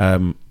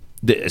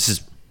 This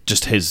is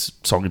just his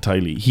song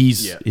entirely.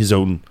 He's his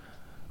own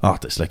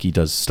artist. Like he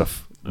does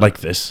stuff like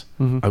this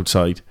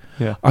outside.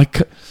 yeah.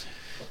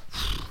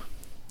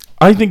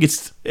 I think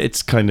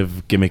it's kind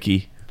of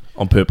gimmicky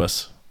on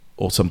purpose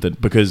or something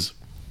because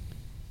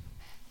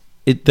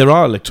there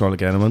are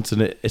electronic elements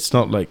and it's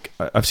not like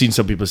I've seen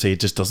some people say it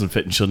just doesn't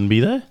fit and shouldn't be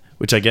there,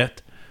 which I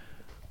get,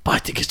 but I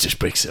think it just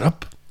breaks it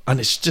up and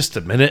it's just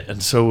a minute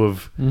and so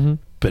of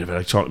bit of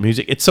electronic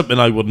music. It's something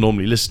I would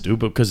normally listen to,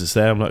 but because it's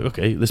there, I'm like,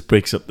 okay, this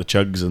breaks up the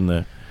chugs and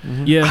the.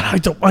 Yeah. And I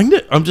don't mind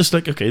it. I'm just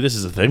like, okay, this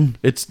is a thing.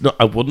 It's not.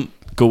 I wouldn't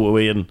go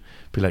away and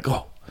be like,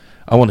 oh,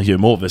 I want to hear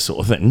more of this sort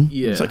of thing.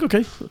 Yeah. It's like,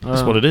 okay,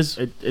 that's what it is.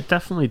 It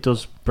definitely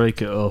does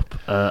break it up.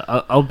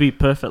 I'll be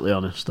perfectly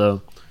honest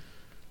though.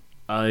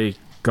 I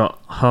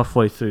got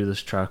halfway through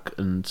this track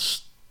and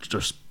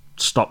just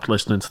stopped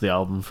listening to the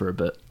album for a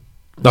bit.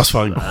 That's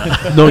fine.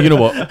 No, you know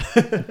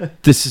what?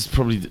 This is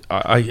probably.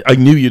 I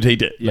knew you'd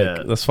hate it. Yeah.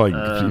 Like, that's fine.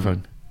 Completely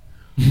fine.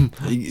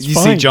 you see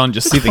fine. John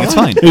just seething. It's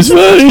fine. It's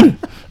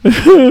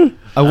fine.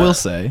 I will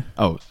say.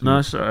 Oh, No,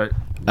 it's alright.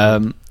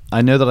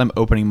 I know that I'm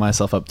opening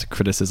myself up to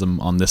criticism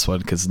on this one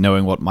because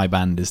knowing what my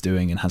band is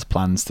doing and has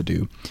plans to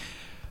do,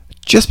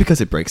 just because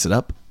it breaks it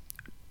up,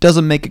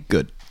 doesn't make it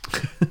good.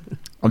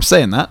 I'm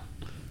saying that,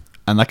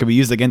 and that could be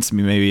used against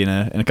me maybe in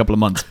a couple of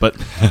months. But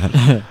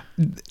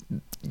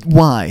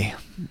why?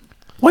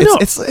 Why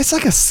not? It's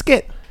like a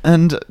skit.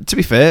 And to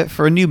be fair,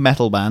 for a new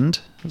metal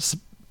band,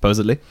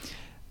 supposedly,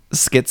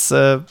 skits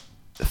are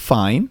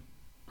fine.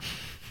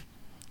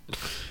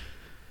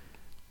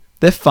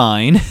 They're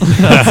fine.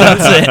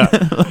 That's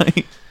it.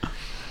 Like,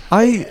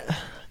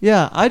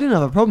 I didn't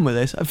have a problem with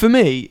this. For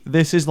me,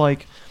 this is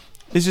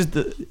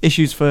the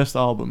Issue's first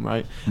album,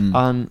 right?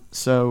 And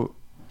so,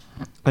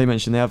 like you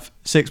mentioned, they have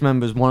 6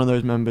 members. One of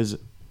those members,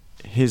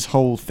 his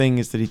whole thing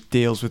is that he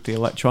deals with the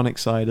electronic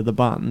side of the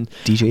band.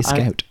 DJ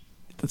Scout.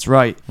 That's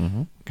right,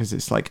 because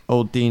it's like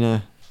old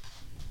Dina,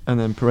 and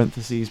then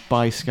parentheses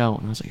by Scout,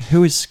 and I was like,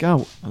 who is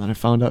Scout? And then I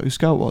found out who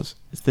Scout was.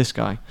 It's this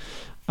guy.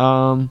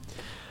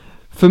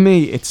 For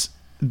me,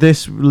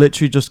 this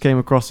literally just came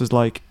across as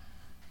like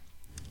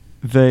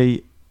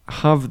they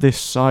have this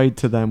side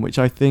to them, which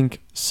I think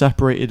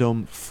separated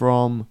them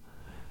from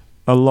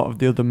a lot of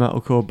the other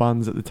metalcore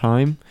bands at the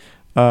time.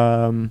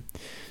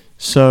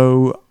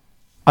 So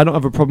I don't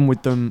have a problem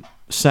with them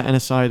setting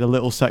aside a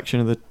little section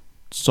of the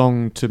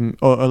song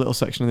or a little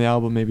section of the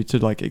album maybe to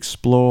like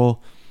explore.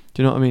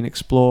 Do you know what I mean?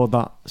 Explore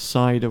that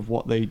side of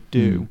what they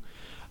do.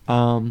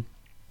 I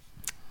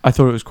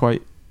thought it was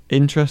quite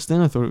interesting.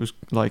 I thought it was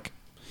like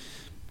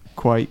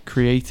quite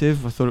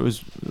creative. I thought it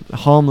was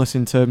harmless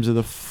in terms of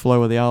the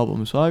flow of the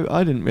album. So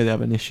I didn't really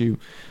have an issue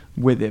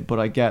with it, but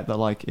I get that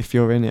like if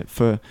you're in it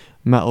for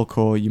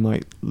metalcore, you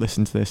might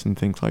listen to this and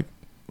think like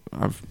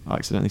I've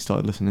accidentally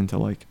started listening to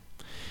like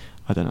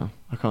I don't know.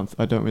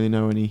 I don't really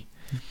know any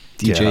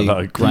DJ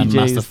like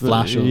Grandmaster DJs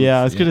Flash.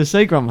 I was going to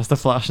say Grandmaster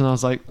Flash, and I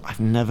was like, I've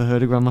never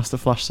heard a Grandmaster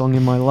Flash song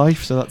in my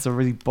life, so that's a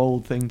really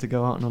bold thing to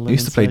go out on a limb. I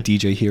used to play and say.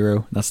 DJ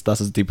Hero. That's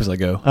as deep as I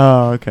go.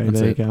 Oh, okay, That's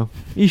there it. you go.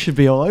 You should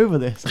be all over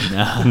this.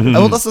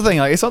 Well, that's the thing.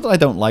 Like, it's not that I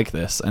don't like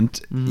this, and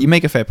you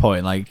make a fair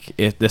point. Like,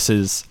 if this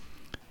is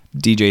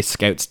DJ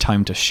Scout's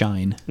time to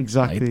shine.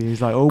 Exactly. Like,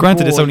 He's like, oh,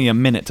 granted, boy. it's only a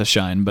minute to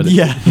shine, but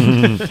yeah,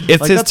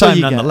 it's Like, his that's all time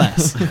you get.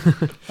 nonetheless.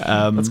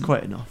 That's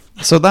quite enough.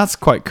 So that's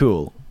quite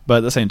cool. But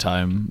at the same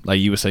time, like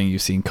you were saying,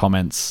 you've seen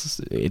comments,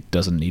 it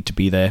doesn't need to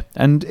be there.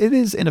 And it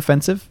is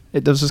inoffensive.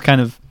 It does just kind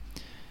of,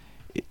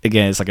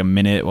 again, it's like a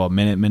minute or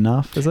minute and a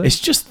half, is it? It's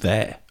just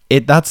there,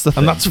 That's the thing.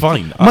 and that's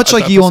fine. Much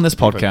like That- you that's on this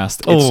completely fine.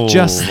 podcast, it's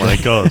just my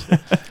god!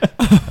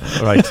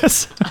 Right,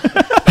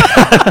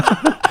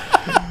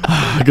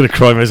 I'm gonna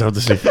cry myself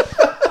to sleep.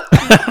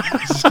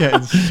 This is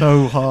getting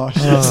so harsh.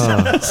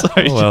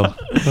 Sorry, well,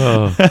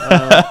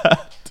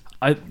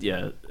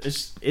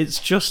 It's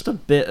just a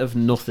bit of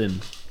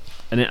nothing,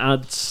 and it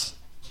adds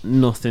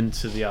nothing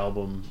to the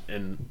album,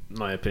 in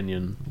my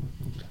opinion.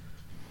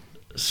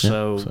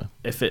 So, so.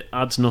 if it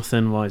adds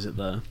nothing, why is it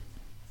there?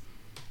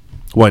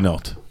 why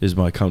not? Is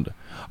my counter.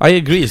 I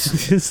agree.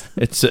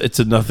 It's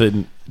a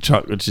nothing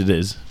track, which it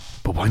is.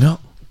 But why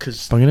not?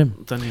 Because Bang it in.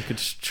 then you could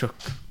just chuck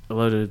a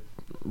load of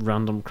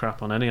random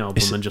crap on any album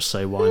It's- and just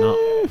say why not.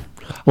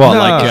 Well, No,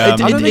 like, I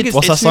don't think it's-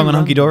 what's that it's song on too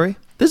Hunky Dory?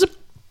 There's a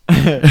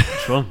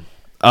Which one?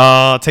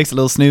 Takes a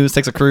little snooze,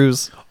 takes a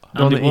cruise.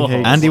 The one that he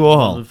hates. Andy One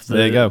Warhol. of the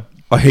There you go.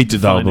 I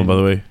hated the album, by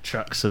the way.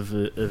 Tracks of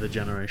the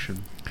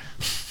generation.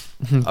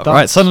 All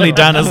right, suddenly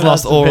Dan has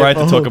lost That's a all bit right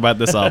to talk bold. about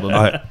this album.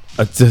 I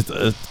just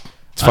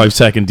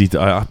 5-second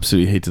detail. I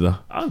absolutely hated that.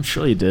 I'm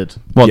sure you did.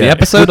 What, the Yeah.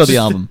 episode or the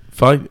album?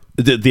 Fine.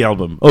 The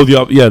album. Oh,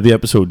 the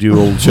episode. You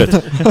old shit.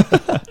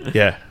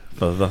 Yeah.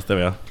 Well, there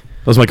we are.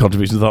 was my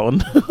contribution to that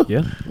one.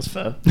 Yeah, that's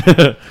fair.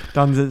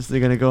 Dan's instantly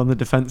going to go on the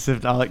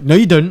defensive. I'm like, no,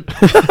 you don't.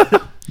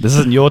 This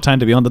isn't your time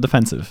to be on the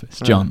defensive. It's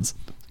Right. John's.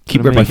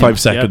 Keep Gonna it by make 5 it-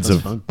 seconds yeah,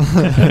 of,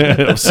 that's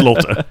fine. of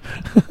slaughter.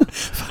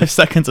 5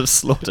 seconds of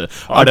slaughter.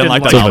 I don't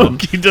like that didn't album.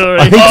 Hunky-dory.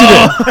 I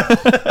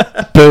hated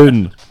it.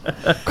 Burn.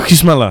 Can you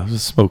smell that?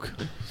 Smoke.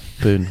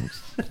 Burn.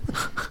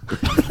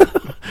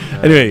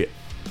 Anyway,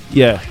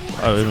 yeah.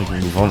 I don't think we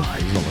can move on.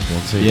 There's not much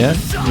more to say.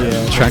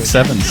 Yeah. Track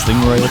 7,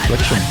 Stingray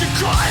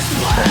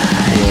Affliction.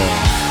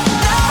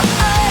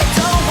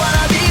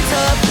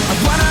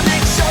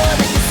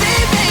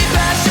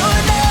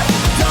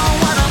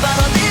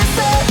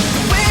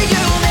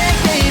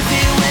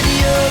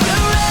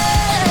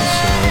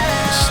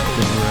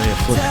 Stingray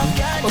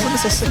Affliction. Wasn't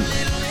this a single?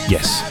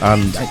 Yes,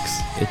 and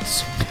Yikes.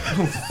 it's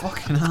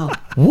Fucking hell.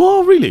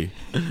 what really?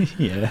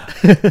 Yeah.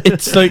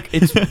 It's like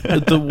it's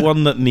the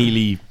one that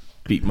nearly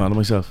beat Man of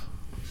Myself.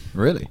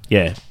 Really?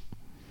 Yeah.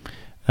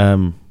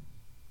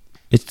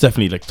 It's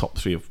definitely like top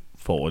 3 or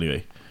 4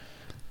 anyway.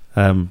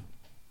 I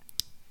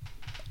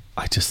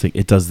just think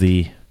it does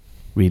the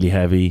really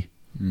heavy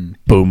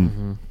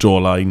boom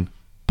jawline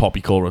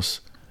poppy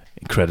chorus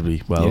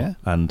incredibly well, Yeah.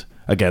 and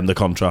again the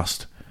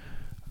contrast.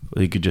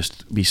 You could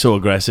just be so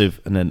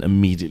aggressive and then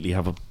immediately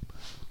have a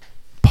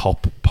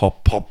pop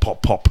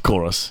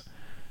chorus.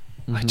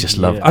 I just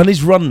love, Yeah. and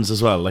his runs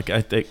as well. Like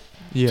I think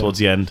Yeah. towards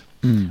the end,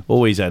 Mm.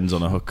 always ends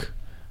on a hook.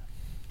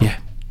 Yeah,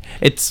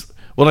 it's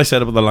what I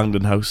said about the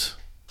Langdon House.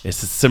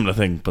 It's a similar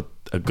thing, but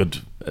a good,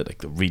 like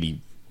they're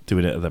really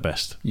doing it at their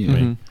best. Yeah.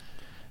 Right?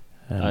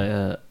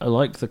 Mhm. I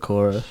like the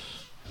chorus.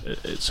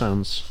 It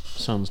sounds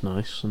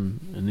nice,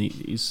 and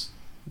he's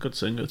a good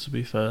singer. To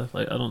be fair,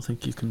 like I don't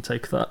think you can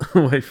take that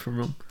away from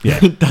him. Yeah,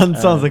 Dan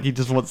sounds like he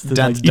just wants to.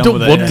 Dan's Like, you done don't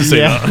with want it. to say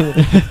Yeah.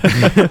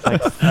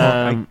 that.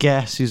 I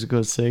guess he's a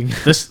good singer.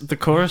 The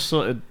chorus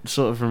sort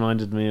of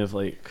reminded me of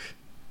like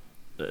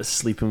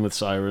Sleeping with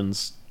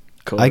Sirens.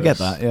 Chorus. I get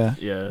that, yeah.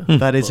 Yeah,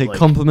 That is but, a like,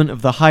 compliment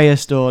of the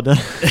highest order.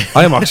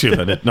 I am actually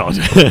offended. No,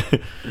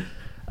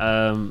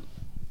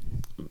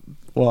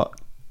 What?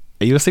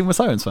 Are you a Sleeping with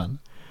Sirens fan?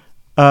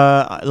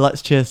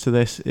 Let's Cheers to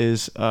This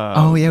is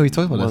Oh, yeah, we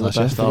talked about one of this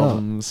the last best year. I forgot.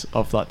 albums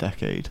of that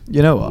decade.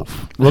 You know what?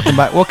 We'll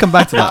come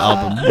back to that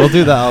album. We'll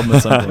do that album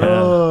at some point. Yeah.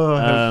 Oh,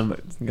 Um,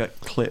 I got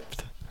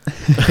clipped.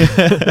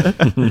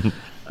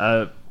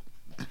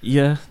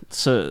 Yeah,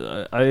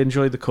 so I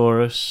enjoy the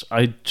chorus.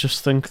 I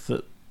just think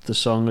that the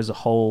song as a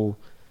whole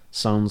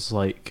sounds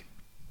like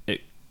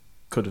it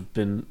could have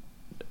been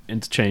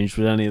interchanged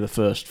with any of the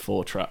first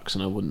 4 tracks,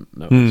 and I wouldn't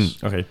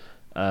notice. okay.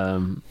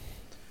 And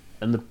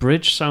the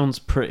bridge sounds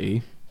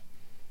pretty,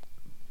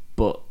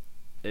 but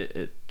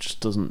it just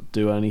doesn't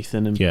do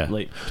anything Yeah.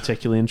 like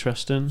particularly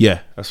interesting.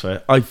 Yeah, that's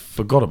fair. I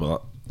forgot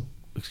about that.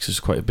 It's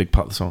just quite a big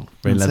part of the song.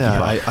 Very lengthy Yeah,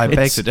 part. I beg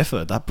It's- to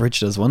differ. That bridge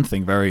does one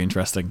thing very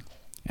interesting.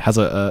 It has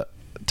a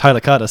Tyler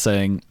Carter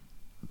saying,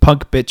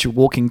 "Punk bitch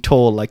walking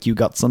tall like you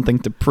got something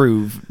to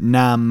prove.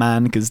 Nah,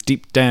 man, because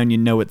deep down you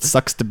know it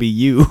sucks to be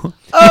you."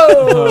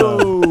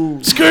 Oh!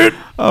 Skirt.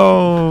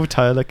 Oh,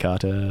 Tyler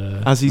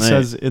Carter. As he Mate.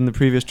 says in the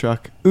previous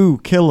track, "Ooh,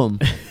 kill him."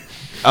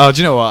 Oh,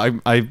 do you know what?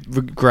 I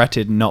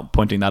regretted not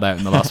pointing that out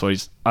in the last one.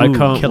 I Ooh,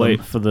 can't kill him.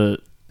 wait for the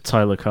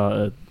Tyler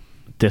Carter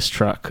diss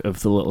track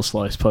of the Little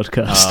Slice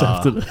podcast Ah.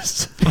 after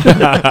this,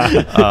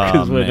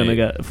 because we're mate. gonna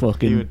get He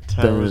fucking would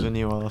tear us a buried.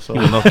 new one.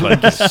 You'll not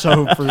like it.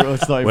 So brutal.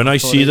 It's not When even I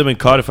funny. see them in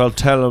Cardiff, I'll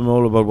tell them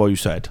all about what you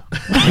said.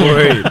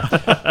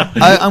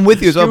 I'm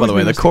with you as well, by the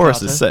way. Excuse The me, Mr.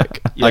 chorus is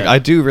sick. Like, Yeah. I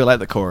do really like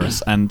the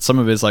chorus, and some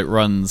of his like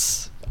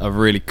runs are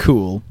really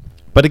cool.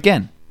 But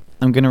again,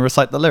 I'm going to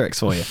recite the lyrics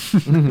for you.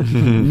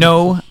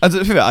 No,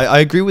 I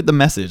agree with the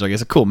message. Like,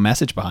 it's a cool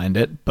message behind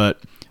it, but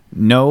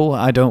no,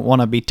 I don't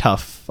want to be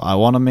tough. I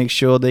want to make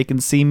sure they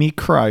can see me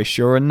cry.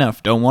 Sure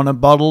enough, don't want to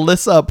bottle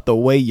this up the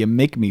way you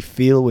make me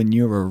feel when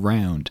you're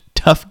around.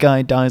 Tough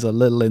guy dies a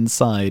little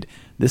inside.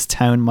 This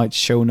town might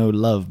show no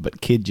love,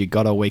 but kid, you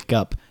gotta wake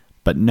up.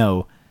 But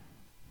no,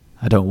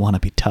 I don't want to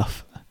be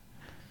tough.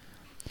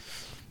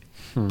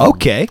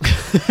 Okay,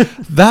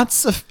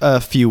 that's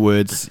a few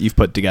words you've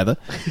put together.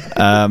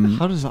 How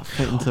does that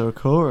fit into a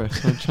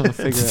chorus? I'm trying to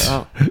figure it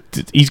out.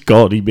 He's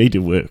God. He made it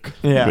work.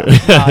 Yeah,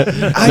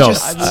 I No.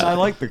 just- I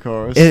like the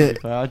chorus.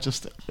 It- I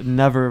just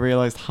never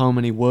realized how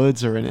many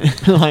words are in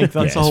it. Like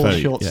that's Yeah, a whole it's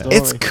very- short yeah. story.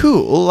 It's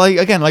cool. Like,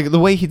 again, like the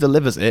way he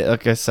delivers it,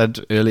 like I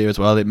said earlier as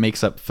well, it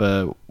makes up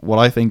for what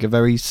I think are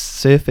very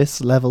surface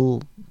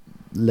level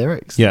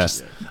lyrics.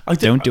 Yes. I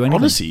Don't do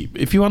anything. Honestly,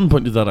 if you hadn't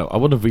pointed that out, I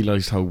wouldn't have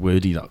realised how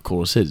wordy that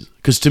chorus is.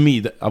 Because to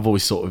me, I've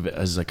always thought of it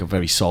as like a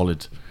very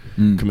solid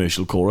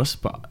commercial chorus.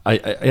 But I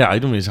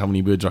don't realise how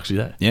many words are actually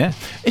there. Yeah.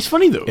 It's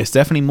funny though. It's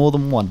definitely more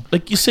than one.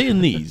 Like you're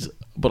saying these,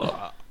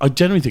 but I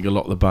generally think a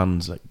lot of the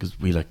bands, like because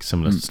we like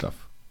similar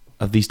stuff,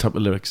 have these type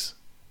of lyrics.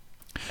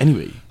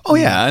 Anyway. Oh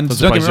yeah, and I'm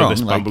don't get surprised me you're wrong,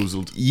 this like,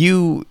 bamboozled.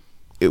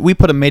 we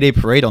put a Mayday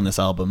Parade on this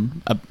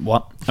album. A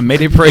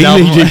Mayday Parade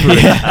album.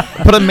 Yeah.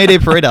 Put a Mayday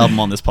Parade album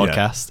on this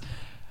podcast,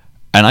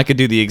 and I could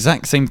do the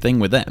exact same thing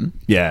with them.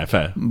 Yeah,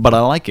 fair. But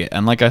I like it,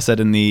 and like I said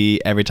in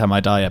the Every Time I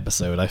Die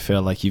episode, I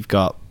feel like you've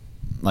got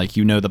like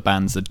you know the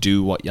bands that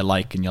do what you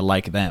like and you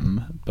like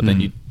them, but then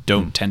you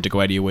don't tend to go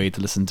out of your way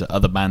to listen to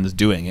other bands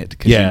doing it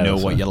because Yeah, you know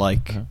that's what right. you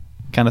like,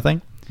 kind of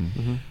thing.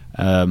 Mm-hmm.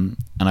 And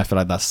I feel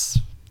like that's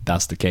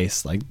the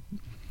case. Like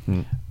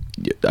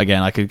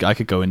again, I could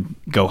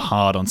go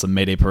hard on some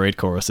Mayday Parade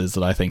choruses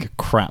that I think are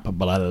crap,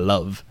 but I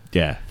love.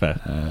 Yeah,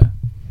 fair.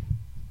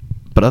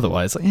 But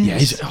otherwise, like, Yeah,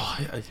 it's-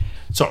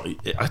 sorry,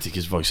 I think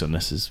his voice on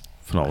this is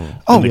phenomenal.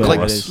 Oh, In the like,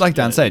 chorus. like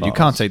Dan said, you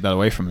can't take that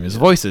away from him. His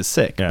voice is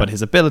sick, Yeah. but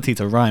his ability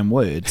to rhyme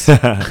words.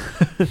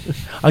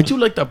 I do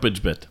like that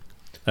bridge bit.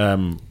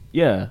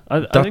 Yeah, I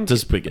That think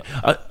does bring it.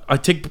 I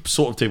take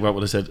back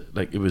what I said.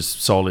 Like it was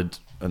solid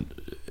and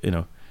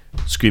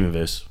screaming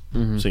verse,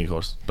 singing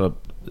chorus, but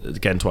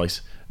again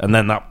twice, and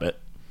then that bit.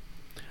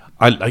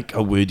 I like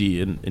how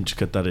wordy and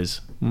intricate that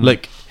is.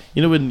 Like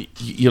when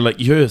you're like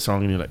you hear a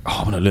song and you're like, oh,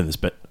 I'm gonna learn this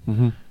bit,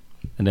 and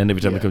then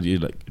every time it comes, you're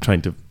like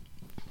trying to.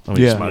 Yeah.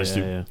 Just managed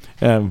to.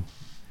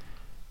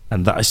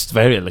 And that is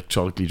very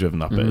electronically driven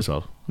that bit as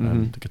well.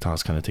 The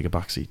guitars kind of take a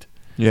backseat,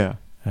 Yeah.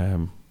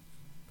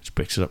 which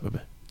breaks it up a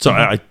bit. So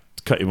I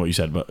cut in what you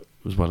said, but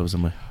as well as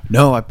in my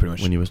No, I pretty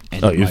much when you was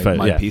ended you fair,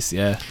 my yeah. piece.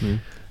 Yeah,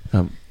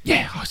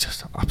 I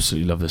just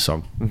absolutely love this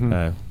song.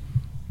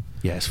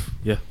 Yes,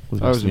 I was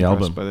the impressed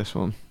album. by this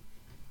one.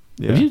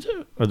 Yeah. Have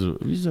you? I don't know.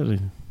 Have you said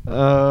anything?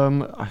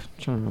 I'm trying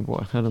to remember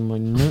what I had on my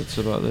notes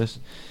about this.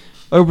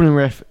 Opening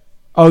riff.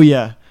 Oh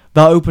yeah,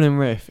 that opening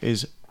riff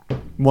is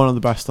one of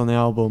the best on the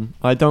album.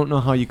 I don't know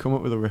how you come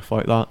up with a riff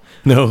like that.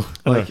 No,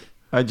 Like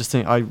I just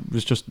think I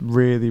was just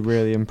really,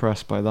 really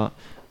impressed by that.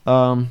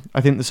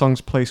 I think the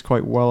song's placed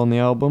quite well on the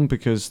album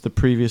because the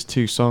previous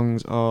two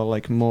songs are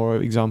like more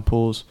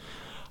examples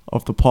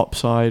of the pop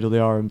side or the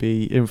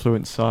R&B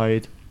influence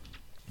side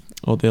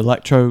or the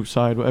electro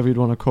side, whatever you'd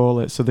want to call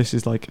it. So this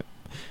is like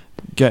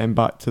getting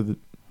back to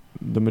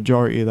the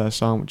majority of their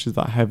sound, which is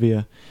that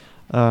heavier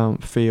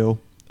feel.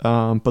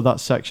 But that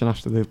section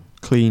after the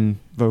clean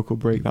vocal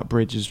break, that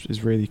bridge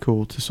is really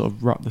cool to sort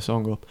of wrap the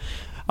song up.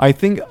 I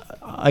think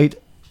I'd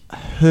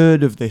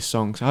heard of this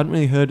song, so I hadn't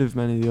really heard of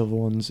many of the other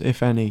ones,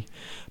 if any,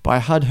 but I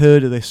had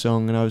heard of this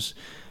song and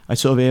I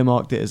sort of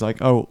earmarked it as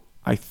like, oh,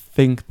 I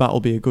think that'll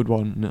be a good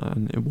one,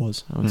 and it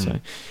was, I would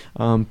say.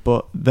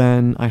 But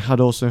then I had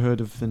also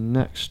heard of the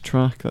next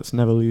track, that's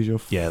Never Lose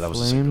Your Yeah, that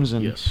was a Flames,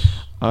 and yes.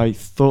 I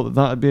thought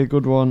that would be a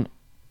good one,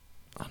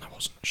 and I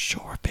wasn't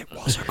sure if it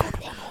was a good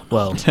one or not.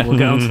 Well, we'll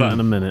get onto that in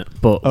a minute,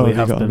 but Oh, we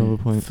have have you got another been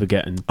point?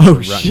 forgetting.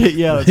 Oh, to rank shit,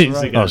 yeah, that's these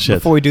right. again. Oh shit.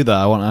 Before we do that,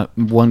 I want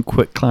one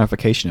quick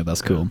clarification, if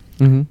that's cool.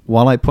 Mm-hmm.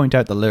 While I point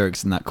out the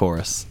lyrics in that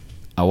chorus,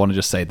 I want to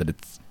just say that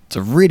it's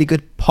a really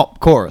good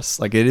pop chorus.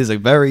 Like, it is a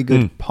very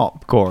good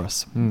pop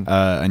chorus.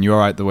 And you're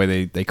right the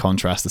way they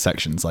contrast the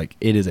sections. Like,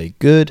 it is a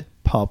good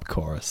pop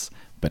chorus,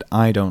 but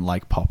I don't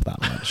like pop that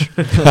much.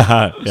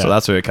 So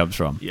that's where it comes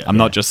from. Yeah. I'm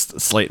not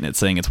just slating it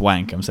saying it's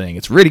wank. I'm saying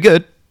it's really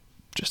good,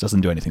 just doesn't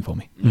do anything for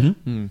me.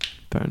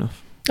 Fair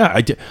enough. Yeah,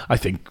 I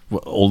think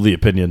all the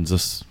opinions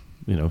is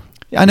Yeah,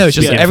 I know. It's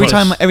just Yeah, every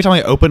close. time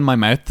I open my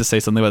mouth to say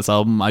something about this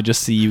album, I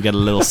just see you get a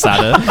little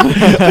sadder.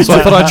 So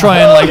I thought I'd try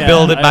and like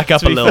build it back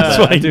up a little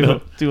bit. I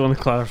do want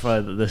to clarify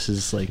that this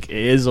is like, it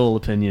is all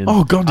opinion.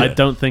 Oh, God, I yeah.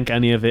 don't think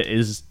any of it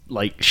is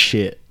like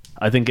shit.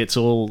 I think it's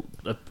all,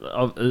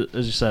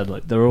 as you said,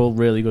 like they're all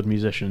really good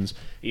musicians.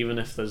 Even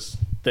if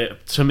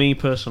to me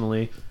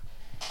personally,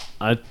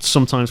 I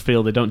sometimes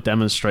feel they don't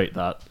demonstrate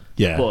that.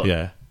 Yeah, But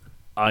yeah.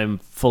 I'm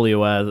fully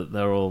aware that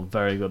they're all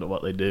very good at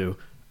what they do,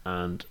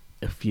 and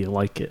if you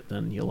like it,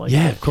 then you like it.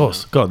 Yeah, of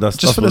course. God, that's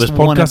Just for what this this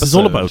one podcast episode, is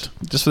all about.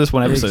 Just for this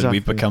one episode, Exactly.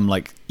 we've become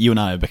like you and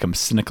I have become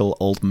cynical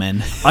old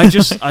men.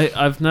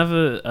 I've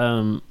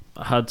never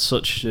had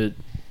such a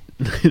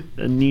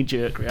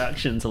knee-jerk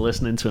reaction to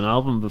listening to an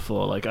album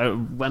before. Like, I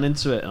went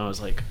into it and I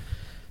was like,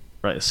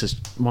 right, this is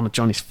one of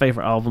Johnny's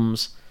favorite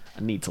albums.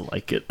 I need to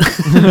like it.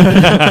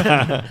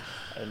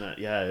 And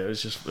it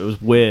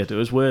was weird. It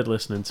was weird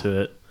listening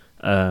to it.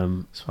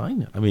 It's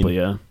fine. I mean, But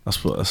yeah,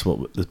 that's what this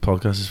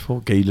podcast is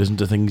for. Get you listen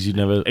to things you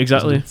never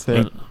exactly. That's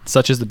it.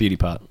 Such is the beauty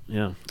part.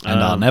 Yeah, And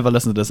I'll never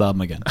listen to this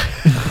album again.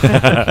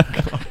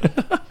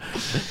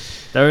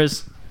 There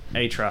is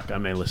a track I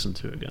may listen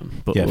to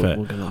again, but Yeah, fair.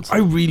 we'll get on to I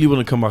that. really want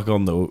to come back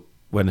on though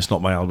when it's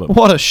not my album.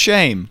 What a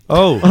shame.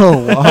 Oh,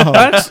 Oh wow.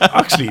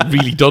 actually, it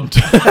really don't.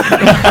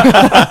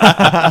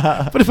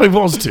 But if I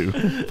was to,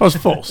 if I was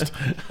forced,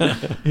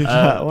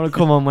 I want to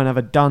come on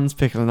whenever Dan's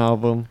picking an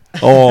album.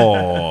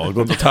 oh,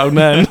 go to town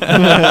then.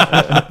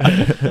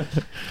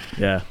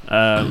 Yeah.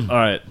 All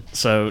right.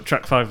 So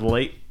track 5,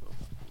 Late.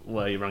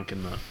 Where are you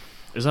ranking that?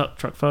 Is that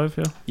track 5?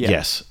 Yeah. Yeah.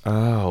 Yes.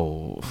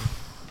 Oh,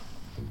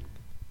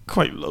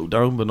 quite low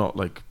down, but not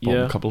like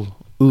bottom Yeah. couple.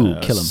 Ooh,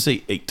 kill 'em.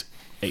 Say 8.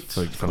 8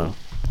 for now.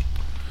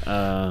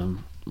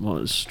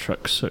 What is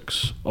track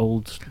 6?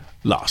 Old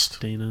Last.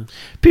 Dana.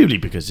 Purely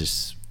because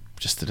it's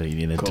just an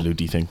alien Cool.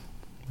 interlude thing.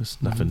 There's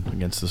nothing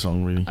against the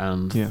song really.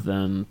 And Yeah.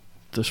 then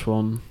this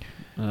one,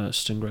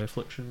 Stingray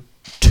Affliction.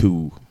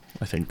 2,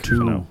 I think. For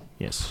 2. now.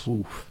 Yes.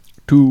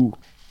 Two.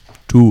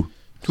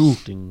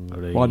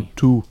 Stingray. 1,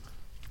 2.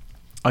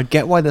 I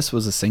get why this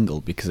was a single,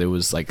 because it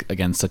was like,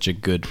 again, such a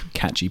good,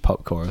 catchy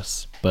pop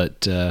chorus.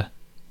 But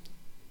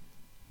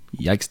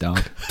yikes,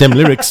 dog. Them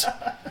lyrics.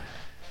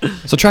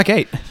 So track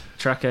 8.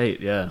 Track 8,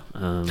 yeah.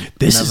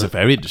 This is a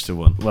very interesting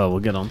one. Well, we'll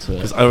get onto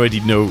Because it. I already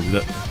know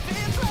that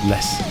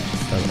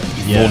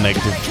more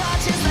negative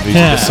version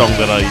of the song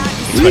that I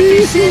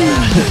expected.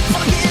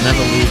 Never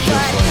Lose Your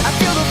Flame. I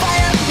feel the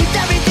fire with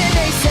everything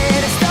they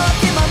said. It's stuck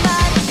in my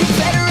mind. You're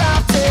better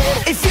off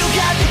dead. If you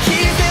got the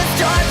keys, then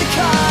start the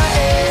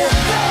car.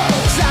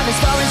 Drive as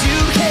far as you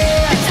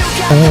can. If you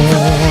got the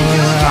blood, then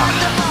you got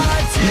the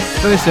heart.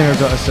 First thing I've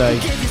got to say,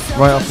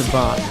 right off the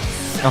bat,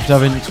 after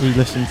having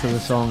re-listened to the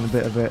song a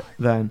bit,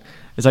 then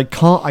is I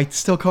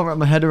still can't wrap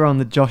my head around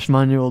the Josh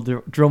Manuel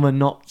drummer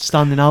not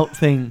standing out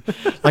thing.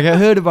 Like I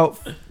heard about,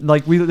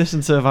 like we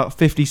listened to about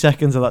 50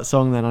 seconds of that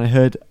song, then I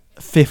heard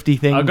 50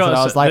 things, and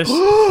I was like,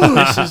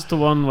 this is the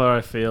one where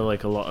I feel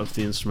like a lot of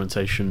the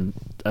instrumentation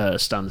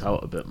stands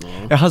out a bit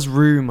more. it has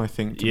room, I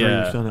think, to breathe,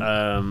 Yeah,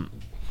 doesn't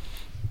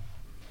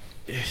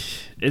it?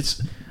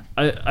 it's.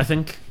 I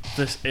think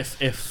this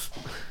if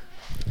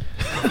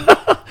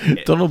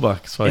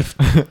Donalback, it's fine.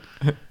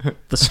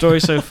 the story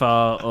so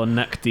far or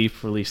Neck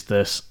Deep released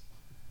this,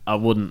 I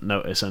wouldn't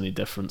notice any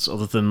difference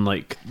other than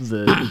like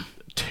the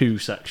 2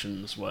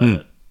 sections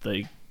where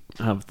they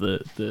have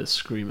the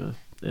screamer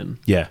in.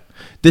 Yeah,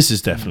 this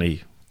is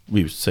definitely,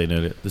 we were saying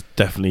earlier, this is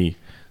definitely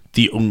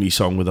the only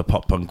song with a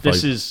pop punk vibe.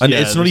 This is- and yeah,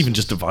 it's not this even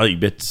just a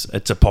vibe,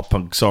 it's a pop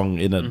punk song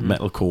in a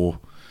metalcore,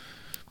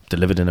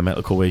 delivered in a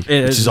metalcore way, which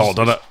is odd,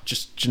 isn't it?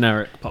 Just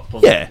generic pop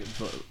punk. Yeah.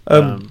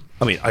 But,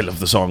 I mean, I love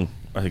the song.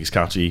 I think it's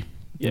catchy.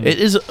 Yeah. It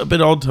is a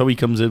bit odd how he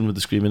comes in with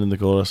the screaming in the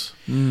chorus.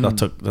 That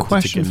took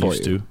Question getting for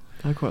used you. to.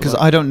 I quite Because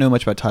like I don't know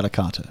much about Tyler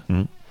Carter.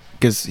 Mhm.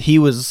 Because he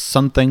was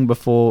something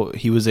before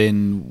he was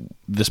in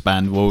this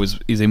band.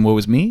 He's in Woe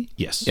Is Me.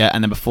 Yes. Yeah,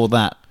 and then before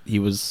that he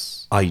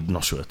was. I'm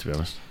not sure, to be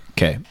honest.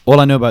 Okay. All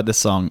I know about this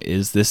song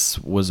is this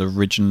was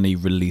originally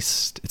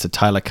released. It's a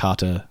Tyler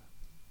Carter.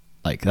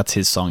 Like that's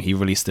his song. He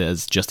released it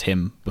as just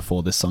him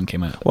before this song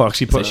came out. Well,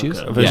 actually put Issues?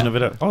 a version Yeah. of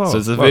it out. Oh, So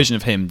it's a well, version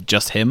of him,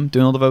 just him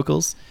doing all the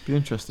vocals. Be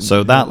interesting. So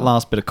to that hear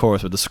last bit of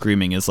chorus with the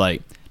screaming is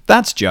like,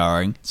 that's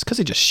jarring. It's because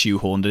he just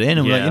shoehorned it in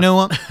and we're like, Yeah. you know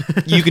what?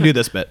 You can do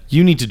this bit.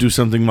 You need to do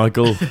something,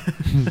 Michael.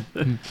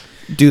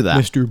 Do that.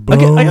 Mr. I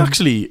Bone.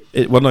 actually,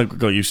 when I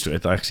got used to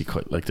it, I actually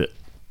quite liked it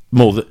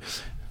more. That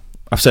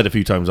I've said a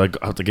few times, I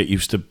had to get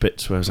used to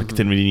bits where I was like, I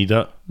didn't really need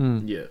that,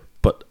 yeah.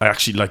 but I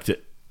actually liked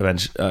it.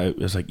 Eventually, I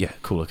was like, yeah,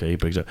 cool, okay, he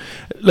brings it.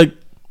 Like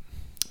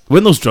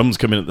when those drums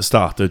come in at the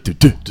start,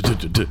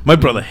 my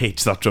brother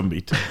hates that drum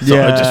beat.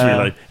 So I just Yeah.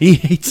 realised he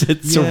hates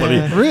it so funny.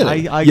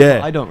 Really?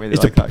 I don't really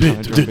like that kind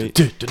of drum beat.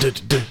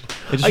 the.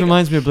 It just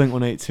reminds me of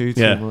Blink-182 too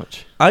Yeah.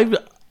 much.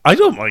 I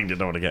don't mind it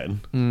now and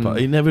again, but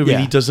he never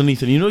really Yeah. does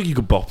anything. You know, you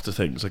could bop to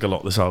things like a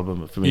lot of this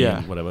album for me, Yeah.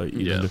 and whatever. You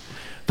Yeah. can do.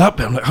 That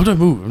bit, I'm like, how do I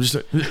move? I'm just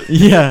like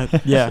Yeah,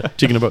 yeah.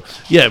 jigging about.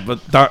 Yeah,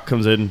 but that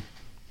comes in,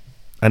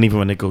 and even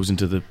when it goes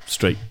into the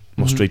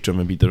more Mhm. straight drum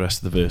and beat, the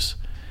rest of the verse,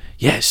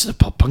 yeah, it's a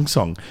pop punk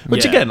song.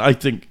 Which Yeah. again, I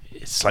think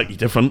it's slightly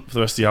different for the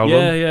rest of the album.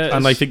 Yeah, yeah,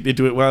 and I it's- think they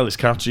do it well. It's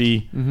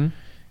catchy. Mm-hmm.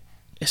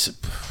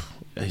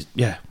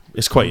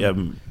 It's quite a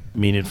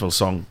meaningful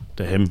song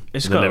to him.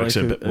 It's the got lyrics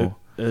like are a bit more.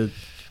 a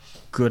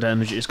good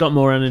energy. It's got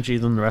more energy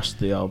than the rest of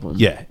the album.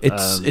 Yeah,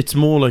 it's Um, it's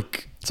more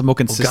like It's a more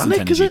consistent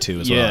organic, is energy it? too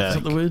as Yeah. well. Is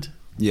that the word?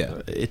 Yeah.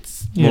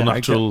 It's Yeah, more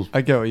natural.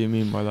 I get what you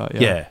mean by that.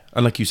 Yeah. Yeah.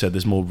 And like you said,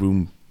 there's more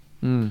room.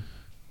 Mm.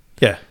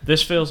 Yeah,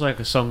 This feels like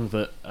a song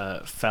that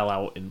fell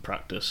out in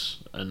practice,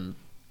 and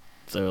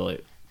they were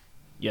like,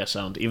 "Yeah,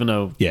 sound." Even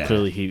though Yeah.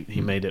 clearly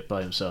he made it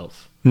by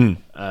himself. Hmm.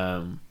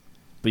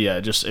 But yeah,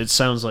 it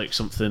sounds like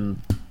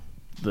something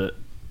that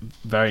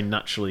very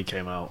naturally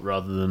came out,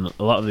 rather than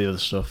a lot of the other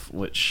stuff,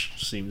 which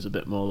seems a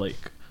bit more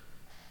like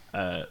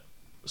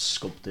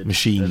sculpted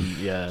Machine. and,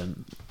 yeah.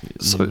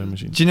 So,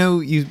 Machine. do you know,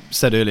 you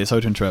said earlier,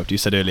 sorry to interrupt, you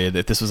said earlier that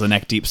if this was a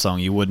Neck Deep song,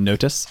 you would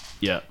notice.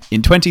 Yeah.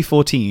 In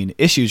 2014,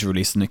 Issues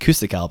released an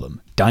acoustic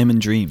album,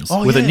 Diamond Dreams,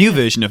 Oh, with a yeah. new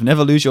version of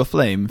Never Lose Your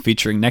Flame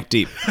featuring Neck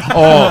Deep.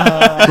 Oh,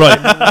 right.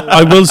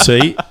 I will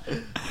say,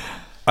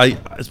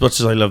 as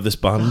much as I love this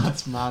band,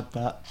 That's mad.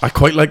 That. I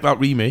quite like that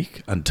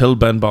remake until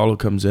Ben Barlow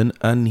comes in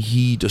and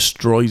he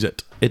destroys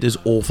it. It is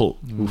awful.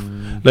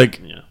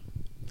 Like, Yeah.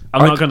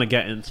 I'm I not c- going to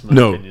get into my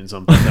No. opinions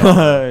on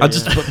that. I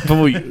just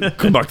before we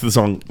come back to the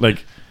song,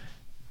 like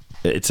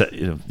it's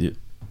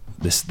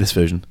this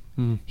version.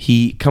 Mm.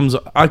 He comes.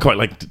 I quite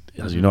like,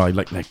 as you know, I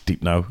like Neck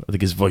Deep now. I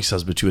think his voice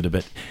has matured a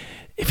bit.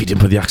 If he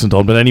didn't put the accent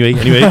on, but anyway.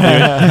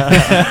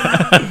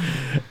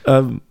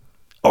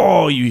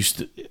 Oh, you used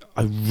to.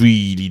 I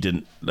really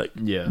didn't like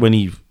Yeah. when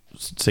he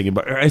was singing.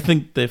 But I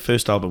think their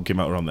first album came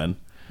out around then,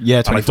 Yeah,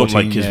 and I don't 2014,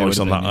 like his yeah, it voice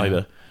on would've that been, yeah.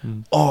 either.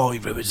 Mm. Oh, he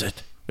ruins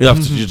it.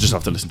 You just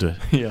have to listen to it.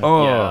 Yeah.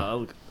 Oh,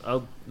 Yeah,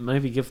 I'll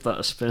maybe give that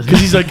a spin. because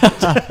he's like,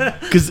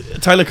 because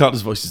Tyler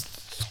Carter's voice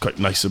is quite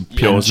nice and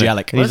pure, isn't it?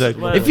 Angelic. And he's Where's-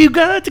 like, where- if you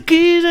got the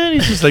keys, and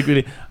he's just like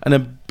really, and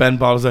then Ben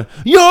Barlow's like,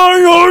 yeah.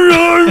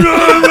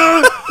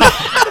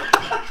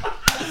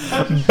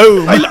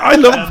 Boom. I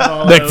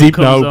love Neck Deep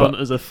now, comes on but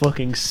as a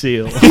fucking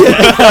seal.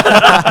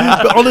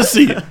 but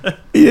honestly,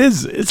 He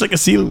is. It's like a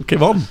seal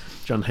came on.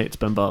 John hates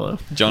Ben Barlow.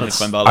 John That's-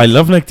 Van Barlow. I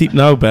love Neck Deep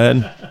now,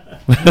 Ben.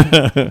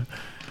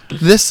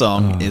 This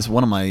song is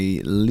one of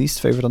my least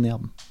favorite on the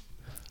album.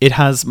 It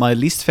has my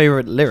least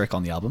favorite lyric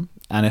on the album,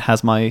 and it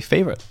has my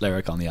favorite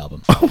lyric on the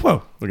album. Oh,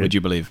 wow. Okay. Would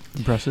you believe?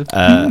 Impressive.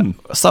 Start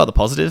with the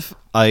positive.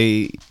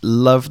 I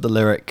love the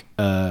lyric,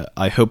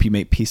 I hope you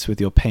make peace with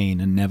your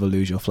pain and never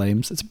lose your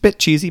flames. It's a bit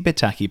cheesy, a bit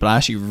tacky, but I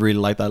actually really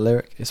like that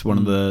lyric. It's one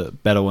of the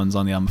better ones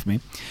on the album for me.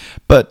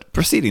 But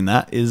preceding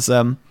that is,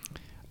 I'm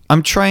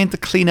trying to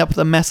clean up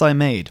the mess I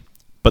made,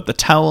 but the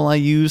towel I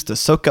used to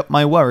soak up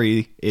my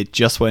worry, it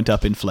just went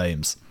up in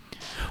flames.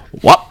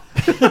 What?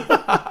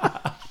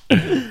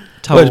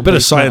 Well, there's a bit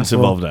of science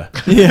involved there.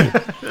 Yeah.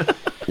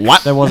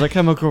 What? There was a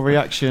chemical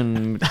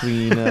reaction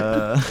between.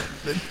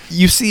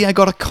 You see, I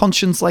got a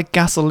conscience like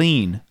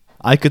gasoline.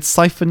 I could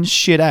siphon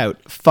shit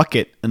out, fuck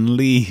it, and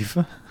leave.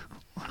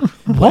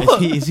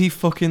 What? Is he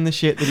fucking the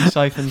shit that he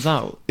siphons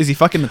out? Is he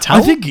fucking the towel?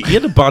 I think he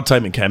had a bad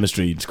time in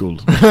chemistry in school.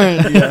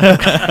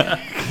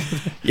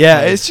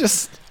 Yeah, it's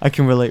just... I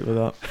can relate with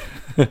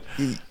that.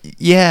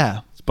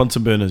 Yeah. It's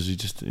Bunsen burners. You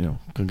just,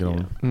 couldn't get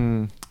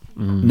on.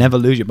 Never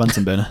lose your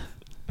Bunsen burner.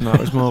 No, it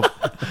was more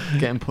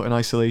getting put in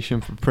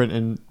isolation for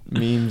printing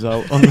memes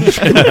out on the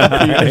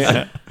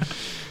computers.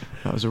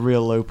 That was a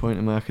real low point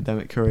in my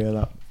academic career.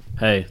 That.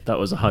 Hey, that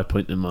was a high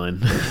point in mine.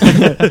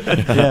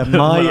 Yeah,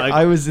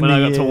 I was in when the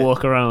I got to year-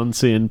 walk around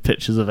seeing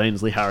pictures of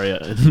Ainsley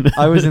Harriott.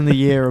 I was in the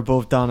year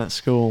above Dan at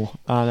school,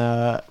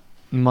 and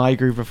my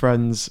group of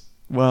friends,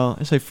 well,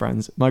 I say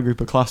friends, my group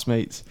of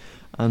classmates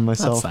and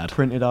myself sad.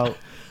 printed out.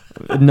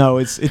 No,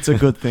 it's a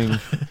good thing.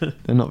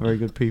 They're not very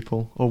good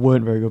people, or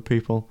weren't very good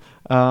people.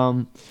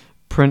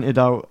 Printed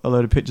out a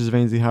load of pictures of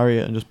Ainsley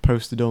Harriott and just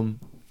posted them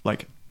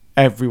like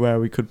everywhere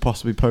we could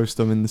possibly post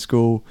them in the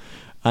school.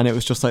 And it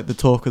was just like the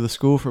talk of the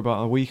school for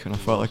about a week, and I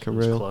felt like a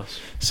real Class.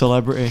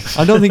 celebrity.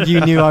 I don't think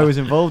you knew I was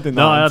involved in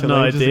that. No, I had until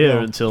no ages idea ago.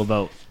 until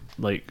about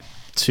like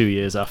 2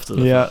 years after.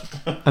 The Yeah,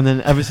 and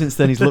then ever since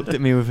then, he's looked at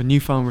me with a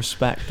newfound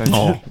respect.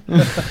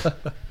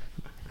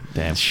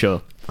 Damn.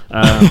 Sure.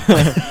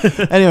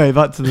 Anyway,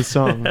 back to the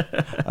song.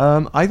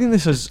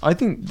 I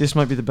think this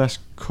might be the best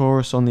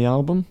chorus on the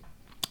album.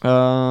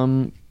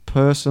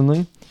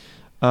 Personally,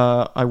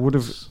 I would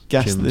have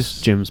guessed this.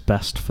 Jim's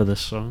best for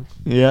this song.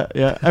 Yeah.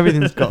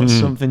 Everything's got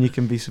something you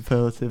can be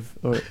superlative,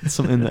 or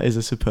something that is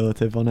a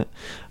superlative on it.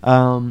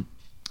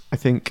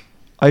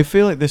 I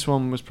feel like this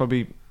one was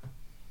probably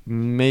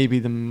maybe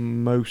the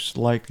most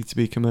likely to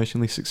be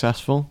commercially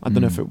successful. I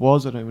don't know if it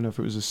was. I don't even know if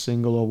it was a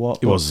single or what.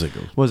 It was a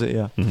single. Was it?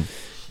 Yeah. Mhm.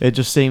 It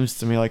just seems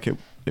to me like it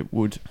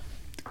would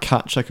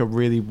catch like a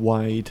really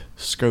wide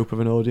scope of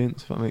an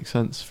audience, if that makes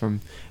sense, from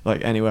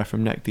like anywhere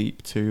from Neck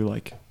Deep to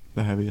like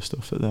the heavier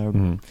stuff that they're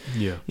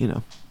Yeah.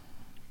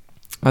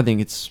 I think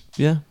it's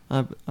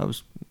I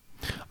was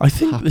I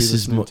think happy this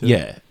is listening to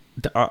it.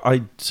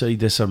 I'd say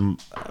this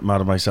and Mad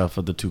and Myself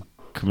are the two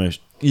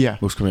yeah.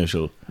 most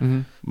commercial.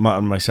 Mm-hmm. Matt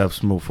and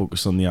Myself's more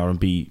focused on the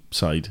R&B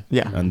side.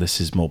 Yeah. And this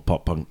is more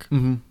pop punk.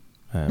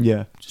 Mm-hmm.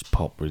 Yeah. Just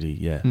pop, really,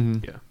 yeah.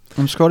 Mm-hmm. Yeah.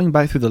 I'm scrolling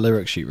back through the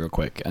lyric sheet real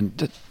quick,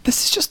 and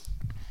this is just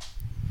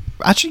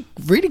actually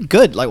really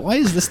good. Like, why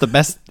is this the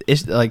best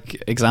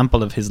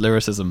example of his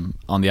lyricism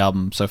on the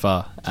album so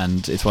far?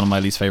 And it's one of my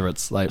least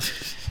favorites. Like,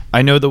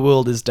 I know the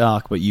world is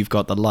dark, but you've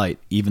got the light.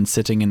 Even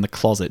sitting in the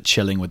closet,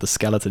 chilling with the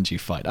skeletons you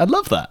fight. I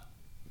love that.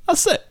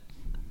 That's it.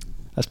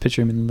 Let's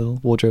picture him in a little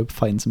wardrobe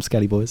fighting some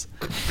skelly boys.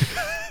 I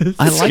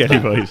like Skelly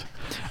that. boys.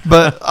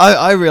 But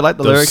I really like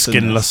the Those lyrics. in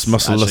skinless, this,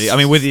 muscleless actually. I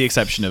mean, with the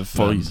exception of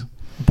boys.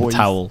 the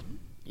towel.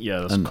 Yeah,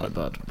 that's And- quite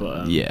bad.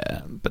 But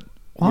Yeah, but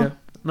what? Yeah.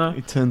 no,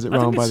 He turns it I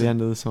think around by it's the a-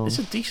 end of the song. it's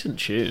a decent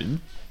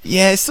tune.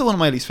 Yeah, it's still one of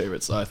my least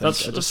favorites. I think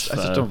That's- I just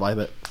that's fair. don't vibe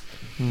it.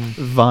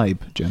 Vibe,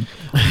 Jim.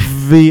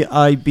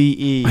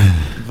 VIBE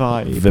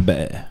vibe.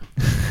 Vibe.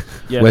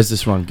 Yeah, Where's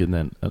this ranking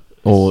then?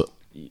 Or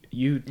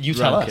you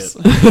tell rank us.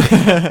 it.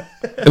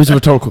 it was a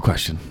rhetorical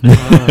question. All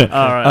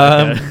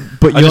right. Okay.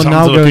 But I you're just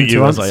now happened to look going at you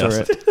to as I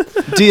answer asked. it.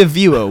 Dear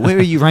viewer, where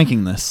are you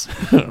ranking this?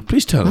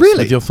 Please tell us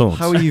Really? with your thoughts.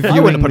 How are you I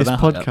wouldn't viewing put it this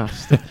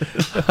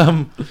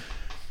that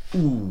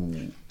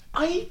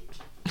high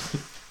up.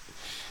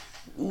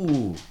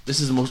 Ooh, this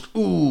is the most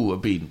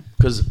I've been,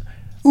 because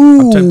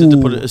I'm tempted to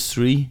put it as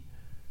 3,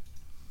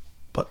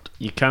 but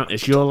You can't.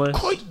 It's your list.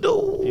 quite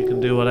no. You can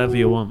do whatever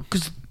you want.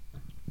 Because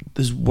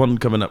there's one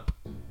coming up,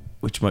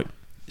 which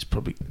is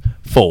probably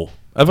 4.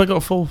 Have I got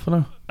a 4 for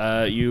now?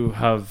 You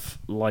have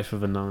Life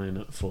of a 9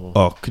 at 4.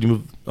 Oh, could you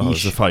move? Oh,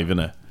 there's a Yeesh. 5 in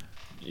there.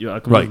 I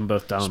can Right, move them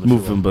both down. Just if you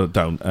move them want. both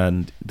down,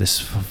 and this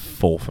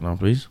 4 for now,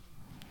 please.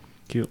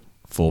 Cute.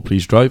 4,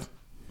 please drive.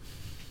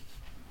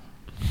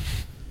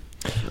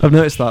 I've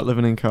noticed that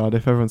living in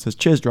Cardiff, everyone says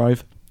cheers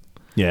drive.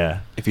 Yeah,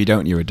 If you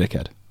don't, you're a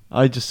dickhead.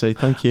 I just say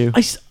thank you.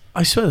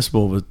 I swear it's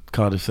more of a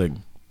Cardiff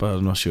thing, but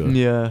I'm not sure.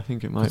 Yeah, I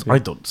think it might 'Cause be. I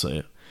don't say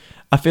it.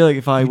 I feel like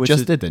if I You were just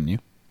to... did, didn't you?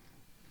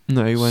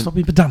 No, he went... Stop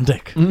being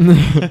pedantic.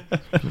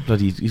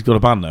 Bloody, he's got a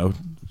band now.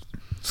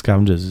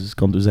 Scavengers has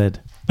gone to his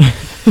head.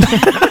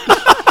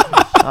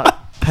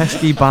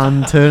 pesky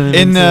band turning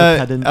In into a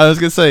pedant. I was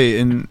gonna say,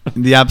 in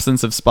the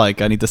absence of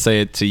Spike, I need to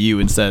say it to you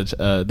instead.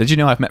 Did you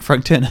know I've met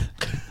Frank Turner?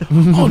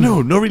 Oh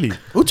no, no, really.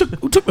 Who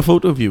took the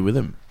photo of you with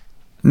him?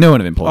 No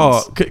one of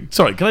importance. Oh,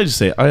 sorry. Can I just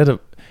say I had a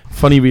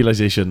funny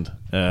realization.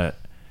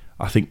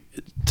 I think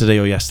today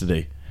or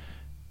yesterday,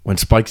 when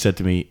Spike said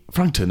to me,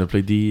 "Frank Turner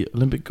played the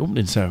Olympic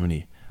opening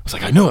ceremony." I was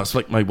like, I know, that's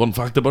like my one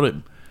fact about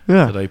him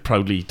that I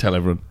proudly tell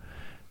everyone.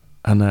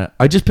 And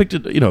I just picked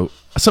it,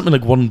 something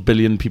like 1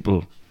 billion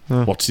people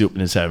watched the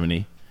opening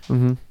ceremony.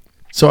 Mm-hmm.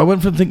 So I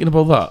went from thinking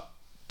about that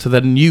to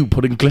then you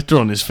putting glitter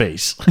on his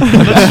face.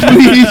 That's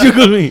really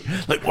tickled me.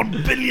 Like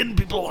 1 billion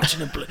people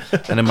watching him play.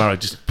 And then Marek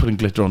just putting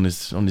glitter on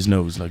his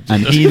nose. Like,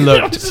 And he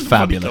looked Just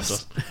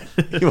fabulous.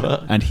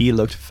 funny. And he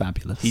looked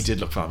fabulous. He did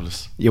look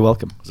fabulous. You're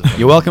welcome.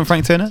 You're welcome,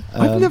 Frank Turner.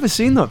 I've never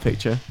seen that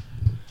picture.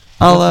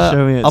 I'll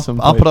show me at some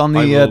I'll put it on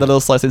I the will. Little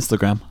Slice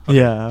Instagram.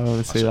 Yeah, I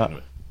want to see that.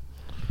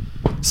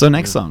 So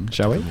next song,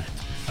 shall we?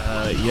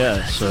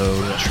 Yeah, so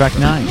Track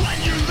 9.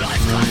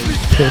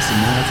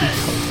 Personality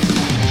Cult.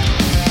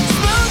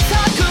 Smooth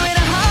talker and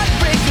a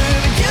heartbreaker,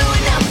 but you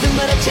ain't nothing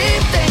but a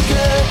cheap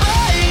thinker.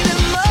 Buying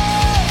them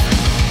up,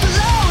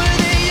 lower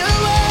than you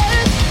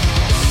were.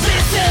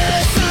 This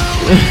is who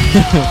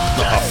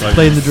we are.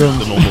 Playing the drums.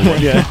 The normal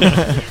one. Yeah.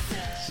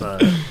 so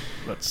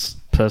that's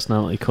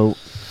Personality Cult.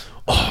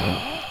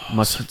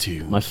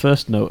 My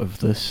first note of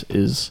this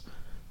is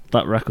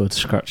that record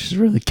scratch is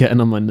really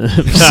getting on my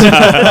nerves.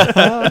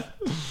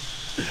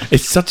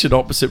 It's such an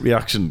opposite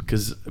reaction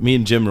because me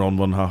and Jim are on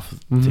one half of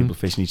the table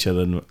facing each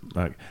other, and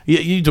like,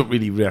 you don't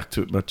really react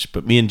to it much,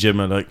 but me and Jim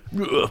are like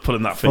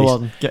putting that Full face.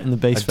 on, getting the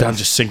bass. Like Dan face.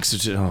 just sinks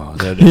into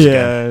there it is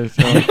again.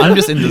 Yeah. it's I'm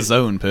just in the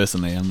zone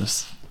personally. I'm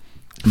just Fair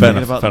thinking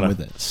enough, about fair them enough.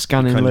 with it.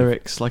 scanning Kind of.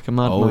 lyrics like a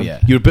madman. Oh yeah.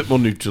 You're a bit more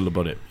neutral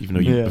about it, even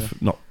though you Yeah.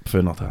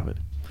 prefer not to have it.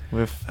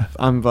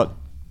 I'm about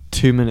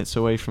 2 minutes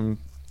away from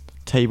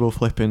table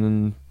flipping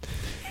and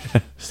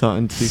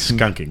starting to do some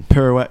Skanking.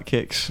 pirouette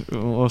kicks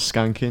or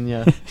skanking.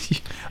 Yeah.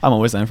 I'm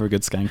always down for a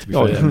good skank. To be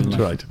Oh fair, yeah, I mean, that's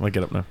like, right. I might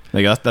get up now.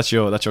 There you go. That's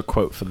your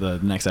quote for the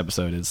next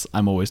episode. Is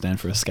I'm always down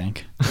for a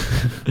skank.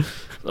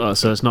 Oh,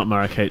 so it's not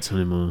Marek Hates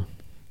anymore.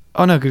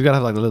 Oh no, because you gotta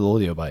have like the little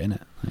audio bite in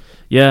it.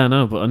 Yeah, I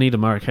know, but I need a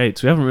Marek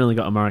Hates. We haven't really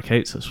got a Marek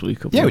Hates this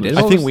week. have Yeah, we did.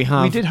 I think we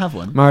have. We did have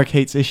one. Marek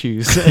hates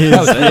issues. That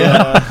was it,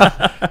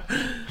 yeah.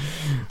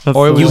 That's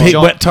Or it the was You one. hate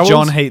John, wet towels?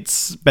 John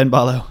hates Ben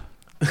Barlow.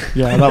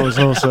 Yeah, that was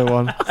also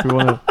one. If we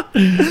want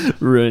to.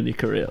 ruin your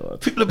career,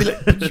 lad. People will be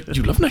like,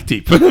 you love Neck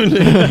Deep. Go listen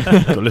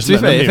To be to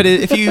fair, them.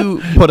 if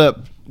you put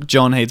up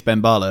John hates Ben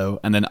Barlow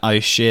and then I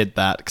shared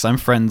that because I'm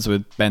friends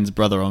with Ben's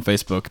brother on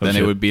Facebook, then it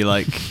shit. would be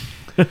like,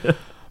 Ben,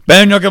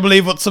 you're not gonna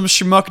believe what some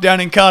schmuck down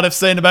in Cardiff's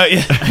saying about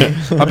you.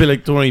 I'll be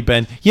like, don't worry,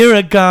 Ben, you're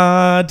a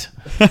god.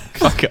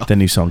 Fuck off. Their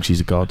new song,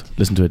 She's a God.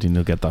 Listen to it and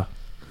you'll get that.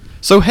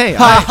 So hey,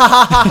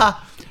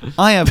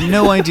 I have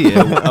no idea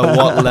at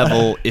what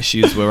level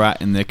Issues were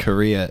at in their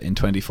career in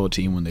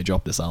 2014 when they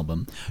dropped this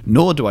album,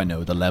 nor do I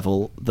know the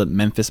level that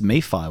Memphis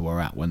Mayfire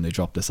were at when they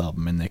dropped this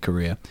album in their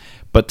career.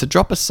 But to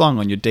drop a song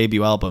on your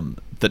debut album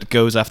that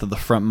goes after the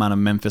frontman of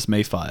Memphis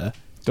Mayfire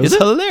is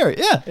hilarious.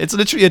 Yeah, it's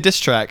literally a diss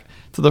track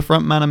to the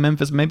frontman of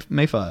Memphis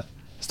Mayfire.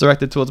 It's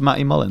directed towards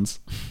Matty Mullins.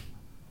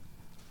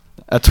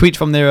 A tweet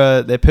from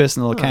their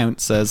personal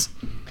account says,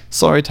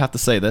 "Sorry to have to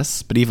say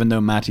this, but even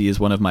though Matty is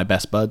one of my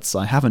best buds,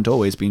 I haven't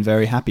always been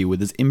very happy with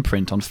his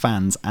imprint on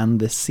fans and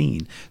this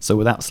scene. So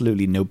with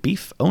absolutely no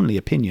beef, only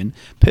opinion,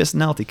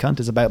 Personality Cunt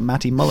is about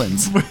Matty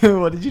Mullins."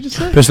 What did you just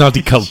say?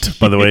 Personality cult,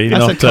 by the way. I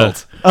not, said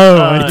cult.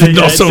 Oh, it did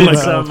not sound like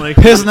sound like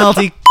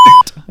Personality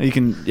You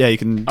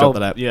can drop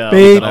that out. Yeah,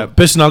 Beep. I'll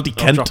Personality I'll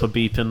Kent. drop a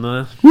beep in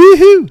there.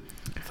 Woohoo!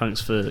 Thanks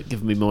for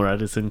giving me more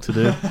editing to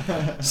do.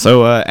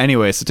 So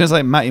anyway, so it turns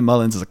out Matty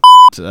Mullins is a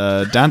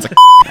Dan's a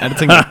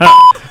editing.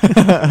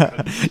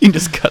 You can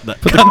just cut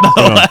that. Cut that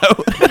all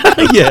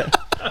out. Yeah.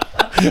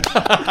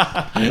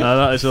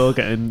 That is all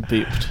getting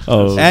beeped.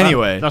 Oh.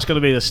 Anyway, That's going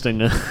to be the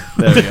stinger.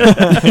 there we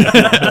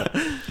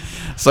go.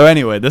 So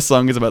anyway, this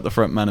song is about the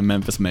frontman of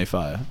Memphis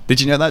Mayfire.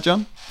 Did you know that,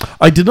 John?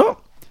 I did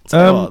not.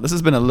 Tell you what, this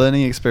has been a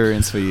learning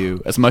experience for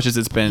you, as much as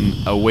it's been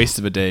a waste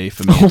of a day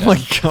for me. Oh Dan. my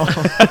god.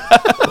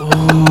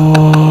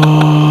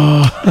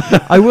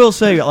 I will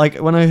say, like,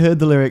 when I heard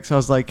the lyrics, I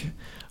was like,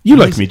 You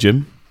like me,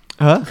 Jim.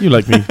 huh? You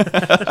like me.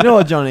 You know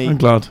what, Johnny? I'm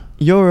glad.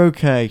 You're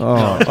okay.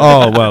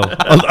 Oh well.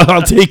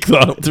 I'll take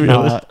that, to be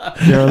honest.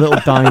 You're a little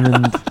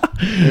diamond.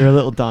 You're a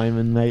little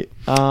diamond, mate.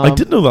 I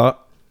did know that,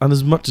 and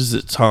as much as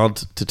it's hard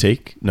to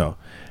take, no.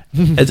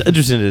 It's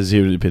interesting to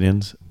hear the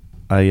opinions.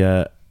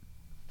 I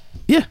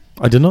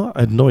did not.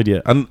 I had no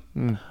idea. And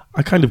Mm.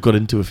 I kind of got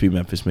into a few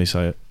Memphis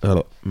Mayfire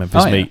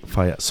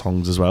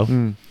songs as well.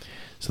 Mm.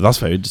 So that's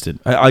very interesting.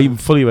 I'm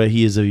fully aware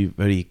he is a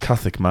very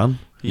Catholic man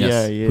Yes.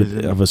 Yeah, he is.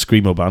 with, of a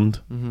screamo band.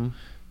 Mm-hmm.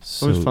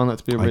 So Always found that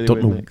to be a really I don't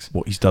weird know mix.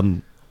 what he's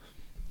done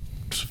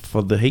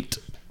for the hate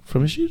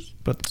from Issues,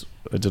 but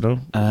I don't know.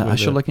 I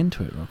should look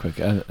into it real quick.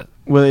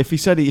 Well, if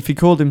he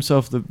called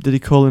himself did he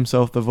call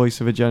himself the voice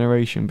of a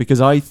generation?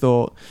 Because I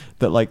thought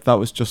that like that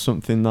was just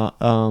something that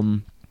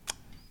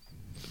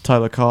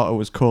Tyler Carter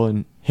was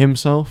calling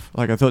himself.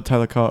 Like I thought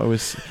Tyler Carter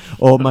was,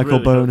 or Michael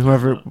really Bone, hope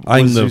whoever not. it was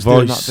I'm the who's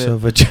doing voice that bit,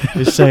 of a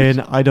generation. is saying,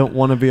 "I don't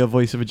want to be a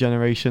voice of a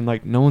generation."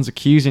 Like no one's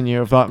accusing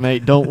you of that,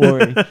 mate. Don't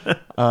worry.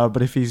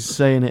 But if he's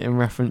saying it in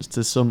reference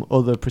to some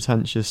other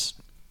pretentious,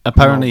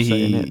 Apparently, mouth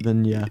saying he it,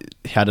 then yeah,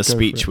 had a Go for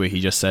speech it. where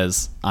he just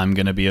says, "I'm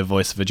going to be a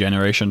voice of a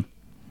generation."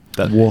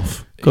 That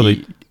woof.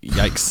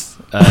 Yikes!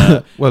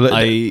 Well,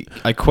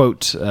 I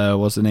quote,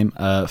 what's the name?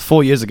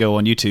 4 years ago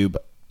on YouTube,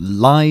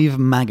 Live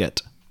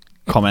Maggot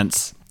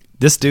comments,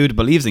 "This dude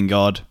believes in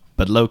God,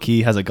 but low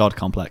key has a God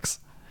complex."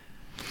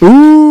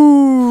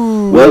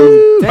 Ooh.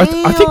 well,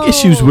 I think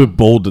issues were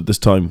bored at this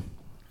time.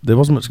 There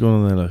wasn't much going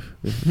on in their life.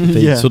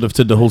 They Yeah. sort of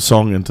turned the whole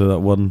song into that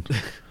one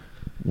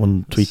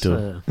tweet It's,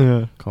 or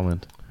Yeah.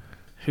 comment.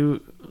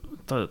 who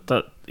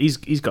that he's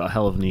got a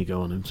hell of an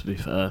ego on him. To be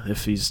fair,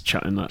 if he's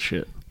chatting that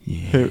shit.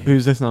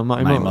 Who's this now?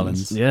 Matty Matty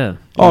Mullins. Mullins. Yeah.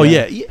 Oh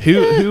Yeah. yeah.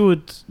 Who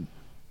would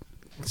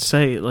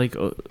say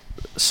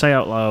say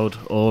out loud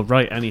or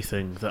write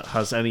anything that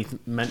has any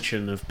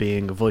mention of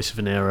being a voice of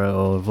an era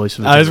or a voice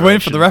of a I was waiting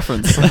for the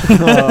generation?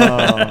 reference.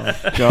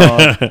 Oh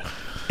god.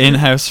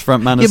 In-house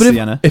frontman of Yeah, but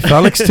Sienna. if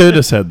Alex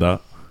Turner said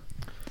that,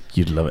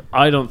 you'd love it.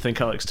 I don't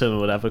think Alex Turner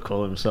would ever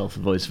call himself a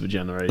voice of a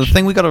generation. The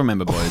thing we got to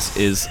remember, boys,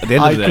 is at the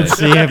end I of the could day,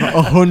 see him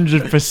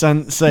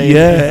 100% saying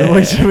Yeah. the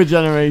voice of a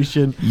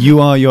generation. you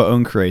are your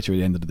own creator at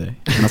the end of the day.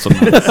 And that's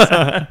what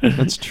matters.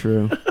 That's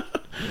true.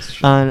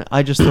 And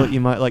I just thought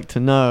you might like to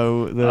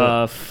know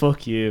that.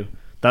 Fuck you.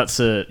 That's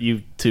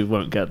you two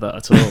won't get that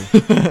at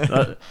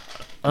all.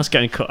 That's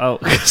getting cut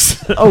out.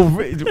 Oh,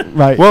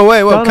 right. Whoa,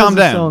 wait, That calm has a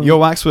down. song. Your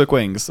waxwork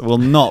wings will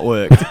not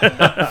work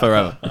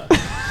forever.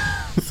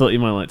 Thought you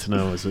might like to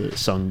know was a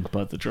song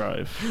by The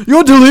Drive.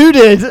 You're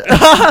deluded.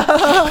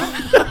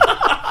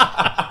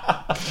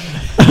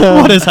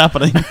 What is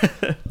happening?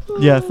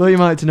 Yeah, thought you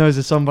might like to know is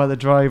a song by The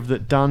Drive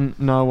that Dan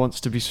now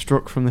wants to be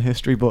struck from the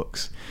history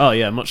books. Oh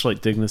yeah, much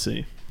like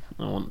Dignity.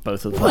 I want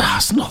both of them.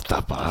 That's not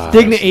that bad.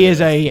 Dignity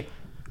is a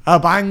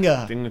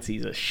banger.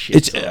 Dignity's a shit.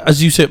 It's song.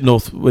 as you say up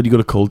north when you got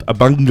a cold, a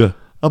banger,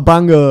 A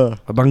banger.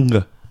 a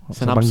banger.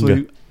 It's an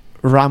absolute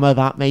rammer,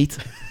 that, mate.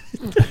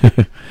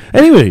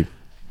 Anyway,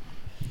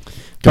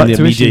 Back I'm the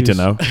to mediator issues.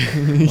 now.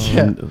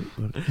 Yeah.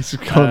 It's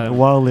gone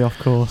wildly off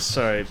course.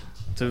 Sorry.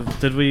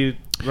 Did we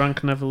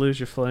rank Never Lose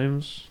Your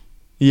Flames?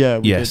 Yeah,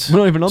 we Yes. did. We're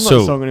not even on that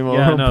So- song anymore.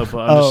 Yeah, I know,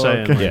 but I'm just saying.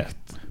 okay. like, Yeah,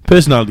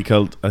 Personality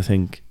Cult, I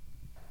think,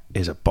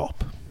 is a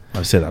bop.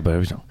 I say that about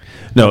every song.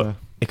 No, Yeah.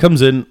 it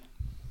comes in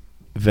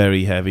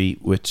very heavy,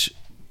 which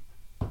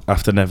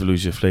after Never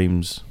Lose Your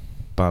Flames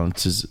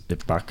balances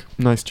it back.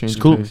 Nice change. It's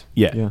of cool. pace.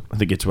 Yeah, Yeah. I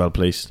think it's well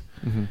placed.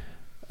 Mhm.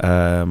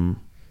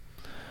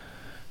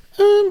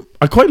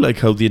 I quite like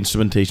how the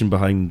instrumentation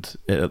behind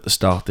it at the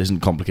start isn't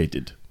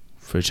complicated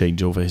for a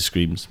change over his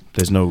screams.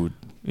 There's no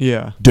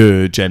Yeah.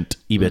 gent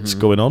bits Mhm.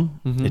 going on.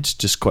 Mhm. It's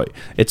just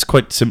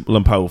quite simple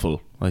and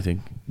powerful, I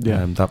think.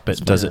 Yeah. That bit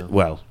It's does very- it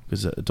well,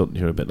 because I don't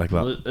hear a bit like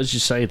that. Well, as you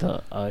say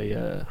that,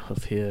 I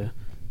have here.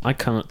 I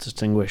cannot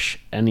distinguish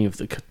any of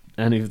the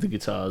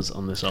guitars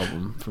on this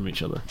album from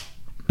each other.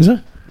 Is it?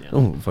 Yeah.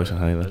 Oh, voice and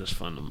high I there. just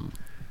find them.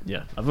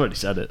 Yeah, I've already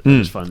said it. I Mm.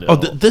 just find it Oh,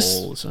 all, this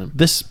all the same.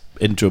 this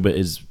intro bit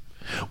is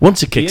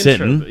once it kicks The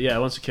intro in. bit, yeah,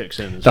 once it kicks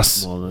in, it's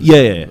That's more than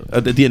yeah.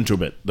 The intro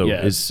bit though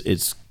Yeah. is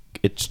it's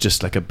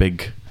just like a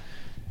big.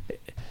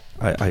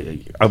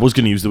 I was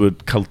going to use the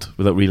word cult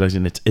without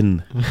realizing it's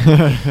in,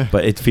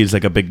 but it feels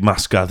like a big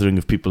mass gathering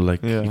of people.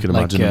 Like Yeah. you can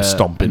Like imagine them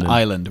stomping. an and-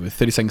 island with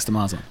 30 Seconds to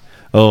Mars on.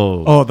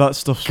 Oh, Oh, that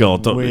stuff's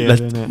God! Don't, weird,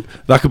 let- isn't it?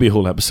 that could be a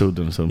whole episode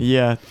on its own.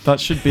 Yeah, that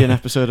should be an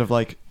episode of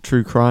like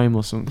True Crime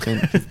or something.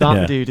 'Cause that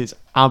Yeah. dude is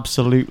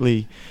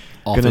absolutely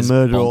Off gonna his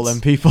murder all bonds.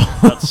 them people.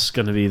 That's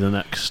going to be the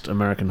next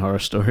American Horror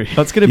Story.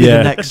 That's gonna be Yeah.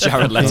 the next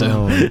Jared Leto.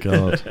 Oh my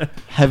God!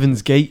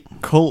 Heaven's Gate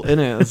cult,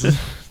 innit? It's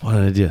What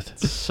an idiot!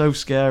 so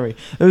scary.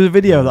 There was a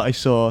video that I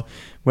saw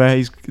where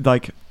he's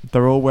like,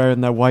 they're all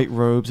wearing their white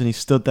robes and he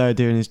stood there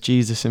doing his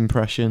Jesus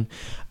impression,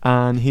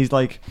 and he's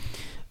like,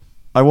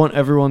 I want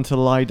everyone to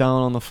lie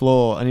down on the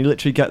floor, and he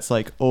literally gets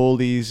like all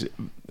these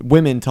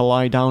women to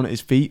lie down at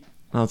his feet,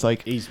 and I was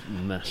like, He's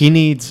messed. he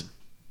needs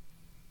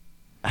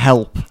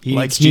help. He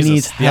like needs he Jesus,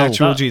 needs the help.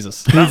 actual That-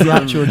 Jesus. He needs the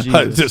actual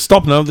Jesus.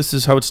 Stop now! This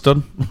is how it's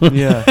done.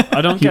 Yeah. I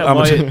don't get I'm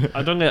why. a-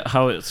 I don't get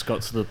how it's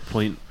got to the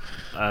point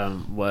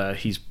where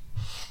he's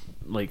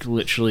like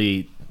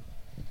literally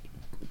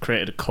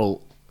created a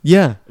cult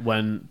Yeah.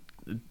 when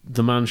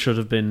the man should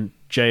have been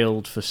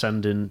jailed for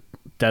sending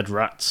dead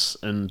rats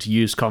and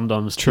used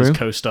condoms to True. his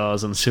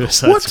co-stars on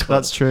Suicide What? Squad.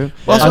 That's true.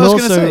 Well, that's And what I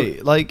was going also- to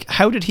say. Like,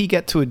 how did he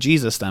get to a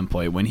Jesus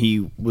standpoint when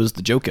he was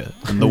the Joker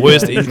and the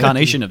worst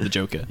incarnation of the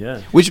Joker?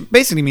 Yeah. Which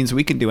basically means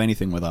we can do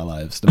anything with our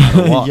lives, no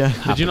matter what. Yeah.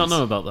 Did you not happens.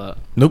 know about that?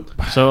 Nope.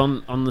 So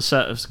on the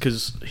set,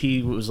 because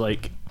he was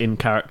like in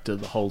character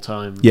the whole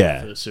time.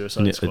 Yeah. For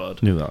Suicide Yeah, Squad.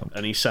 I knew that.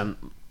 And he sent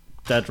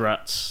dead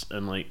rats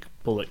and like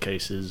bullet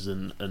cases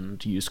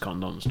and used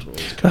condoms to all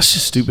his That's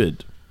just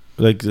stupid.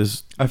 Like,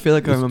 there's. I feel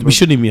like I remember We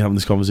shouldn't even be having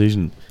this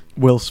conversation.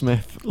 Will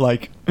Smith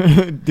like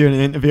doing an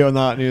interview on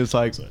that, and he was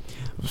like,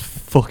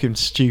 fucking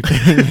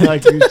stupid.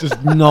 Like he was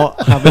just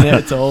not having it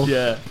at all.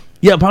 Yeah.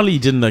 Yeah, apparently he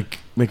didn't like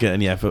making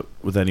any effort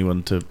with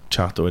anyone to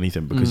chat or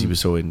anything because he was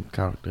so in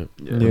character.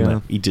 And Yeah.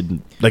 that he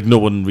didn't, like, no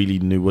one really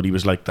knew what he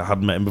was like that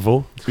hadn't met him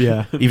before,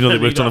 Yeah. even though they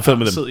And worked he on a got film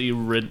with him. absolutely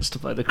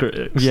rinsed by the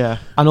critics. Yeah,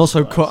 and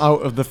also cut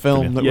out of the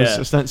film that was Yeah.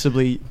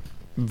 ostensibly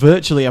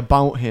virtually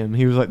about him.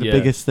 He was like the Yeah.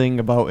 biggest thing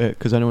about it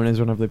because anyone is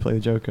whenever they play the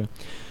Joker.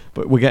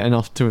 But we're getting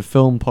off to a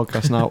film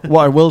podcast now.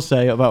 What I will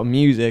say about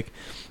music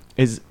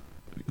is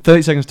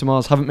 30 Seconds to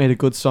Mars haven't made a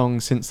good song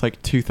since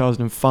like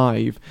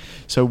 2005.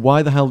 So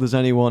why the hell does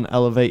anyone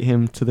elevate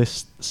him to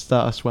this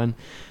status when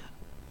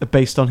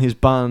based on his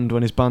band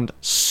when his band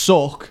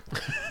suck?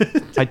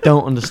 I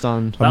don't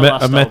understand. I That met-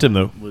 last I met him,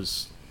 album though.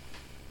 Was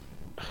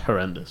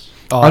horrendous.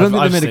 Oh, I don't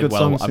think they I've made a said, good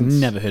song I've since-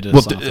 never heard of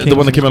Well, this the, song. the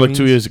one that Kings came out and like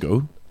 2 Queens. years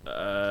ago.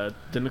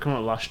 Didn't it come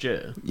out last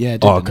year? Yeah,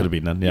 it Oh, it did, could have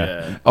didn't been then.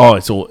 Yeah. Yeah. Oh,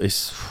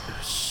 it's.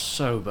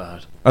 So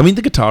bad. I mean,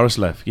 the guitarist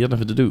left. He had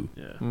nothing to do.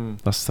 Yeah.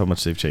 Mm. That's how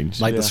much they've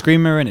changed. Like Yeah. the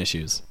Screamer and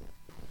Issues.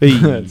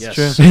 It's Yes.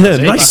 true. Yeah,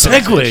 Take nice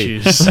back those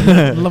segue.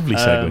 issues. Lovely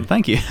segue.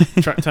 Thank you.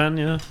 Track 10,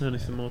 yeah.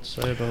 Anything more to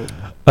say about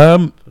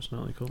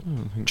Personality Cult? I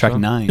don't think Track so.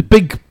 9.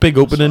 big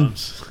opening.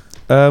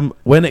 Songs.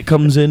 When it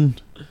comes in,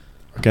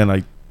 again,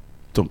 I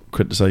don't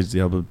criticize the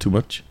album too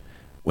much.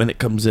 When it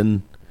comes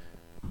in,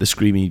 the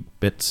screamy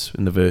bits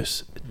in the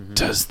verse, Mhm.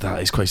 does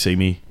that is quite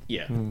samey.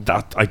 Yeah. Mm.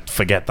 That I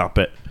forget that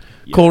bit.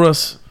 Yeah.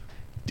 Chorus,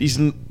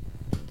 decent.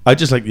 I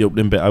just like the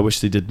opening bit. I wish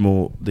they did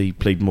more. They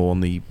played more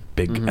on the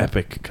big Mhm.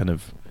 epic kind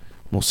of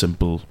more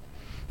simple.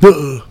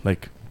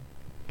 Like,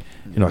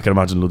 you know, I can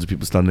imagine loads of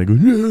people standing there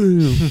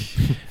going,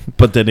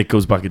 but then it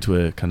goes back into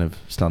a kind of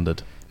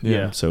standard.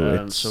 Yeah. So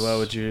it's- so how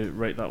would you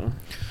rate that one?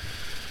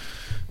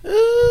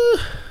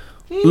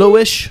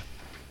 Lowish.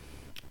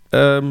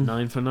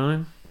 9 for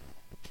 9?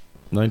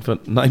 9 for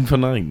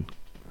 9.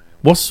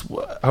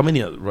 How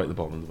many are right at the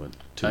bottom of the one?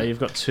 Two. You've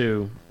got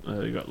 2.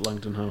 You've got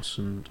Langdon House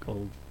and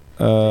Old.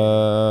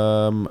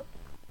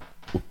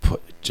 We'll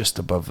put it just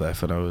above there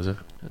for now, is it?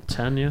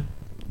 10, yeah.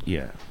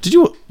 Yeah. Did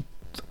you?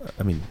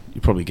 I mean,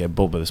 you probably get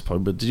bored by this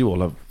point, but did you all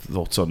have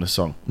thoughts on this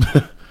song?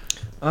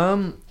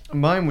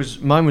 Mine was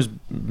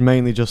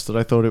mainly just that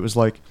I thought it was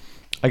like,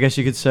 I guess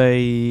you could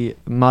say,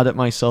 Mad at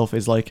Myself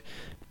is like,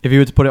 if you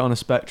were to put it on a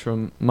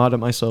spectrum, Mad at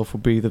Myself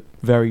would be the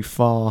very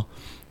far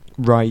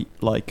right,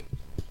 like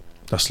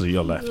That's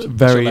your left. It's your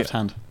very. left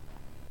hand.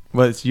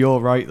 Well, it's your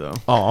right though.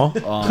 Oh,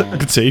 Oh. I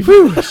could see.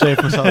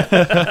 Save myself.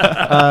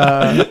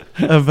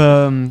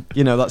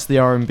 You know, that's the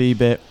R&B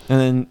bit, and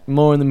then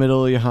more in the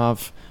middle you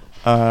have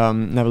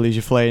Never Lose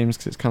Your Flames,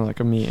 because it's kind of like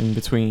a meeting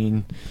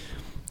between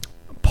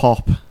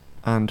pop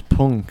and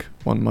punk,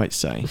 one might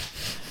say.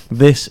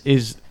 This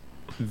is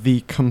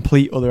the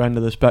complete other end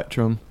of the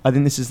spectrum. I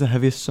think this is the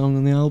heaviest song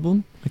on the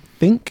album, I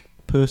think,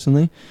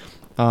 personally,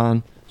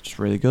 and it's just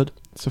really good.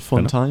 It's a fun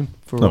enough. time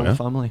for Oh, all yeah. the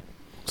family.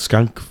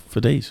 Skank for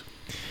days.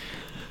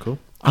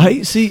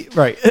 I see.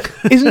 Right,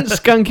 isn't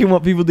skanking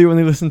what people do when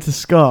they listen to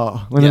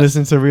ska? When they Yes.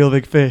 listen to Real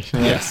Big Fish?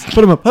 Yes.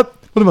 Put them up. Put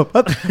them up.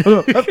 Put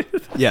them up.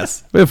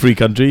 Yes. We're a free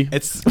country.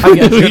 It's I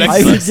guess good I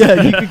exercise.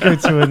 yeah, you could go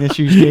to an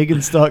Issues gig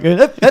and start going.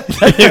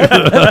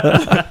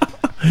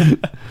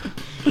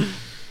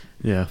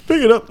 Yeah.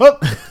 Pick it up.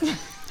 Up.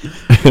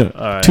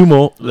 Alright. 2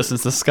 more.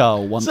 Listens to ska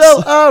once.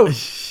 Sell out.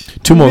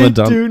 2 more than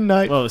done.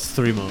 Tonight. Well, it's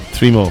 3 more.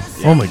 3 more.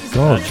 Oh my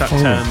god. Track Oh.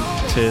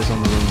 10, Tears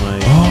on the Runway.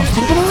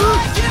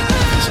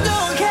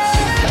 Don't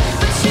care,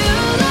 but you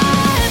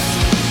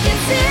left your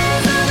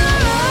tears on the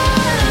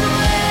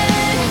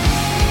runway.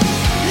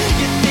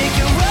 You think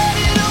you're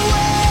running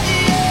away,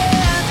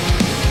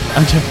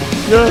 I'm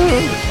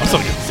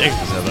starting to get sick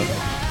to say that.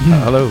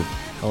 Hello.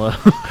 Hello.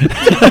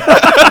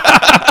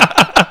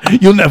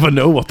 You'll never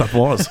know what that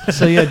was.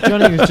 So yeah,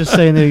 Johnny was just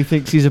saying that he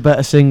thinks he's a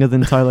better singer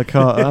than Tyler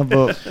Carter,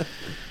 but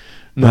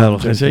no, Well, I'm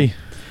what can I joking. say?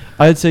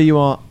 I'd say you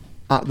are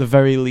at the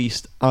very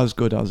least as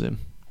good as him.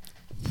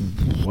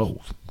 Whoa.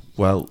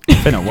 Well,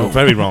 Finna, whoa. you're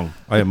very wrong.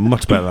 I am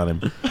much better than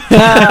him.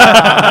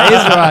 That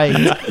is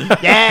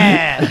right.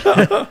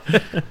 Yeah.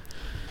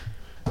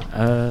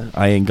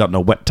 I ain't got no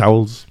wet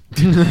towels.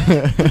 I'm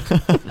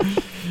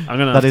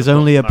gonna That have is to put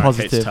only a Marrake's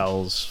positive.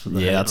 Towels for the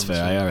Yeah, hate that's on fair.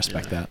 this I one.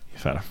 respect that.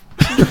 Fair enough.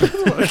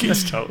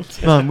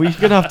 Man, we're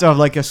gonna have to have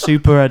like a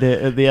super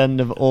edit at the end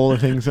of all the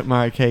things that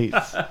Marek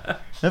hates.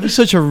 That'd be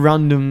such a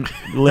random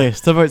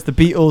list. How about it's the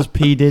Beatles,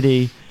 P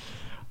Diddy.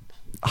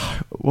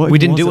 What We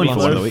didn't was do it one last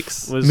for one of the week?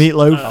 weeks. Was,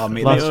 Meatloaf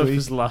Meatloaf. last Meatloaf week,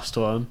 was the last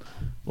one.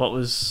 What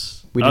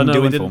was... We didn't oh, no, do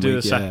we one didn't for do one the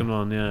week, yeah. second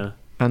one, yeah.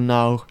 and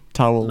now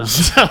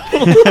towels.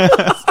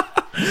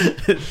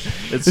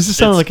 It's, This is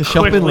sounding like a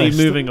shopping quickly list.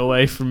 moving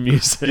away from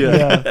music.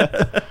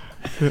 Yeah.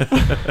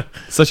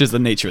 Such is the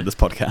nature of this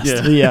podcast.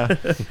 Yeah.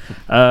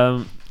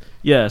 Yeah.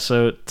 Yeah,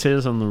 so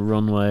Tears on the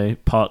Runway,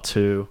 part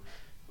 2.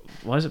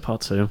 Why is it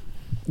part 2?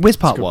 Where's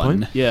part good 1?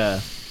 point. Yeah.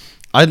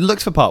 I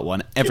looked for part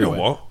 1 everywhere.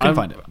 what? Couldn't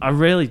find it. I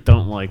really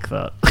don't like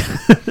that.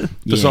 The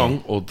Yeah.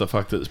 song or the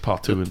fact that it's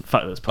part 2 The and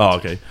fact that it's oh,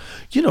 part okay.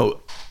 You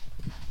know,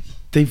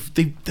 they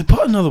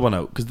put another one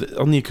out because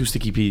on the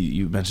acoustic EP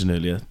you mentioned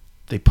earlier,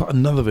 they put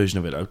another version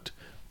of it out.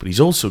 But he's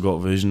also got a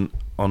version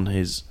on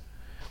his,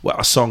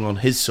 a song on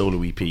his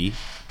solo EP,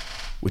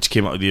 which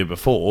came out the year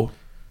before.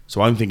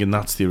 So I'm thinking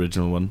that's the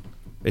original one.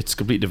 It's a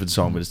completely different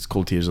song, but it's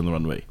called Tears on the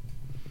Runway.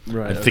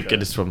 Right. I think okay.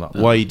 it is from that.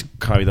 Yeah. Why'd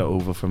carry that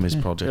over from his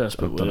Yeah, project? it's a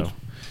bit but I weird.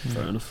 don't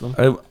Fair enough,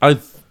 though. know.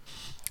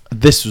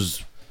 This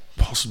was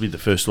possibly the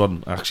first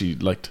one I actually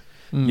liked.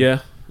 Mm. Yeah.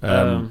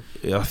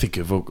 Yeah, I think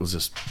her vocals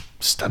are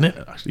stunning,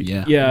 actually.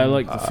 Yeah. Yeah, I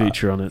like the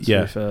feature on it, to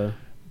yeah. be fair.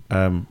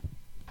 And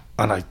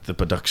the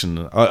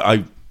production.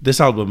 This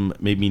album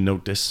made me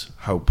notice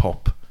how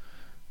pop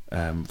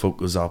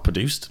vocals are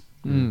produced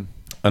Mm.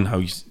 and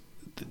how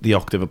the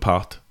octave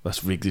apart.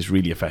 That's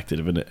really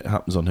effective, and it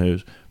happens on her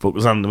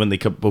vocals. And when they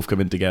both come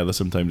in together,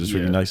 sometimes it's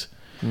really Yeah. nice.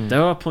 Mm.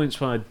 There are points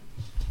where I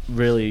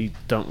really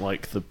don't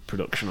like the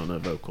production on her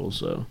vocals,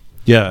 though.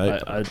 Yeah,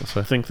 I that's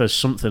right. think there's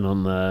something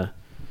on there,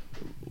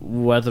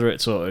 whether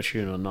it's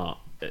auto-tune or not,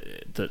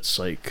 that's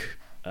like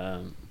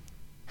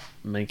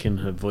making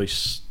her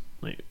voice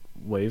like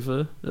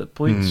waver at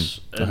points.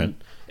 okay. And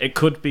it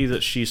could be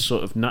that she's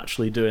sort of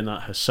naturally doing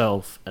that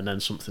herself, and then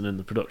something in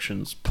the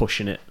production's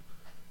pushing it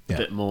a Yeah.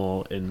 bit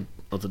more in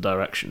other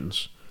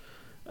directions.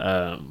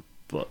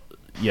 But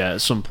yeah,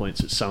 at some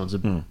points it sounds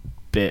a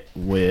bit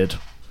weird.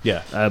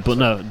 Yeah. But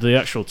no, the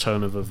actual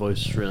tone of her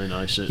voice is really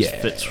nice. It Yeah.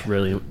 fits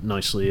really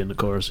nicely in the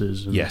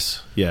choruses. And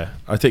Yes, yeah.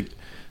 I think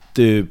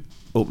the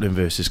opening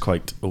verse is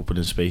quite open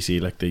and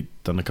spacey, like they've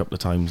done a couple of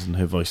times, and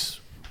her voice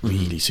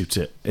really suits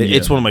it.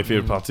 It's one of my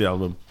favourite parts of the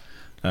album.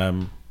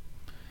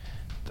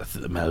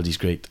 The melody's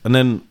great. And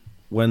then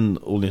when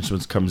all the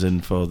instruments comes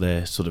in for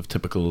their sort of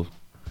typical...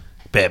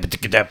 I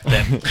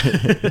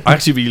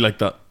actually really like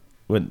that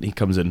when he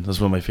comes in. That's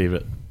one of my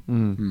favourite.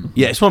 Mm.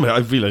 Yeah,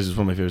 I've realised it's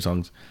one of my favourite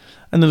songs.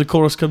 And then the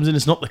chorus comes in.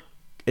 It's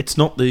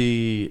not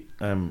the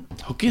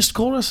hookiest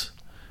chorus,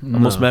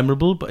 most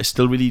memorable, but it's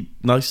still really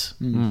nice.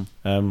 Mm.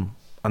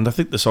 And I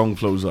think the song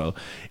flows well.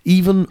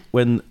 Even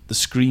when the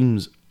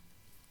screams,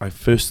 I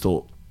first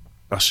thought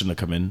that shouldn't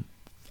have come in.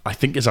 I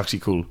think it's actually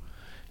cool.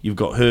 You've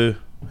got her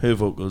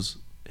vocals,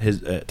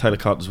 his Tyler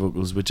Carter's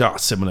vocals, which are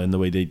similar in the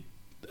way they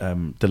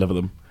deliver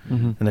them,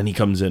 Mm-hmm. and then he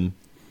comes in,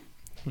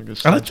 Like a and I think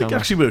sledgehammer. it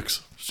actually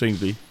works.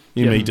 Strangely,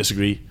 you Yeah. may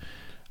disagree.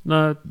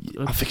 No,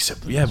 I think it's a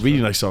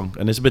really nice song,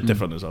 and it's a bit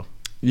different as well.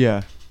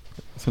 Yeah,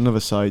 it's another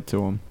side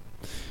to him.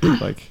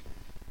 Like,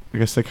 I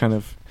guess they're kind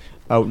of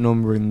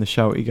outnumbering the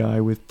shouty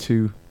guy with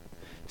two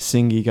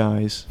singy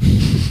guys.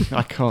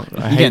 I can't. I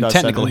You're hate getting that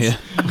technical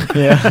sentence.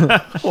 here.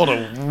 Yeah. What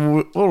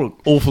an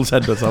awful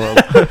sentence!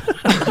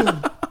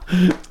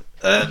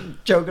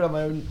 Joking on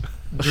my own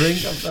drink.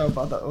 I'm so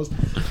bad that was.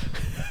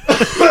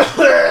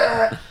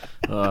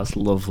 oh, that's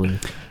lovely.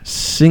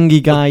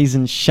 Singy guys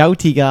and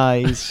shouty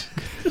guys.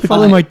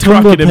 Follow my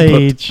Cracking Tumblr input.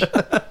 page.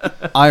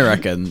 I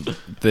reckon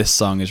this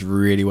song is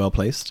really well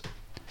placed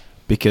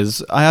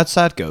because I had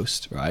Sad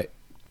Ghost, right?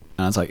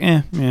 And I was like,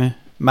 yeah,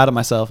 mad at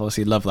myself.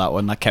 Obviously, love that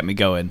one. That kept me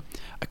going.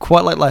 I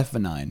quite like Life of a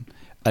Nine.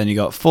 And you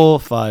got 4,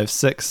 5,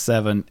 6,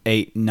 7,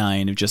 8,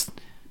 9 of just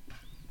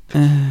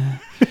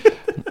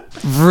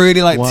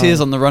really like Wow.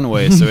 Tears on the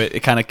Runway. So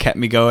it kind of kept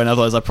me going.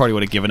 Otherwise, I probably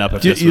would have given up.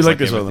 If You- this you was like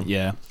this one, everything-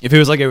 Yeah. If it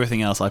was like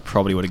everything else, I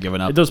probably would have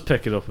given up. It does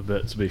pick it up a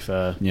bit, to be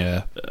fair.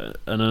 Yeah.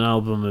 And an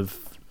album of...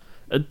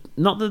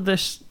 not that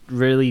this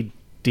really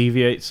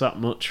deviates that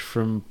much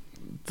from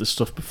the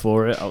stuff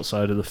before it,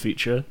 outside of the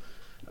feature,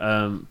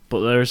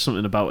 but there is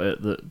something about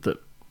it that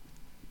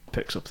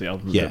picks up the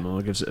album a Yeah. bit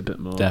more, gives it a bit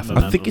more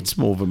Definitely. I think momentum. it's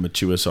more of a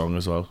mature song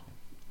as well.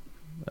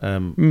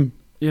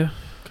 Yeah.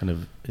 Kind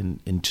of in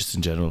just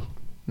in general,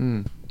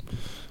 Mm.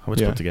 how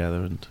it's Yeah. put together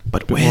and.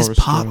 But Bit where's more of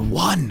a part strange-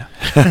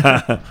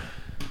 1?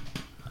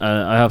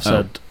 I have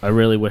said I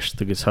really wish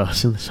the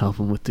guitars in this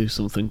album would do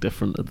something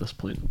different at this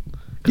point.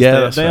 'Cause Yeah, they,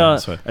 that's they fair, are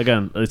that's fair.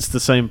 again. It's the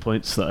same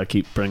points that I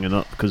keep bringing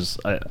up because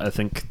I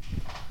think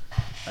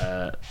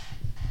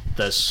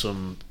there's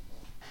some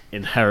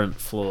inherent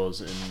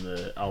flaws in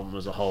the album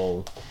as a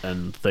whole,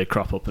 and they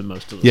crop up in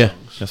most of the Yeah,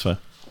 songs. that's fair.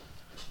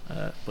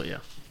 But yeah,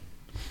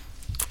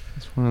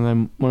 It's one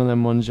of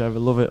them ones you either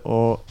love it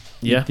or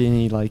Yeah. you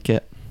didn't like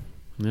it.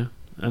 yeah.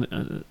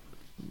 And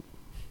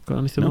got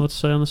anything No. more to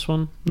say on this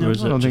one? No, or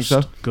is I it don't think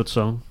just so. good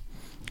song?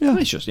 Yeah.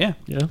 It's just, yeah.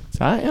 Yeah. It's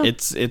that, yeah.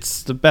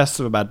 It's the best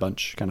of a bad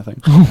bunch kind of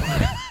thing.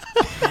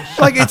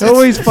 Like It's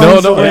always it's-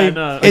 finds no, a way. yeah,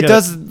 no, it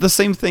does the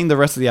same thing the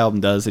rest of the album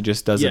does. It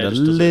just does it a just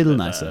does it little bit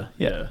nicer.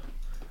 better.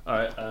 All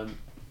right.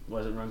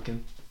 Where's it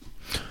ranking?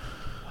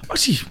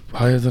 Actually,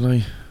 higher than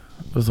I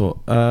would have thought.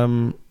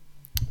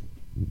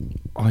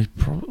 I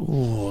probably.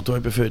 Oh, do I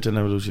prefer it to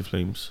Never Lose Your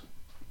Flames?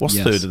 What's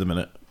Yes. third at the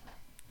minute?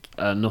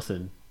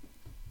 Nothing.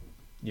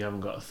 You haven't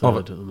got a third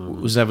at the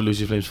moment. Was Never Lose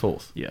Your Flames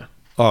fourth? Yeah.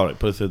 All right,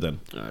 put a third then.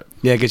 All right.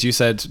 Yeah, because you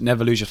said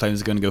Never Lose Your Flames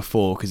is going to go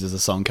 4 because there's a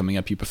song coming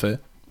up you prefer.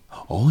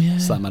 Oh yeah.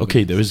 So that might Okay,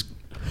 be- there is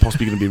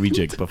possibly going to be a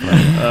rejig, but for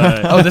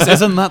now. Oh, this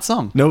isn't that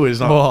song. No, it's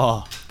not.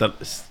 Oh.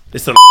 It's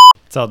the.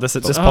 So this Oh,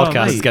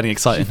 podcast is mate. getting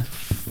exciting.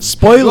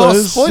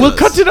 Spoilers. Spoilers. We'll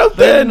cut it out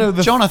They then. know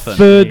the Jonathan.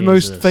 third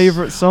most Jesus.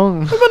 favourite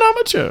song. I'm an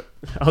amateur.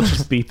 I'll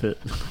just beep it.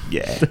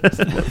 Yeah,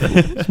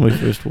 that's my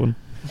first one.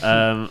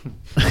 I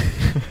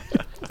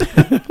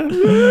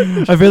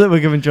feel like we're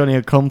giving Johnny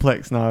a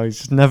complex now. He's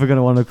just never going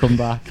to want to come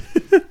back.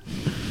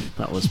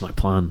 That was my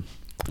plan.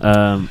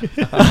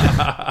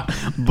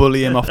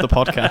 Bully him off the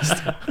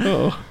podcast.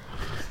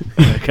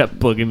 He kept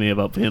bugging me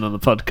about being on the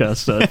podcast,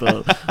 so I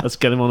thought, let's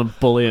get him on and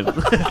bully him.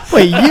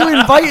 Wait, you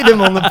invited him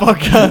on the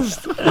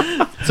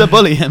podcast? So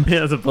bully him.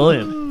 Yeah, to bully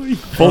him.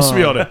 Force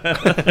me on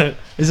it.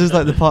 This is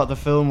like the part of the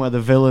film where the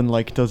villain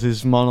like does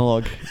his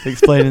monologue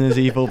explaining his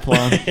evil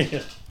plan.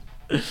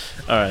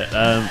 Alright,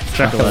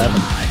 track 11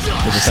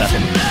 is the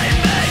second.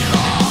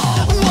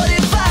 What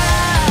if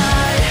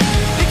I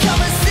become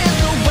a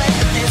silhouette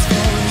of this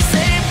very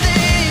same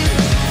thing?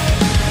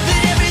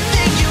 That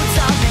everything you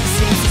taught me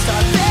seems to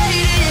start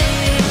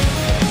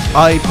fading.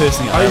 I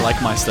personally, I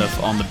like my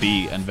stuff on the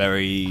beat and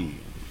very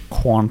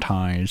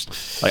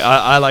quantized. Like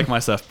I like my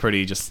stuff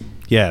pretty just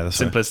Yeah, that's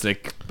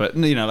simplistic, but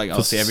you know, like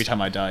obviously every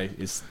time I die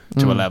is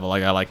to a level.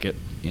 Like I like it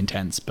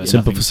intense, but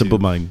simple nothing for simple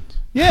too- mind.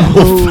 Yeah.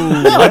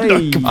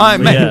 Hey.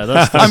 I'm, Yeah,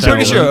 that's the I'm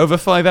pretty sound. sure over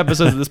 5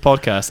 episodes of this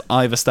podcast,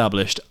 I've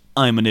established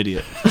I'm an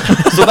idiot.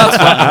 So that's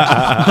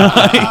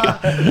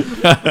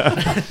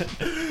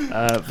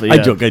But I yeah,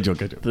 joke.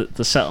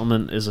 The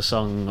Settlement is a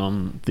song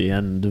on the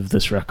end of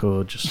this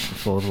record, just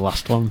before the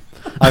last one.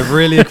 I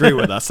really agree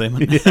with that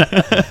statement.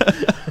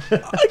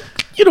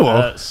 You know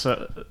what?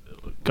 So,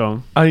 go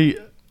on.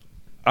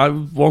 I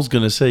was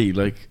gonna say,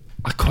 like,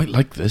 I quite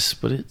like this,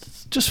 but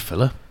it's just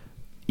filler.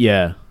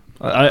 Yeah.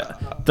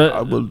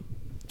 I will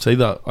say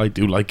that I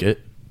do like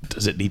it.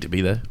 Does it need to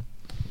be there?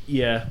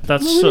 Yeah,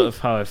 that's sort of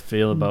how I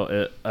feel about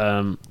it.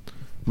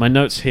 My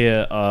notes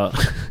here are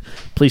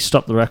please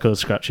stop the record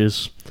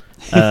scratches.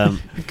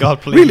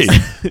 God, please. Really?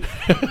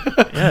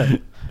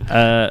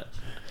 Yeah.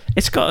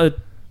 It's got a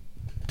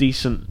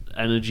decent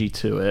energy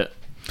to it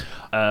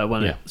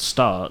when it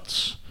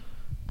starts.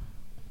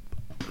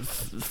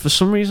 For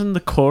some reason, the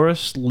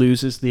chorus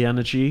loses the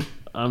energy.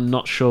 I'm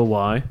not sure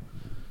why.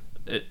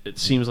 It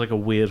seems like a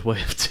weird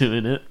way of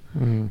doing it.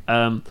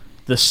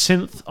 The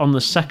synth on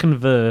the second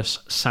verse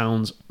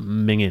sounds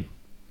minging.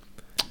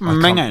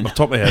 Off the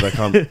top of my head, I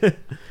can't.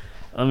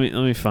 Let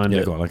me find Yeah,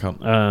 it. go on. I can't.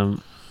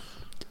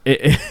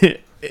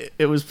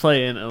 It was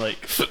playing and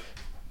like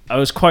I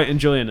was quite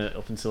enjoying it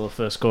up until the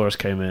first chorus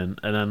came in,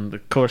 and then the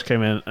chorus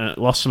came in and it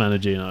lost some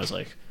energy, and I was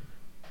like,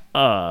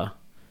 and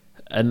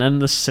then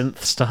the synth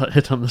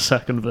started on the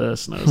second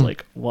verse, and I was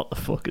like, what the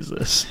fuck is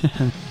this?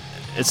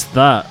 It's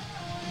that.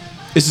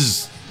 This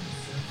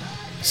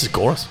is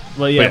chorus.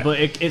 Well, yeah, But but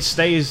it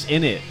stays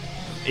in it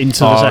into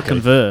the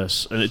second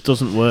verse, and it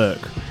doesn't work.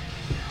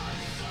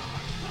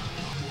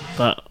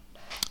 That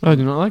I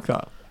do not like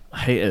that. I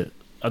hate it.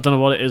 I don't know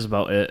what it is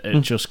about it. It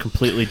just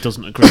completely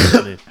doesn't agree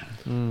with me.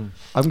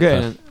 I'm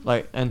getting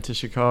like Enter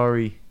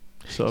Shikari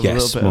sort of a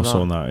Yes, little bit more of so that.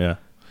 on that. Yeah.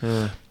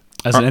 Yeah.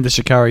 As an Ender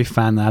Shikari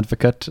fan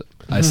advocate,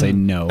 I say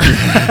no.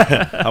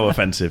 How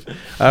offensive.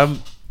 I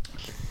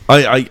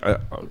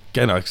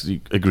again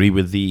actually agree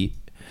with the.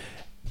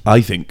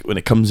 I think when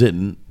it comes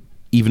in,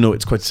 even though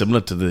it's quite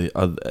similar to the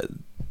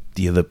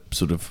other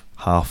sort of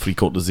half,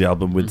 3/4 of the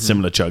album with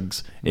similar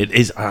chugs, it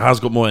has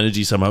got more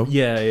energy somehow.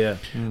 Yeah.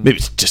 Maybe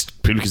it's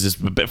just purely because it's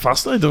a bit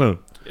faster. I don't know.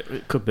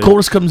 It could be.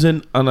 Chorus comes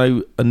in, and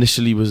I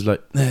initially was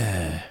like,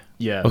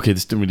 Yeah. okay,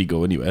 this didn't really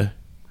go anywhere.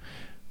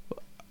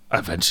 I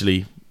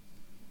eventually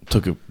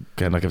took it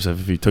again, like I've said,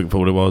 took it for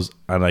what it was,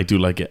 and I do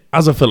like it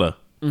as a filler,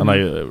 and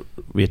I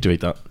reiterate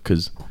that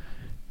because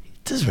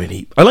it does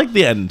really. I like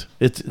the end.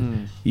 It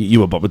you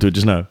were bopping to it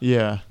just now.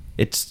 Yeah.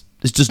 It's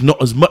just not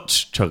as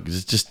much chugs.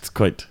 It's just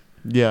quite.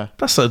 Yeah.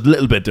 That's a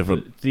little bit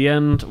different. The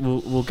end,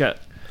 we'll get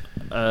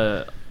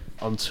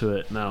onto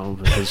it now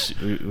because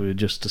we were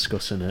just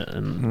discussing it,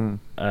 and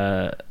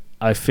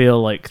I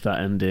feel like that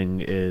ending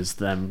is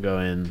them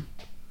going,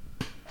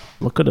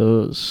 "Look at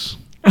us."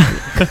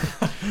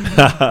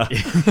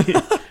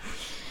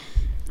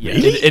 Yeah,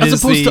 It as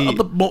is opposed the- to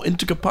other more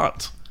intricate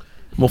parts,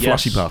 more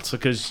flashy Yes, parts.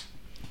 because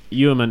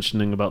you were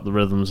mentioning about the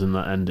rhythms in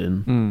that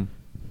ending,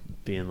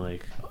 being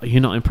like, "Are you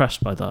not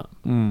impressed by that?"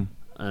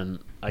 And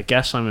I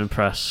guess I'm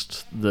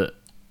impressed that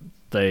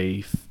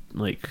they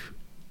like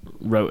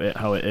wrote it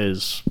how it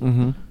is.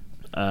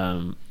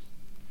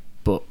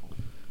 But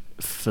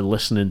for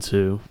listening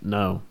to,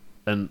 no.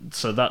 And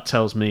so that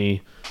tells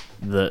me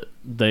that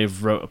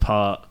they've wrote a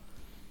part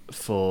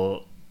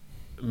for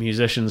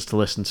musicians to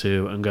listen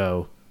to and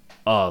go,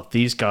 oh,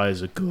 these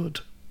guys are good.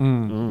 Good.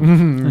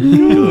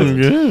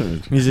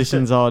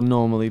 Musicians are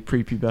normally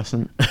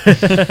prepubescent.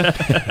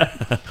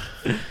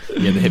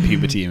 Yeah, they hit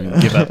puberty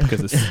and give up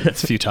because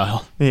it's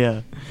futile.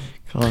 Yeah.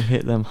 Can't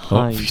hit them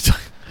Oh, highs.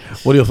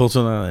 what are your thoughts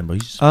on that, then,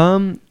 boys? I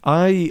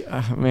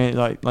mean,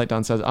 like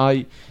Dan says,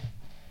 I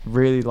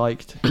really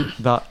liked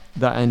that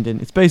ending.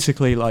 It's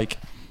basically like,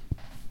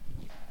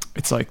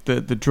 it's like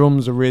the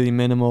drums are really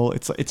minimal.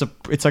 It's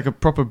like a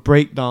proper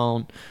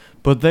breakdown,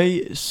 but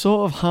they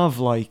sort of have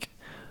like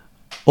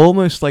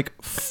almost like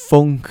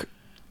funk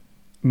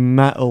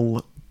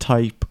metal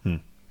type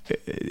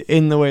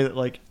in the way that,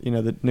 like, you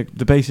know, the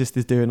bassist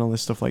is doing all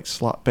this stuff like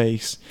slap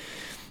bass.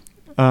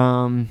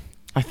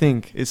 I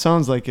think it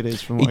sounds like it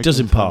is from what He I does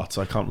can in tell. parts.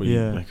 I can't really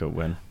Yeah. make out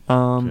when.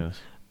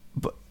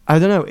 But I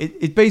don't know.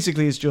 It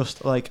basically is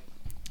just like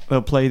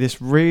they'll play this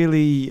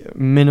really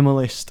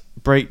minimalist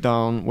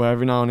breakdown where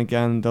every now and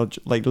again they'll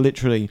like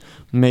literally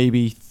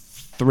maybe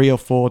 3 or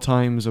 4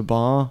 times a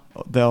bar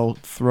they'll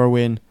throw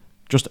in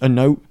just a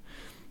note,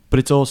 but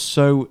it's all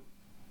so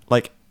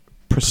like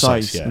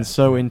precise yeah. and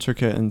so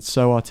intricate and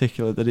so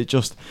articulate that it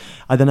just,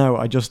 I don't know,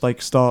 I just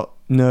like start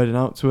nerding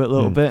out to it a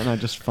little bit, and I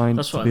just find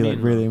That's it to what be I like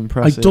mean, really though.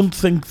 impressive. I don't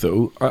think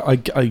though.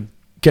 I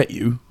get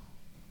you.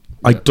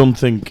 I don't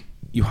think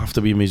you have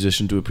to be a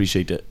musician to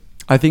appreciate it.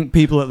 I think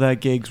people at their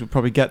gigs would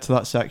probably get to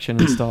that section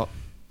and start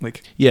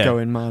like Yeah.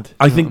 going mad.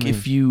 I You know think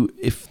what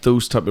if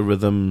those type of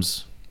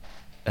rhythms,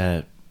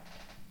 if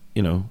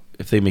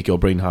they make your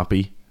brain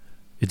happy,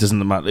 it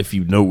doesn't matter if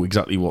you know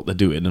exactly what they're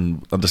doing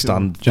and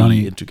understand the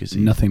Johnny, intricacy.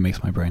 nothing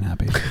makes my brain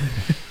happy.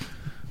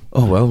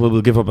 Oh well,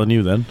 we'll give up on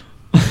you then.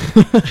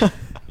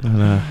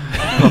 And, all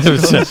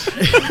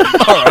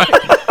right.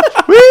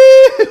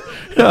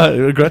 Yeah, I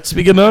regret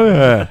speaking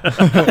now.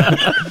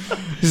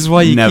 This is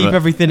why you Never. keep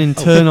everything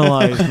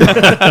internalized.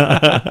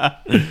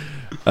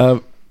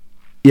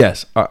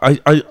 Yes,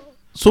 I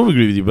sort of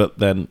agree with you, but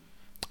then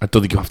I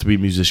don't think you have to be a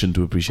musician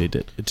to appreciate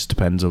it. It just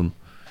depends on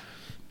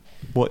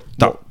what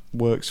That-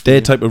 works for their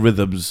you. type of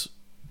rhythms.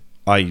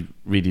 I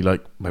really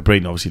like. My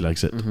brain obviously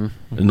likes it, and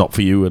not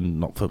for you, and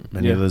not for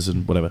many Yeah. others,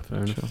 and whatever.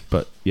 Fair enough.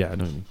 But yeah, I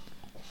know. What you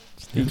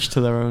mean. Each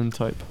to their own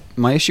type.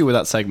 My issue with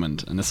that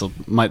segment, and this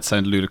might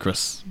sound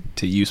ludicrous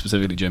to you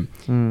specifically, Jim,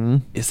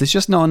 Mm. is there's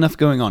just not enough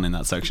going on in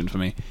that section for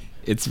me.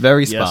 It's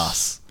very Yes.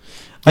 sparse.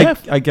 Yeah.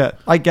 I get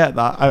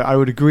that. I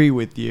would agree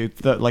with you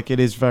that like it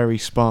is very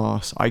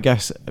sparse. I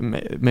guess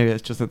maybe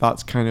it's just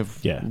that's kind of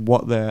Yeah.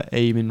 what they're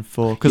aiming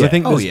for. Because I Yeah.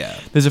 think Oh there's, yeah.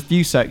 there's a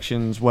few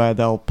sections where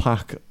they'll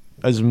pack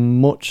as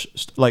much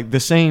like the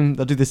same.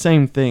 They'll do the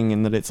same thing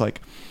in that it's like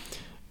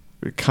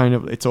kind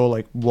of it's all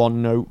like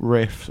one note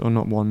riff, or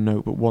not one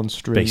note but one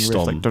string Based riff,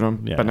 on- like dun-dun,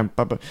 yeah. ba-dum,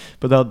 ba-ba.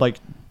 But they'll like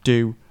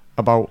do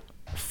about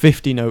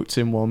 50 notes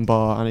in one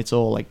bar, and it's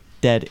all like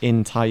dead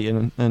in tight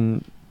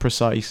and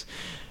precise.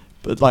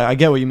 But like I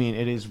get what you mean.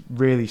 It is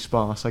really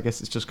sparse. I guess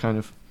it's just kind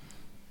of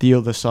the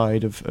other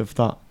side of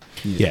that.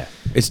 Yeah,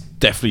 it's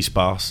definitely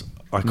sparse.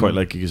 I quite Mm.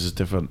 like it because it's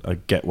different. I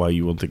get why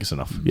you won't think it's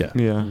enough. Yeah,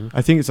 Yeah,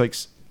 I think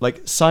it's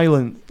like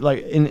silent.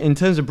 Like in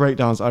terms of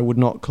breakdowns, I would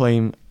not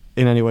claim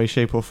in any way,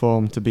 shape, or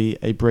form to be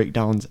a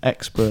breakdowns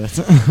expert,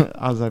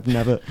 as I've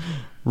never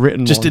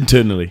written just one.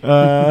 internally.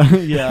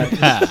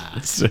 Yeah,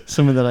 So-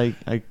 something that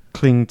I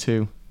cling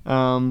to.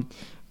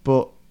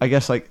 But I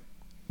guess like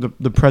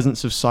the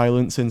presence of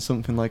silence in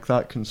something like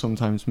that can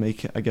sometimes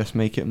make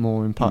it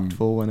more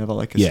impactful whenever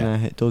like a Yeah. snare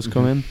hit does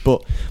come in.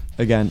 But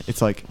again,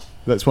 it's like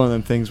that's one of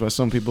them things where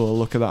some people will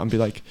look at that and be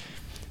like,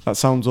 that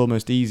sounds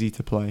almost easy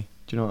to play.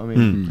 Do you know what I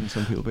mean? And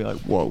some people will be like,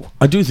 whoa.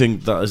 I do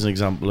think that is an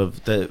example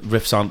of the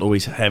riffs aren't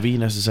always heavy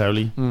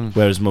necessarily, Mm.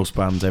 whereas most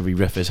bands every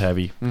riff is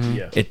heavy. Mhm.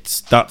 Yeah.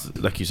 It's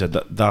that, like you said,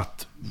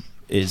 that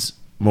is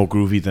more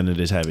groovy than it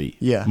is heavy.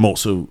 Yeah. More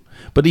so.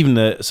 But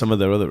even some of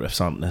their other riffs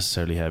aren't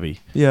necessarily heavy.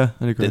 Yeah,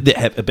 I agree.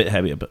 They're a bit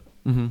heavier, but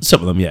hmm some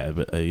of them, yeah,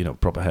 but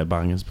proper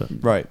headbangers. But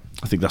Right.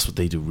 I think that's what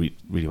they do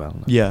really well.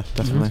 Yeah,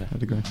 definitely. Mhm.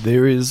 I'd agree.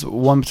 There is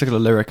one particular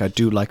lyric I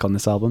do like on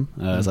this album.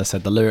 As I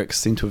said, the lyrics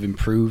seem to have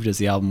improved as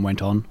the album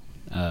went on.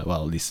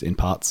 Well, at least in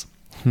parts.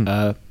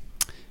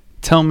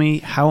 Tell me,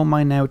 how am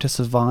I now to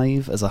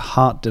survive as a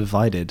heart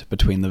divided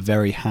between the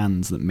very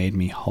hands that made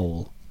me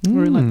whole? I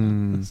really like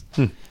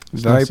that.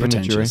 It's very Nice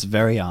pretentious, imagery.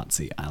 very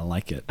artsy. I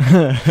like it.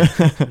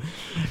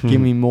 Give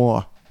me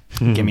more.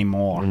 Give me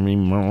more.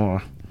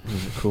 More.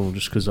 Cool,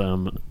 just because I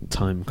am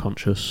time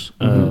conscious.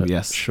 Mhm,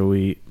 yes. Shall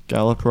we,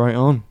 Gallop right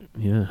on.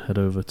 head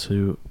over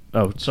to...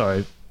 Oh,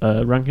 sorry.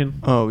 Rankin?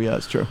 Oh, yeah,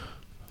 it's true.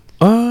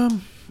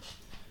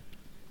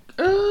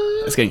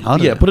 It's getting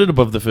harder. Yeah, put it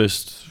above the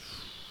first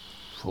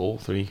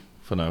 3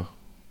 for now.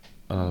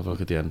 And I'll have a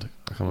look at the end.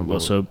 I can't remember.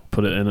 Also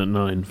put it in at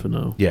 9 for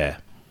now. Yeah.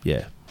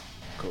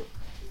 Cool.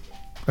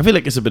 I feel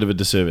like it's a bit of a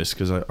disservice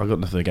because I got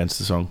nothing against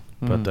the song,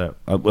 but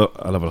I'll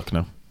have a look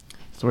now.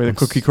 It's the way the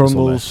That's- cookie that's all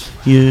crumbles.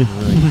 Yeah.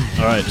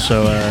 Alright,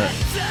 so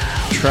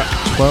track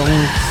 12.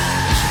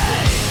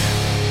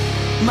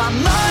 My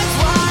mind's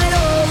wide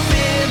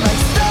open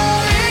like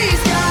starry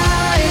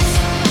skies.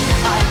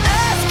 I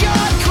ask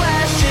God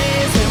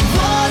questions and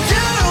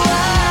wonder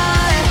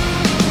why.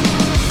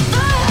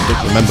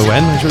 Remember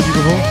when I showed you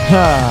before?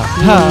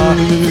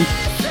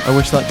 I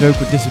wish that joke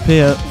would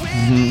disappear.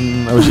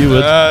 I wish you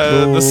would.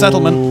 The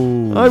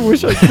settlement. I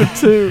wish I could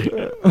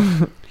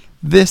too.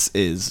 This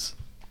is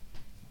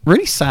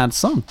really sad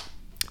song.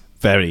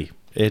 Very.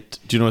 Do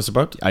you know what it's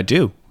about? I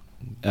do.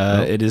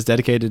 No. It is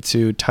dedicated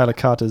to Tyler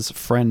Carter's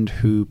friend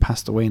who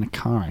passed away in a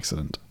car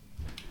accident.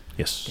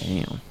 Yes.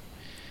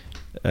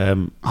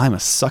 Damn. I'm a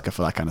sucker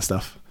for that kind of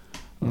stuff.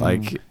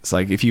 Like it's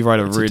like if you write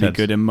a It's really intense.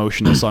 good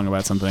emotional song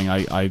about something,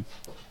 I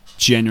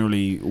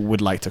genuinely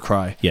would like to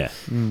cry. Yeah.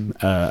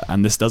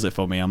 And this does it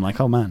for me. I'm like,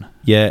 oh man.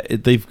 Yeah,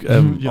 they've You're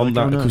on like,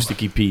 that oh, no.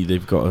 acoustic EP,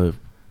 they've got an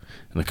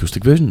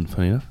acoustic version.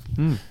 Funny enough,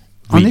 On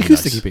Really the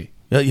acoustic nice. EP.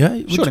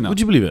 Yeah. Surely not. Would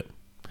you believe it?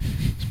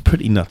 It's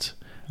pretty nuts.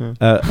 Yeah.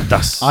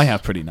 That's I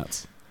have pretty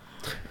nuts.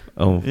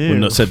 Oh, Ew, we've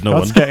not said no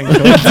that's one. getting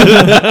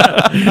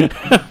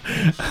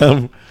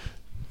good.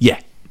 Yeah,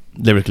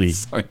 lyrically,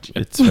 Sorry,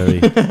 it's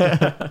very.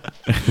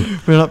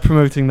 We're not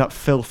promoting that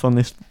filth on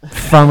this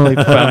family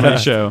family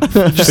podcast.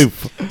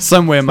 show.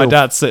 Somewhere my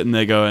dad's sitting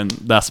there going,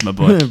 "That's my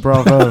boy."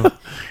 Bravo.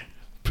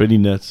 Pretty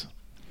nuts.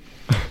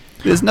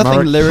 There's nothing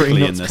Marek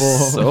lyrically in Pretty this.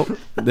 Nuts So,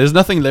 there's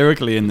nothing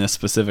lyrically in this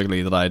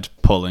specifically that I'd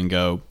pull and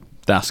go,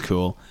 "That's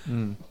cool."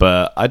 Mm.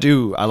 But I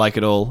like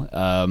it all.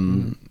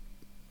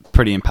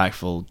 Pretty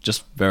impactful,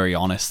 just very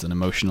honest and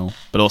emotional,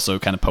 but also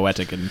kind of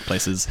poetic in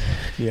places.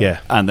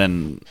 Yeah. And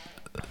then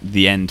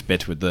the end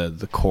bit with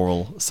the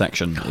choral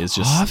section is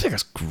just I think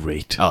that's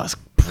great. it's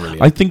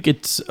brilliant. I think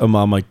it's a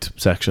Marmite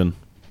section.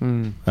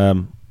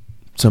 Mm.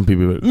 Some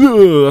people are like,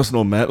 "Ugh, that's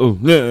not metal."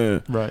 Yeah.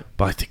 Right.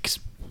 But I think it's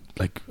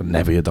like I've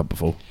never heard that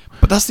before.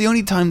 But that's the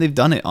only time they've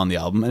done it on the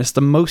album, and it's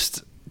the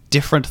most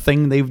different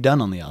thing they've done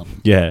on the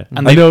album. Yeah,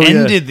 And I they know,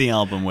 ended the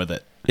album with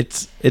it.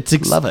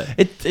 Love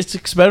it. It's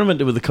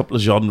experimented with a couple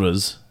of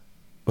genres,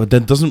 but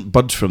then doesn't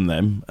budge from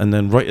them, and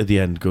then right at the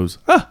end goes,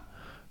 all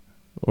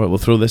right, we'll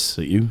throw this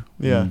at you.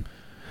 Yeah.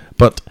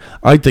 But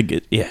I think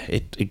it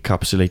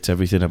encapsulates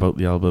everything about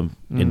the album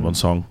in one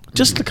song.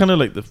 Just kind of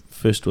like the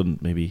first one,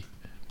 maybe,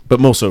 but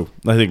more so.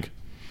 I think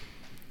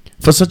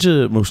for such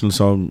an emotional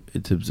song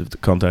in terms of the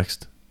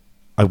context,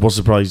 I was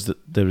surprised that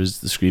there is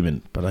the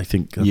screaming, but I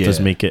think that does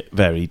Yeah. make it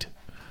varied.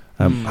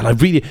 And I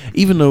really,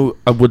 even though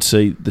I would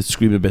say the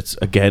screaming bits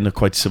again are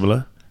quite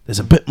similar, there's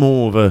a bit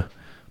more of a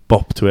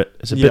bop to it.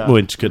 It's a bit Yeah. more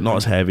intricate, not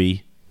as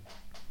heavy,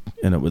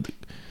 with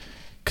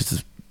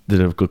because the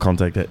lyrical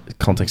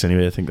context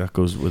anyway. I think that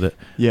goes with it.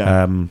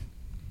 Yeah. And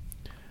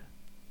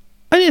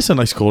it's a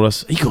nice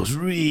chorus. He goes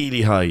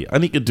really high,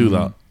 and he could do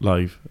that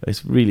live.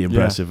 It's really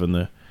impressive.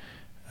 And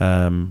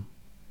and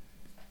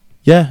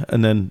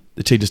then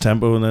it changes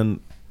tempo, and then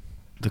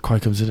the choir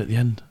comes in at the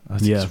end. I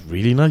think it's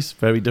really nice,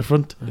 very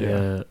different.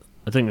 Yeah,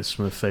 I think it's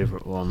my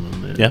favourite one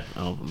on the Yeah.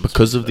 album.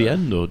 Because of the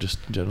end, or just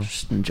in general?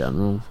 Just in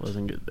general, I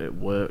think it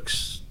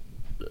works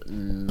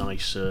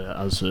nicer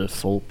as a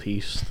full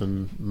piece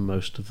than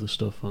most of the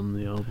stuff on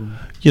the album.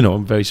 You know,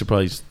 I'm very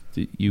surprised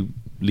that you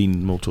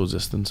lean more towards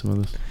this than some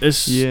others.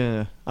 It's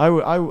Yeah, I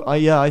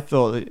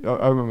thought that,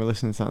 I remember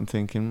listening to that and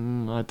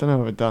thinking, I don't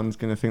know if Dan's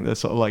gonna think they're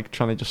sort of like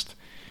trying to just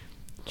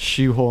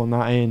shoehorn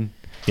that in.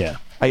 Yeah.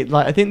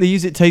 I think they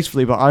use it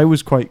tastefully, but I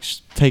was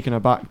quite taken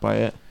aback by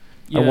it.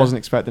 I wasn't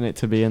expecting it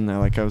to be in there.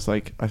 I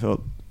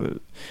thought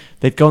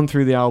they'd gone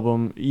through the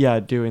album,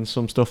 doing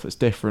some stuff that's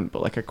different,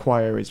 but like a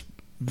choir is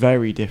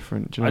very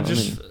different. Do you know what I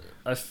mean?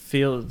 I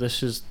feel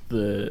this is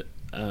the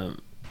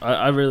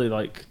I really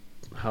like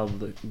how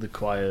the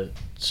choir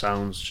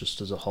sounds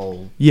just as a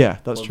whole. Yeah,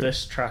 that's Well, true.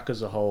 This track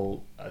as a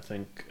whole, I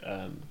think,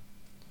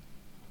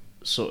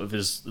 sort of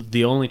is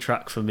the only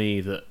track for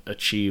me that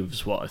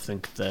achieves what I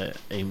think they're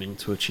aiming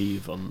to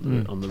achieve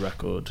on the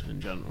record in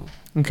general.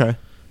 Okay.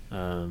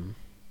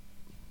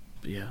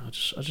 But yeah, I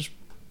just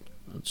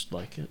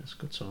like it. It's a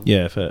good song.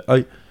 Yeah, fair.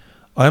 I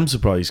am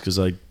surprised because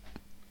I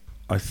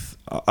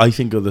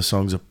think other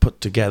songs are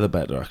put together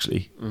better.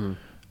 Actually,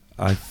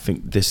 I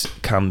think this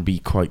can be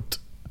quite.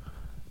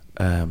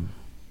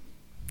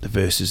 The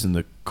verses and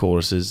the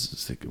choruses,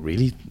 it's like,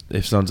 really,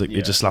 it sounds like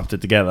they just slapped it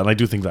together, and I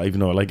do think that,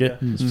 even though I like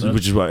it,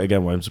 which is why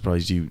I'm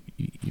surprised you.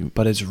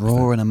 But it's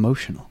raw and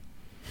emotional.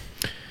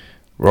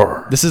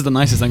 Roar. This is the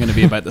nicest I'm going to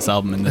be about this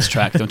album in this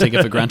track. Don't take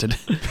it for granted.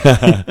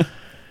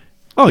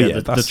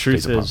 The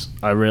truth is,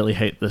 I really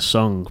hate this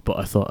song, but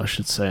I thought I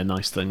should say a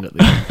nice thing at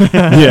the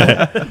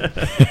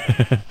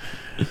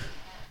end.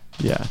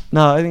 Yeah.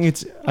 No, I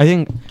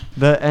think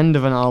the end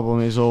of an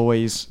album is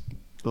always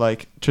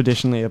like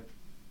traditionally a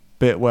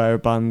bit where a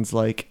band's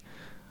like,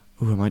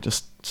 "Ooh, I might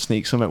just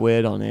sneak something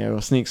weird on here,"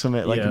 or sneak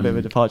something like a bit of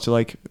a departure,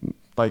 like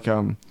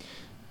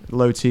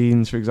Low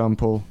Teens, for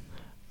example.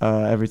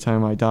 Every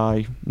Time I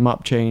Die,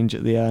 map change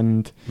at the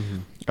end.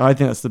 I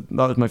think that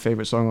was my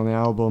favourite song on the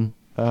album.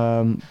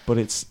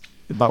 But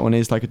that one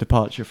is like a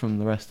departure from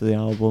the rest of the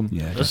album.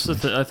 Yeah, That's the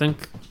thing. I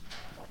think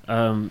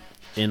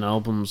in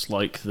albums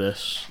like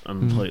this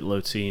and like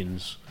Low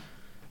Teens,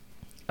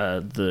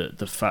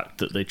 the fact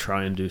that they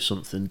try and do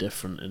something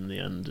different in the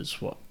end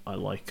is what I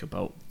like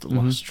about the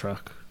last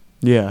track.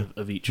 Yeah,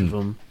 of each of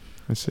them.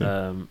 I see.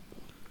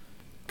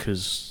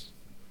 Because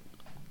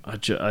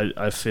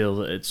I feel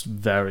that it's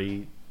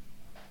very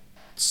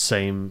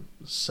same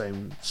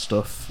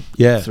stuff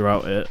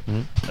throughout it,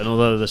 and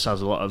although this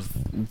has a lot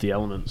of the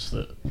elements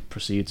that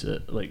precedes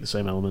it, like the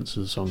same elements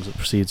as the songs that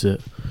precedes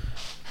it,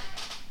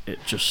 it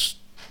just,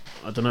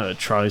 I don't know, it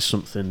tries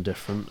something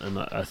different, and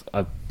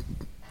I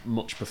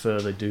much prefer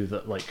they do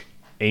that, like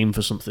aim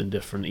for something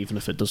different even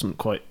if it doesn't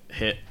quite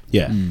hit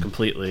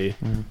completely,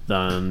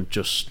 than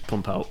just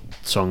pump out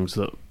songs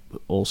that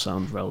all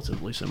sound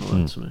relatively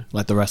similar to me,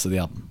 like the rest of the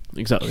album.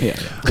 Exactly.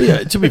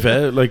 Yeah, to be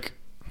fair, like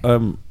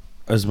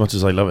as much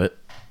as I love it,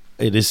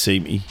 it is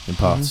samey in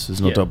parts. There's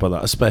no doubt about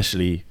that.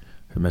 Especially,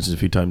 I mentioned a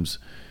few times,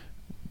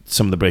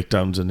 some of the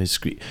breakdowns and his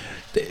scream.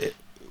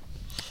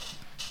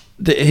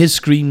 His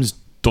screams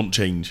don't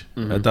change.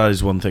 That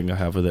is one thing I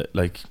have with it.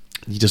 Like,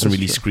 he doesn't That's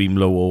really true. scream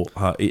low or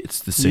it's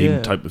the same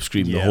Yeah. type of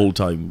scream the Yeah. whole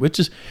time, which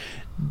is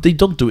they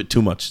don't do it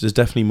too much. There's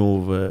definitely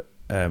more of a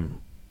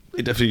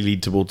it definitely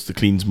lead towards the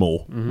cleans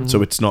more,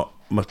 so it's not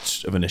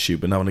much of an issue.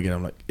 But now and again,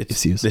 I'm like,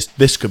 It's used.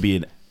 this could be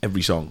in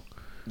every song.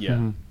 Yeah.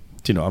 Mhm.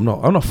 You know, I'm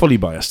not fully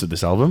biased to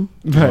this album.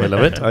 Right. I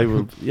love it. I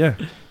will. Yeah,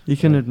 You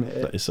can admit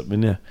that it. is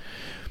something. Yeah,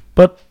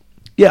 but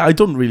yeah, I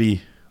don't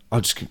really.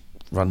 I've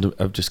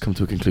just come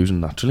to a conclusion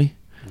naturally,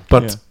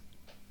 but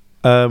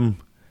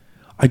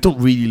I don't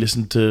really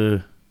listen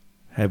to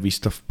heavy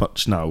stuff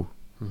much now.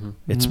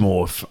 It's Mhm.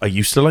 more if I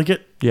used to like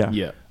it. Yeah.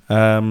 Yeah.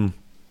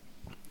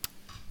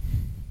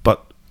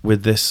 But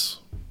with this,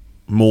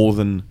 more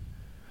than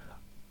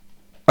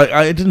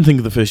I didn't think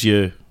of the first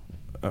year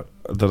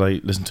that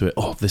I listened to it.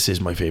 Oh, this is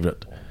my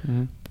favorite.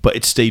 Mhm. But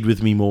it stayed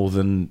with me more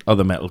than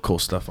other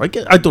metalcore stuff. I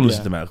don't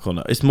listen Yeah. to metalcore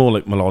now. It's more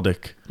like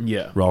melodic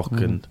Yeah. rock,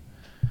 Mhm. and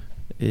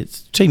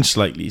it's changed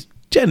slightly. It's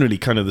generally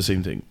kind of the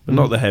same thing, but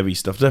not Mhm. the heavy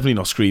stuff. Definitely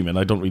not screaming.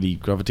 I don't really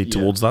gravitate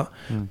Yeah. towards that.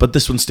 Mm. But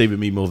this one stayed with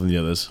me more than the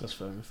others. That's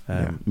fair enough.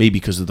 Yeah. Maybe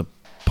because of the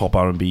pop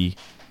R&B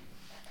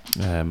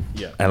Yeah.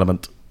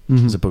 element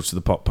Mhm. as opposed to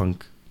the pop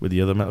punk with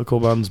the other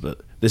metalcore bands,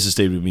 but this has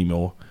stayed with me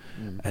more.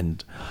 Mm.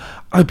 And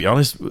I'll be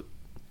honest,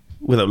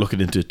 without looking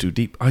into it too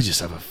deep, I just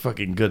have a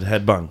fucking good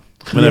headbang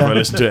whenever Yeah. I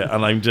listen to it,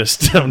 and I'm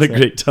just having a Yeah.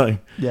 great time.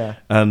 Yeah.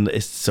 And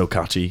it's so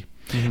catchy.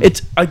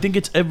 Mhm. I think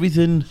it's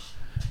everything.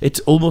 It's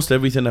almost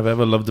everything I've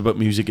ever loved about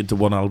music into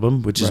one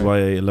album, which is Right.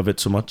 why I love it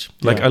so much.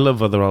 Like Yeah. I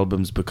love other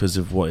albums because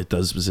of what it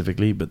does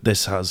specifically, but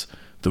this has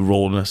the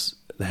rawness,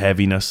 the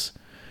heaviness,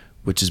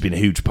 which has been a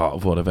huge part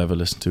of what I've ever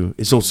listened to.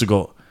 It's also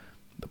got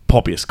the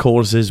poppiest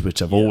choruses,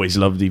 which I've always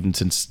loved, even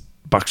since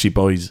Backstreet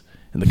Boys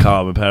in the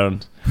car with my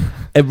parents.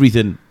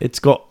 Everything. It's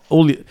got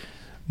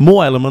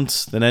more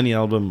elements than any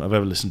album I've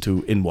ever listened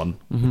to in one,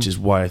 which Mhm. is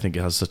why I think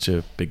it has such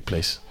a big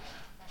place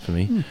for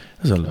me.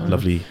 It's a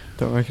lovely.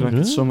 Don't reckon I Yeah.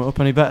 could sum it up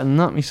any better than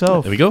that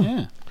myself. There we go.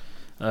 Yeah.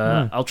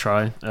 I'll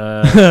try.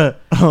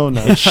 Oh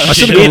no. I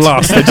should have gone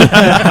last.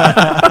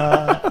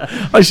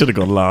 I should have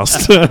gone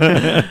last.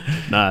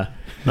 Nah.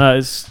 No,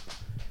 it's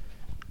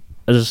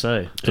as I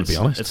say. Gotta be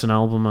honest. It's an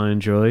album I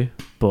enjoy,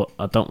 but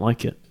I don't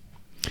like it.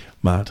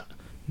 Mad.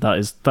 That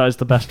is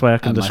the best way I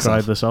can And describe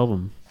myself. this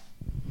album.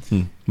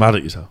 Mad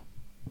at yourself.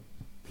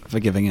 For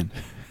giving in.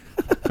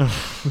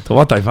 To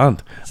what I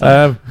found.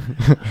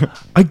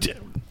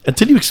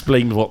 Until you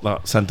explained what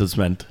that sentence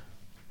meant,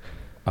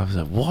 I was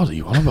like, what are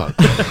you on about?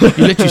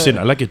 You literally said,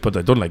 I like it, but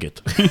I don't like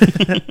it.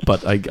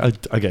 But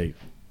okay.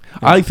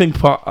 I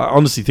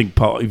honestly think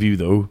part of you,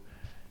 though,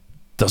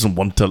 doesn't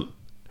want to.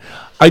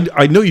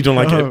 I know you don't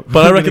like Oh, it, but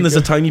I there reckon you there's a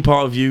go. tiny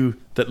part of you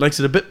that likes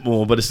it a bit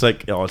more, but it's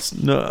like, oh, it's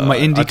no. My I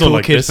indie don't cool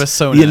like kid this.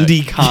 persona The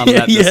indie can't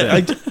let this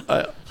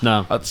in.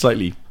 No,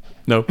 Slightly.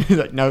 No. He's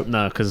like, no.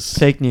 no, because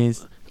Fake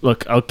news.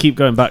 look, I'll keep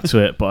going back to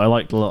it, but I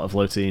liked a lot of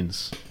Low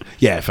Teens.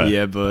 Yeah, fair.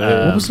 Yeah,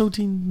 but What was Low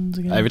Teens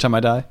again? every time I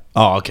die.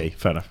 Oh, okay,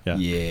 fair enough. Yeah.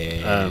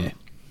 Yeah.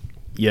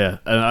 Yeah,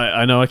 and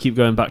I know I keep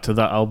going back to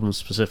that album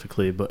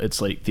specifically, but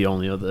it's like the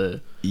only other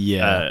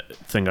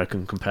thing I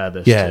can compare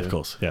this Yeah, to. of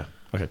course. Yeah.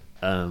 Okay.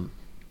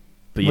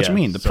 But What yeah, do you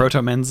mean? The so-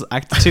 Proto Men's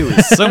Act 2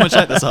 is so much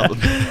like this album.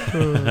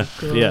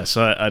 Yeah,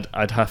 so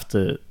I'd have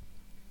to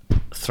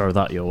throw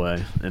that your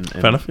way in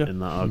Fair enough, yeah. in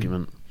that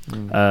argument.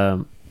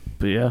 Mm.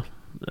 But yeah,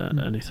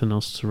 anything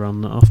else to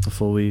round that off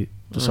before we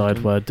decide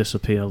reckon- where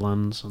Disappear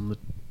lands on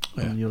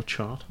Yeah. your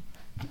chart?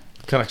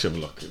 Can I actually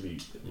have a look?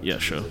 Yeah,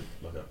 sure.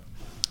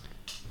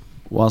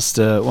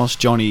 Whilst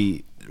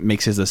Johnny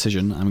makes his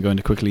decision, I'm going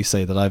to quickly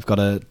say that I've got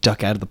to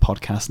duck out of the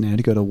podcast now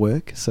to go to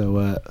work.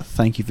 So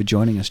thank you for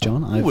joining us,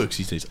 John. Who works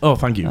these days? Oh,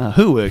 thank you.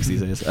 Who works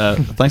these days?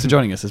 Thanks for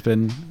joining us. It's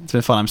been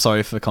fun. I'm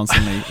sorry for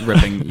constantly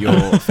ripping your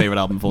favorite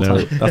album full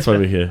No, time. that's why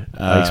we're here.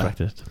 I Uh,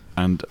 expect it.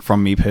 And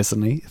from me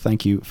personally,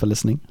 thank you for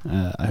listening.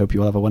 I hope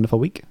you all have a wonderful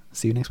week.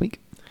 See you next week.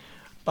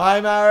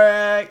 Bye,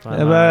 Marek. Bye,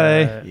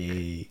 Bye-bye.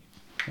 Marek.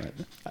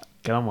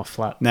 Get on my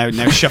flat. Now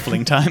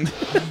shuffling time.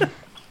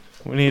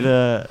 We need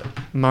a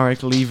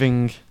Marek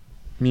leaving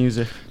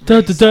music.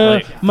 Da da da.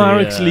 Like the,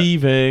 Marek's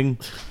leaving.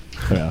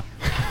 Yeah.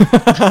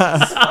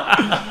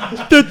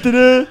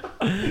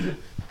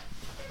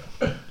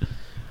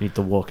 Need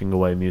the walking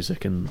away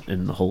music in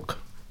the Hulk.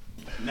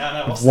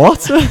 No,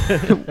 What?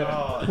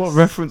 What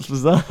reference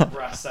was that?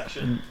 brass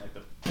section?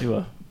 You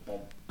are.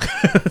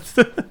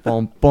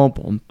 Bum bum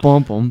bum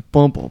bum bum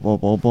bum bum bum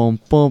bum bum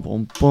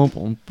bum bum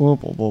bum bum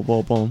bum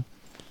bum bum.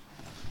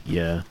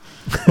 Yeah,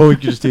 Or we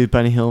could just do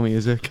Benny Hill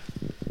music.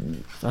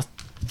 I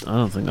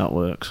don't think that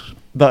works.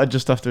 That'd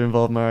just have to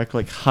involve Marek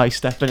like high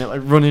stepping it,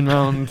 like running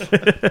round.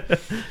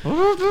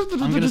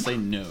 I'm gonna say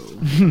no.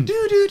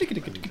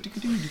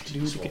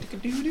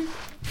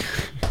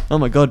 Oh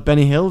my god,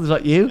 Benny Hill, is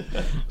that you?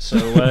 So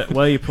where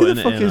are you Who putting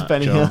the it fuck in is at,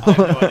 Benny John?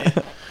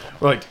 Hill?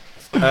 Right.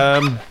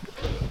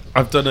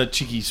 I've done a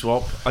cheeky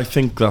swap. I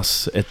think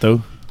that's it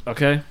though.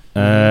 Okay.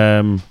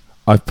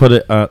 I've put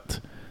it at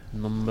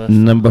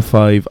Number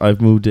 5.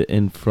 I've moved it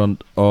in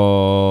front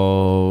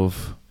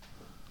of.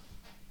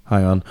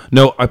 Hang on.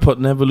 No, I put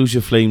Never Lose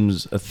Your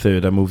Flames at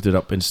 3rd. I moved it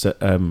up instead.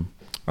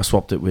 I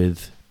swapped it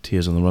with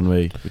Tears on the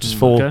Runway, which is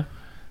 4. Okay.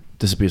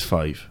 Disappears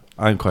 5.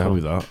 I'm quite happy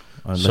with that.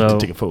 I'd So- like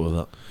to take a photo of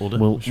that order.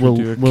 We'll Should we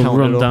do a count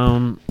run it up?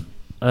 down.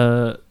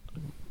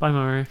 Bye,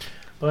 Murray.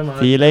 Bye, man.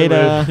 See you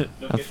later.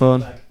 Have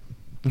fun.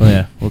 Oh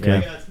yeah.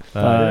 Okay.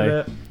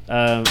 Bye.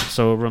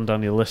 So we'll run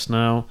down your list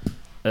now.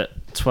 At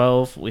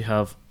 12, we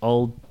have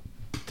Old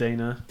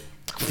Dina,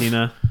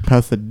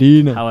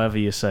 Pasadena. however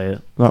you say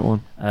it. That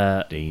one.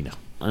 Dana.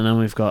 And then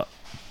we've got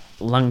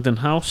Langdon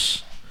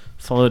House,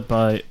 followed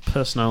by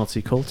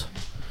Personality Cult.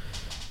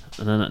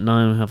 And then at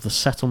 9 we have The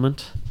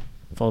Settlement,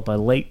 followed by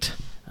Late,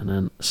 and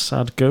then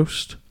Sad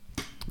Ghost.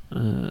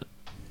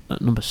 At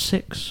number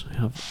 6 we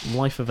have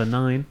Life of a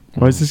Nine.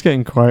 Why is this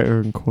getting quieter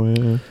and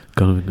quieter?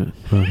 Gonna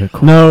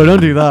No, don't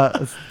do that.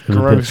 That's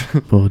gross.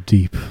 More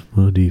deep.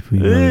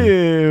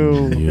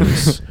 Ew.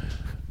 Yes.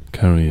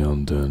 Carry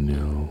on,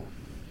 Daniel.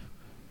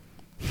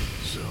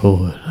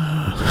 Oh,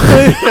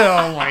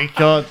 Oh my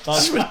god.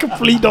 That's a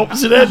complete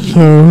opposite end.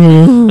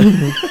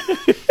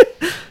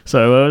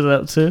 so what was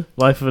that up to?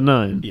 Life of a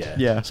Nine? Yeah.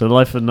 Yeah. So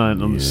Life of a Nine,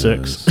 number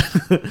 6.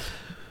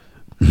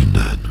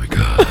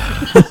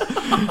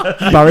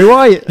 Barry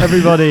White,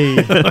 everybody.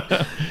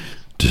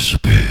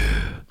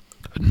 Disappear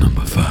at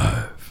number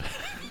 5.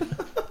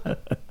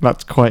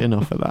 That's quite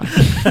enough of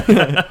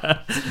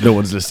that. No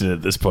one's listening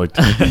at this point.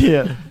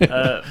 Yeah.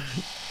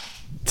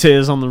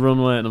 Tears on the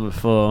Runway at number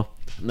 4.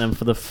 And then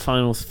for the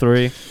final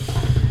 3,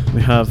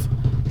 we have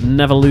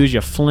Never Lose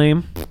Your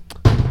Flame,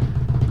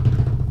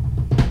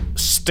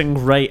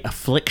 Stingray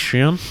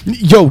Affliction,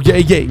 Yo,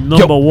 yeah.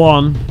 number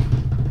 1,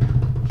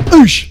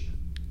 Oosh.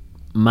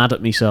 Mad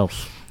at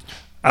Myself.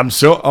 I'm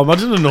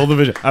imagine another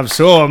video. I'm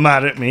so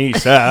mad at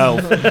myself.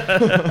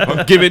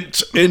 I'm giving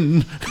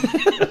in.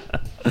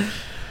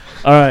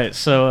 All right,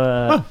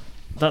 so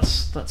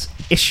that's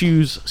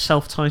Issue's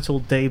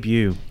self-titled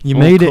debut. You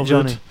All made it, covered.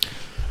 Johnny.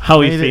 How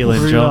are you Made it feeling,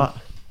 through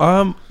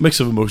John? Mix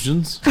of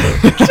emotions.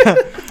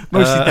 that.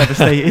 Mostly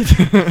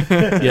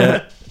devastated.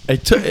 Yeah.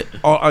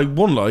 I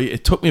won't lie.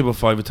 It took me about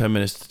 5 or 10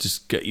 minutes to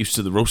just get used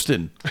to the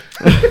roasting.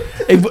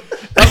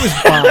 That was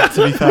bad,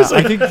 to be fair.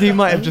 I think you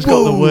might have just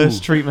got the Whoa.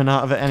 worst treatment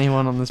out of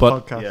anyone on this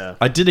But- podcast. Yeah.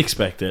 I did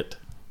expect it.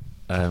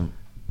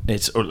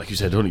 It's like you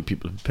said, only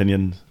people's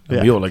opinion. And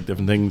Yeah. we all like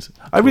different things.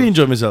 I really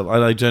enjoyed myself.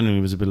 I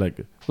genuinely was a bit like,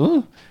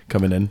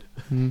 coming in.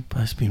 Mm.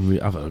 But it's been.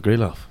 I've had a great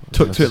laugh.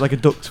 Took to it like a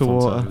duck to Fun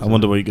water. time. I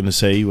wonder what you're going to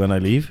say when I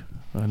leave.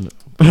 To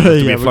Yeah,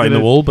 be a we're fly in the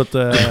gonna wall, but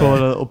Record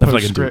a little nothing I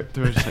can do. postscript.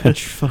 We're just like,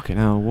 fucking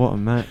hell, what a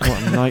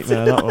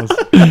nightmare that was.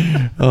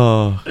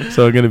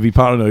 So I'm going to be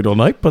paranoid all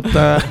night. But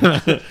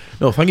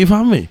no, thank you for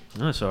having me.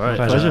 That's all right.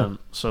 Pleasure.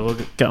 So we'll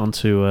get on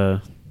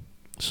to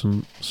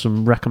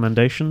some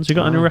recommendations. You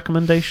got any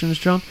recommendations,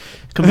 John?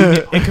 It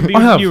can be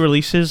I have. new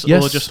releases or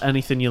Yes. just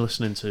anything you're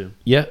listening to.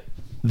 Yeah,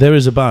 there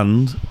is a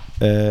band,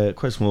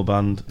 quite a small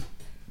band,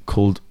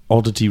 called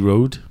Oddity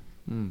Road.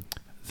 Mm.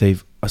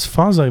 They've, as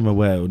far as I'm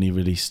aware, only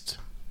released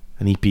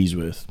an EP's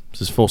worth. So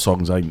there's 4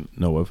 songs I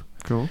know of.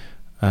 Cool.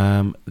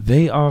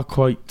 They are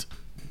quite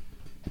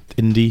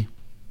indie.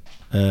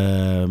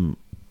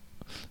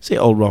 Say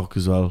alt rock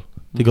as well.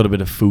 They got a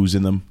bit of foos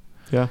in them.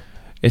 Yeah.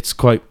 It's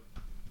quite.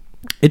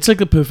 It's like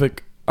the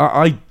perfect.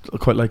 I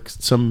quite like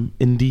some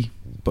indie,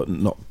 but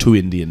not too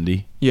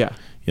indie. Yeah.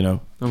 You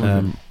know. I'm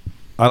with you.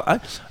 I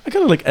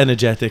kind of like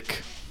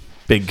energetic,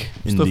 big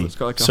indie. Stuff that's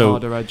got like a So,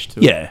 harder edge to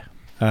it.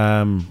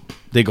 yeah.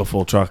 They got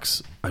 4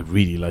 tracks. I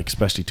really like,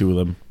 especially 2 of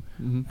them.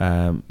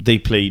 Mhm. They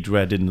played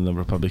Reading in the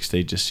Republic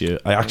stage this year.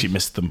 I actually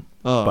missed them,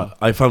 Oh. but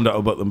I found out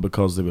about them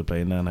because they were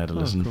playing there and I had to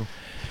listen. Cool.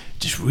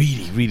 Just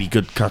really, really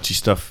good, catchy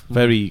stuff.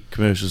 Very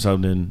commercial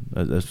sounding.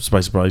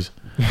 Surprise.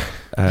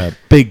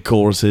 Big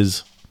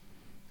choruses.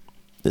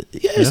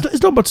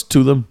 It's not much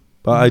to them,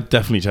 but I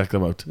definitely check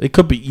them out. It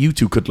could be you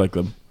two could like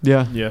them.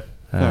 Yeah. Yeah.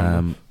 Fair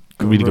enough.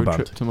 Got a Really good road band.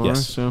 trip tomorrow,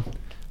 Yes. so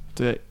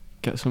to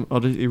get some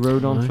Oddity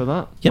Road on Aye. for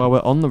that Yep. while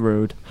we're on the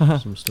road.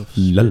 Some stuff.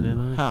 Lol.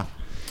 spinning, aye.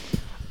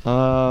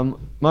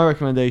 My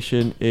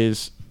recommendation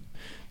is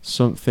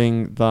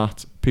something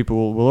that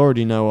people will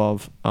already know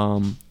of,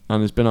 and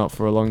has been out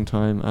for a long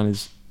time, and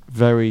has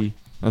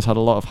had a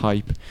lot of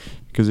hype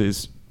because it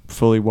is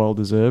fully well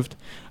deserved.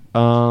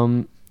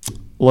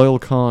 Loyal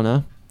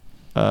Kana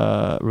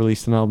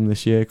released an album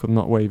this year called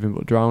Not Waving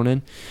But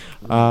Drowning.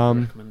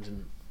 I'm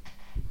recommending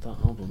that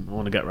album. I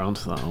want to get around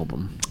to that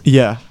album.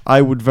 Yeah,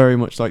 I would very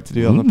much like to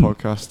do that on the Mm.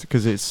 podcast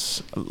because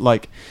it's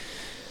like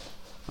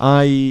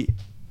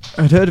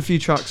I'd heard a few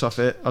tracks off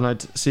it and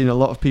I'd seen a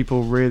lot of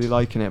people really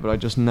liking it, but I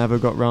just never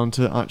got round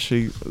to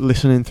actually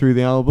listening through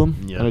the album.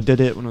 Yeah. And I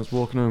did it when I was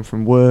walking home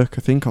from work,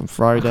 I think on I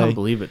Friday. can't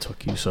believe it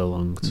took you so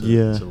long to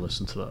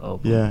listen to that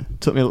album. Yeah,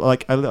 it took me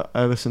like I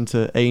listened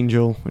to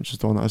Angel, which is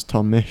the one that has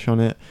Tom Misch on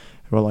it,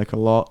 who I like a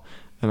lot,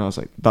 and I was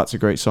like, that's a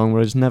great song, but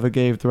I just never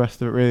gave the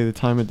rest of it really the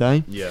time of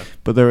day. Yeah.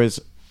 But there is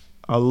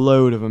a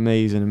load of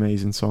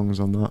amazing songs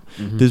on that.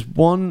 Mhm. There's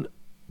one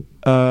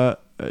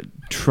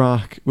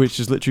track, which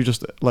is literally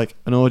just like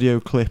an audio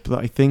clip that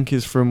I think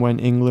is from when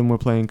England were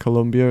playing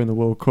Colombia in the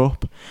World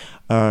Cup.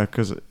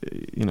 Because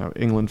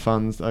England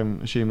fans,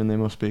 I'm assuming they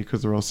must be,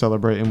 because they're all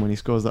celebrating when he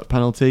scores that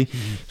penalty.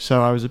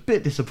 So I was a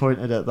bit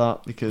disappointed at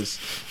that, because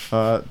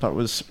that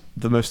was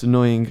the most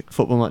annoying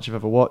football match I've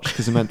ever watched,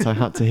 because it meant I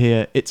had to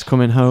hear "It's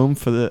Coming Home"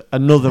 for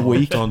another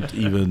week. Don't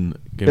even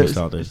get me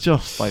started. It's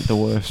just like the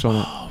worst,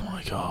 wasn't it? Oh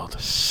my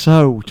god.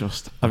 So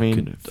I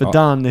mean, for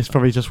Dan, this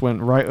probably just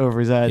went right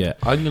over his head. Yeah,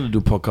 I'm going to do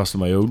a podcast of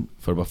my own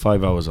for about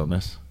 5 hours on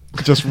this.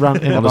 Just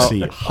ranting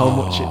Honestly, about how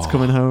much "It's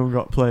Coming Home"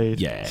 got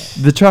played. Yeah.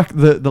 The track,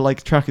 the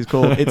track is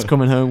called "It's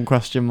Coming Home?" I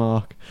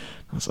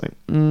was like,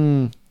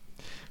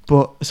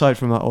 But aside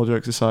from that, all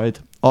jokes aside,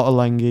 Otto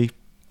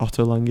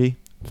Lengi,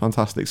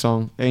 fantastic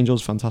song.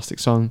 Angels, fantastic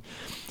song.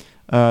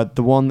 The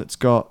one that's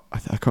got, I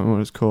can't remember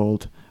what it's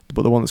called,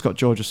 but the one that's got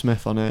Georgia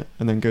Smith on it,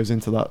 and then goes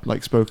into that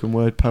like spoken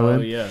word poem.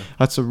 Oh yeah.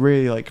 That's a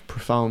really like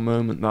profound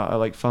moment that I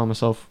like found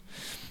myself.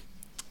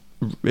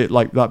 It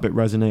like that bit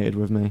resonated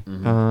with me.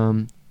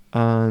 Mhm.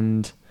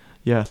 And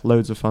yeah,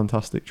 loads of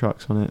fantastic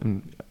tracks on it,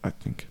 and I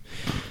think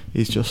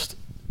he's just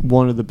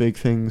one of the big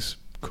things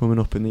coming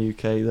up in the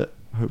UK that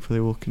hopefully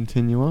will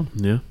continue on.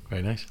 Yeah.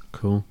 Very nice.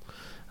 Cool.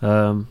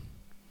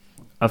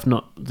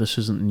 This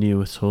isn't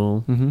new at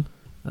all.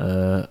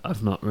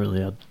 I've not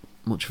really had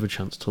much of a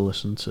chance to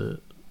listen to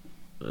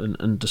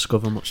and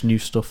discover much new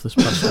stuff this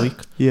past week,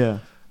 Yeah.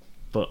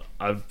 but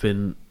I've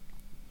been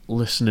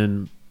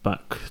listening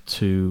back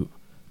to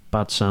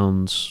Bad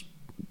Sounds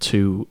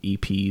 2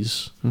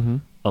 EPs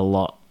a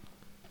lot,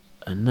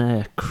 and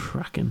they're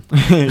cracking.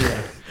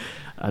 Yeah.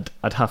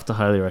 I'd have to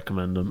highly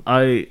recommend them.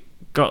 I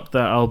got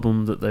their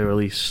album that they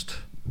released,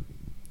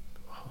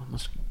 it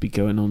must be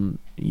going on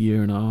a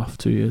year and a half,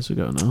 2 years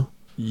ago now.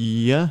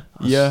 Yeah.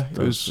 That's- It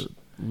was.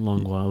 a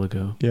long while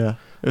ago. Yeah.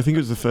 I think it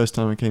was the first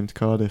time I came to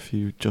Cardiff.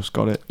 You just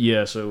got it.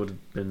 Yeah, so it would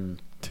have been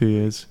 2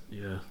 years.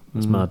 Yeah,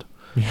 that's Mm. mad.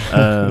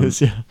 Yeah. It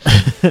is, yeah.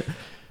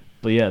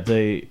 But yeah,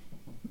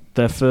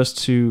 their first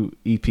 2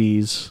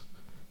 EPs,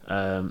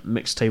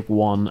 Mixtape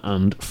 1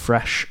 and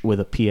Fresh with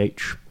a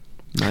PH.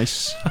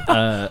 Nice.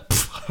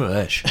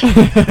 Fresh.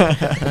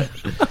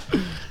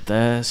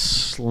 They're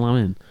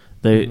slamming.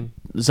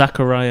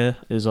 Zachariah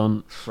is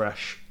on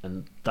Fresh,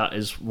 and that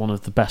is one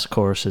of the best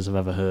choruses I've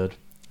ever heard.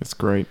 It's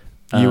great.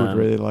 You would Um,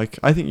 really like.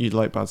 I think you'd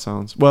like Bad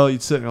Sounds. Well,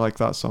 you'd certainly like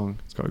that song.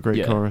 It's got a great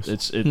Yeah,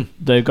 chorus.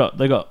 they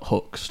got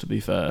hooks, to be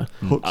fair.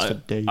 Hooks for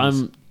days.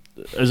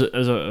 As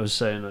I was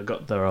saying, I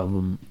got their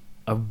album.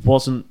 I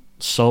wasn't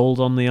sold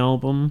on the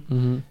album.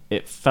 Mm-hmm.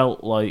 It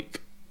felt like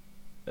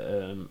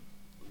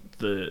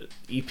the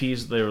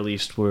EPs they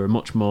released were a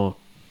much more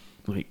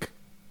like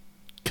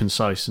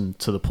concise and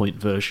to the point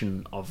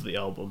version of the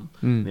album.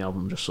 Mm. The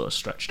album just sort of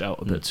stretched out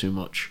a bit too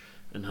much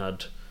and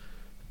had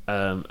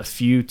a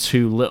few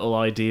too little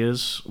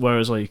ideas,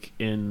 whereas like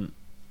in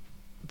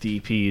the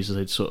EPs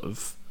they'd sort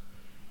of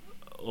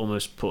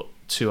almost put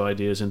 2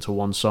 ideas into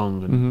one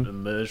song and, Mhm.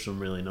 and merge them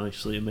really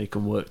nicely and make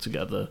them work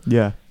together.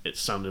 Yeah. It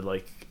sounded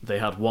like they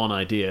had one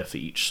idea for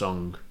each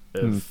song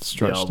of And the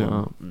stretched it album,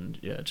 out. and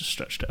yeah, just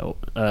stretched it out.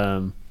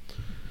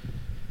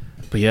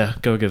 But yeah,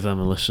 go give them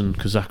a listen,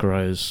 because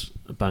Zachariah's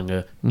a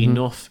banger. Mhm.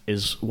 Enough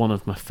is one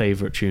of my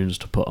favourite tunes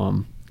to put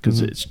on,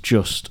 because Mhm.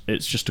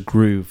 it's just a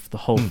groove. The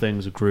whole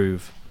thing's a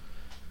groove,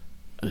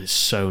 and it's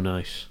so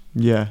nice.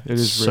 Yeah, it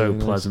It's is so really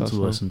nice, pleasant that to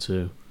song. listen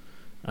to.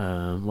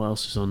 What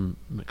else is on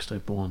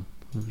Mixtape 1?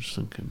 I'm just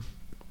thinking.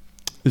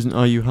 Isn't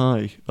Are You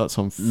High? That's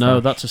on Fresh. No,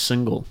 that's a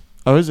single.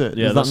 Oh, is it?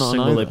 Yeah, is that's that a not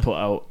single they either? put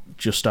out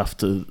just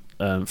after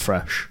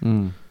Fresh.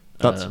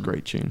 That's a Um,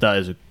 great tune. That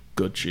is a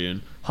good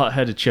tune. Hot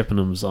Headed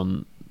Chippenham's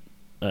on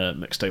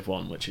Mixtape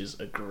 1, which is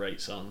a great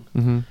song.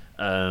 Mm-hmm.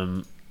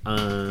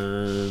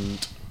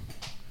 And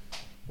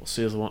what's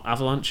the other one?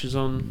 Avalanche is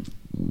on.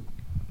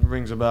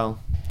 Rings a bell.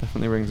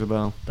 Definitely rings a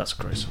bell. That's a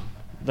great song.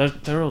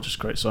 They're all just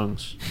great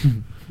songs.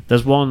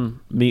 There's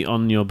one, Meat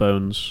on Your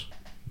Bones,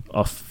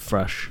 off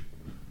Fresh,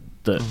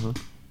 that Uh-huh.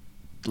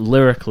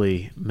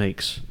 lyrically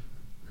makes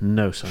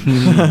no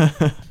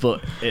sense,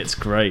 but it's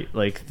great.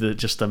 Like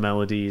just the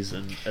melodies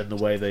and the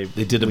way they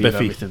did a weave Biffy.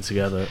 everything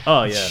together.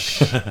 Oh yeah,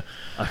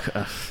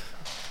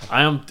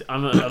 I'm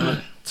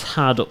a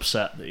tad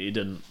upset that you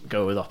didn't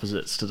go with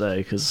opposites today,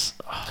 because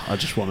I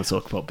just want to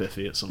talk about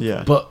Biffy at some point.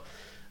 Yeah. But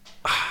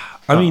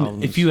I mean,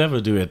 albums. if you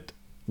ever do it,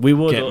 We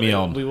would Get me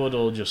on. We would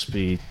all just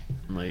be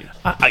like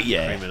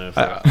yeah, screaming over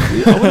I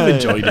would have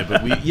enjoyed it,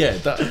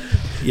 but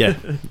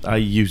I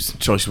used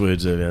choice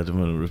words earlier. I don't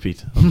want to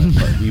repeat on that,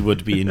 but we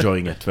would be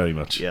enjoying it very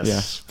much.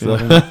 yes.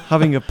 Yeah.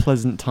 Having a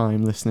pleasant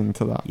time listening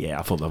to that. Yeah,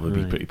 I thought that would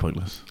be Right. pretty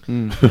pointless.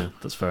 Yeah,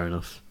 that's fair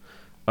enough.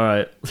 All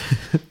right,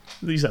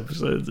 these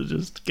episodes are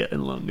just getting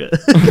longer.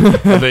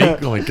 Are they?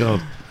 Oh my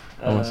god!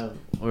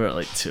 We're at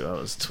like 2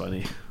 hours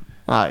 20.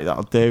 Alright,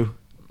 that'll do.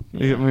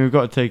 Yeah. I mean, we've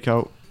got to take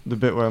out the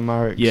bit where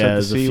Marek Yeah, said the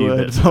there's a C few word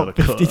bits I've about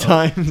gotta cut 50 out.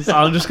 times.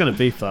 I'm just gonna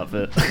beep that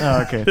bit.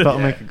 Oh, okay, that'll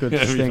Yeah. make a good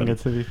Yeah, it'll be stinger,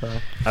 funny. to be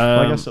fair. Well,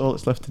 I guess all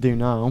that's left to do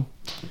now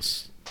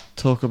is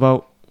talk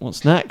about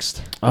what's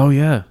next. Oh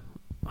yeah,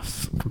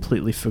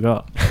 completely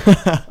forgot.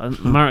 And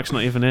Marek's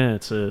not even here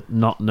to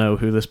not know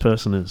who this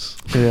person is.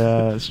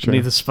 Yeah, that's true.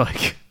 Neither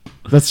Spike.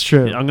 That's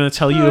true. I'm going to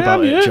tell you I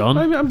about am, it, yeah. John,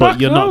 I'm but back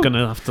you're now. not going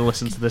to have to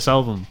listen to this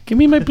album. Give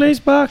me my place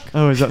back.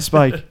 Oh, is that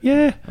Spike?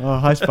 Yeah, Oh,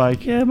 hi,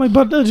 Spike. yeah. My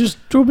butler just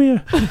drove me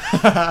here.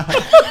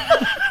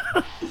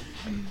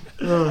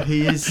 Oh,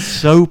 he is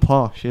so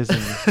posh, isn't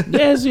he?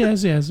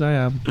 yes, I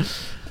am.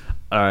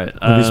 All right.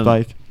 Love you,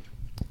 Spike.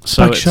 So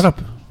Spike, it's- shut up.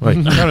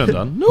 Right, carry on,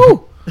 Dan.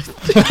 No.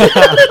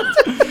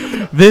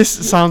 This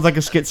sounds like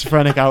a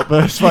schizophrenic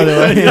outburst, by the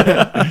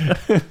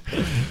way.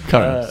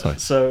 Carry on. Sorry.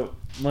 So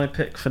my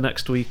pick for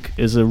next week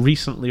is a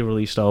recently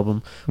released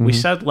album. We Mhm.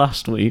 said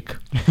last week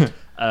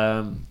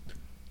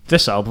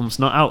this album's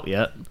not out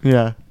yet.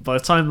 Yeah, By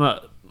the time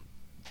that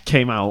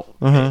came out,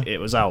 Uh-huh. it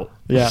was out.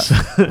 yeah.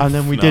 And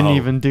then we didn't No.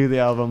 even do the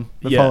album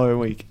the Yeah. following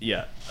week.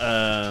 Yeah.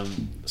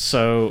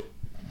 So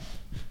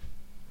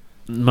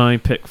my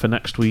pick for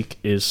next week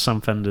is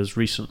Sam Fender's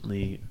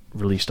recently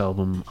released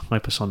album,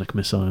 Hypersonic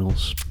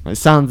Missiles. It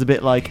sounds a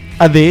bit like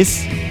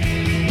this.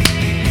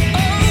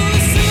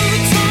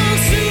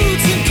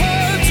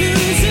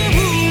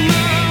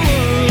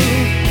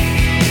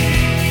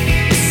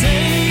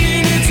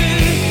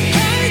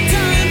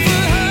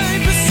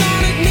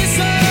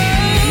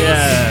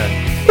 Yeah.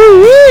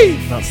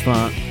 That's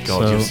that.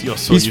 God, So you're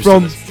so He's used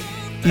from to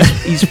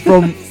this. he's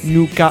from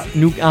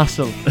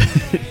Newcastle.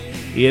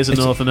 he is a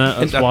northerner.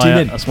 That's why.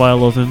 entertaining. That's why I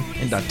love him.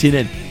 In that tin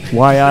in.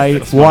 Why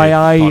That's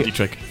my party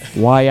trick.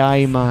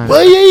 man?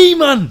 Why,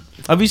 man?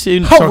 Have you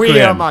seen Soccer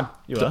yeah, AM?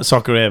 man.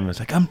 Soccer AM. It's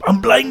like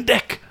I'm blind,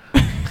 Dick.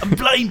 I'm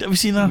blind. Have you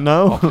seen that?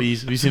 No. Oh,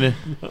 please. Have you seen it?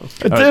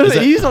 Dude, Alright, is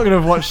that- he's not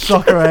going to watch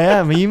Soccer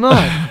AM, are you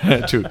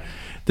man? True.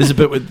 There's a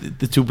bit where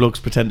the two blokes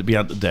pretend to be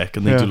Ant the Deck,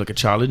 and they Yeah. do like a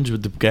challenge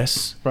with the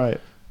guests.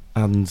 Right.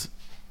 And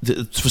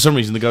for some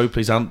reason, the guy who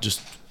plays Ant just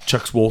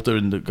chucks water,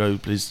 and the guy who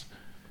plays.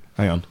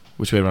 Hang on,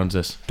 which way around is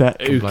this?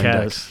 Who Blind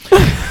cares?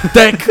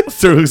 Deck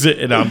throws it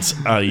in Ant's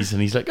eyes,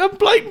 and he's like, "I'm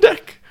blind,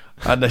 Deck,"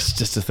 and that's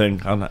just a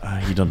thing. I'm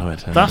like, you don't know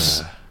it. And,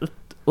 That's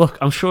look.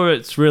 I'm sure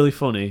it's really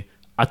funny.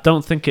 I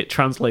don't think it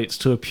translates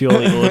to a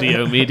purely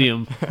audio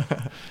medium.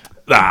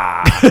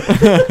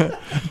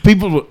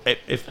 people.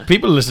 If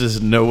people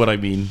listeners know what I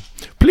mean,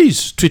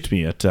 please tweet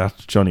me at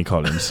Johnny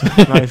Collins.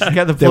 Nice.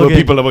 Get the There were plug in.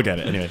 people that will get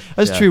it anyway.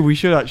 That's Yeah. true. We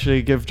should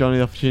actually give Johnny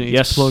the opportunity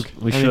Yes, to plug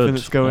we anything should.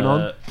 that's going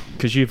on.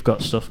 Because you've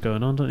got stuff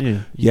going on, don't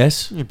you?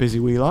 Yes, You're a busy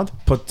wee lad.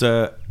 put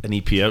an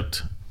EP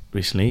out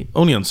recently,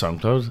 only on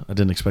SoundCloud. I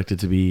didn't expect it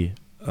to be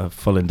a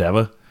full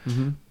endeavour,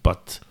 Mm-hmm.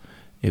 but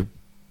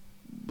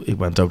it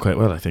went down quite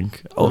well, I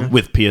think. Okay.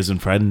 With peers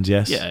and friends,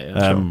 yes.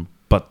 Yeah, sure.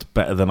 But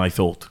better than I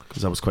thought,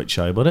 because I was quite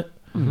shy about it.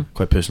 Mhm.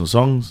 Quite personal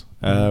songs.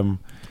 They're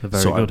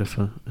very So good, if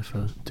I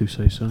do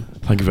say so.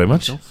 Thank you very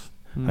much. Myself.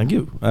 Thank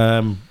you.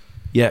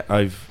 Yeah,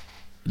 I've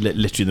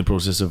literally in the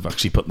process of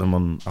actually putting them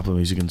on Apple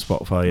Music and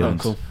Spotify Oh, and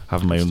cool.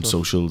 having my Good own stuff.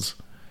 socials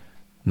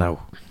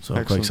now. So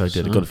I'm quite Excellent.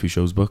 excited. I've got a few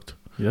shows booked.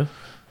 Yeah.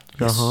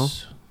 Uh-huh.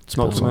 It's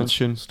Not to possible.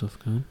 mention Stuff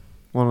going.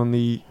 one on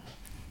the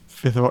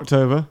 5th of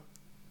October.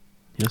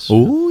 Yes.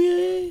 Oh,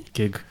 yeah.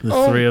 Gig. The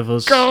Oh, three of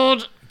us. God.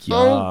 Yes.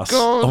 Oh,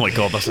 God. Oh my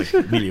god, that's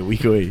like nearly a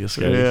week away. That's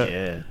scary. Yeah.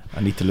 Yeah. I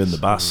need to learn the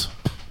bass.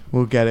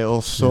 We'll get it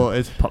all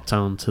sorted. Pop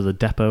down to the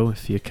depot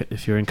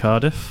if you're in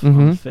Cardiff Mhm.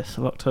 on the 5th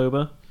of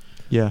October,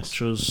 Yes.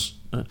 which was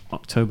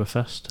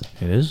Oktoberfest.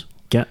 It is.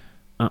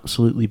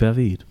 Absolutely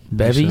bevied.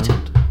 Bevied?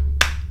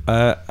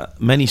 Sound.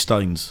 Many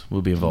Steins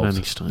will be involved.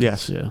 Many steins.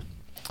 Yes. Yeah.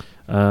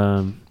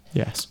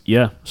 Yes.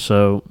 Yeah.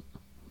 So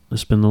this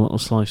has been the Little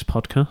Slice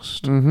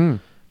podcast. Mm-hmm.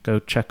 Go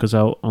check us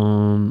out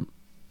on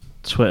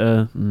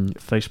Twitter and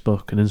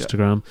Facebook and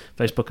Instagram.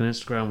 Facebook and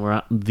Instagram, we're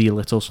at The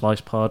Little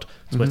Slice Pod.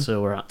 Twitter,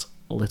 we're at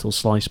Little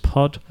Slice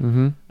Pod.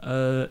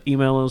 Mm-hmm.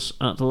 Email us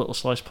at The Little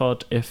Slice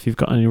Pod if you've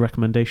got any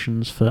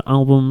recommendations for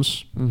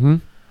albums. Mm-hmm.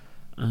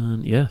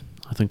 And yeah,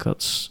 I think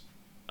that's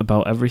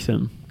about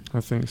everything. I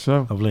think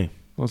so. Lovely.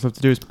 All we have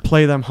to do is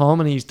play them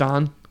harmonies,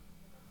 Dan.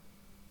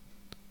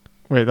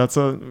 Wait, that's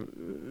a...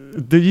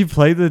 Did you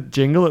play the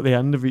jingle at the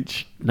end of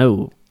each...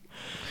 No.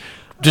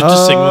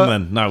 Just sing them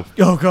then. Now.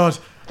 Oh, God.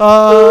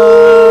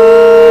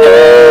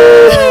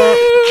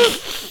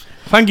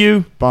 Thank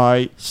you.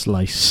 Bye.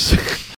 Slice.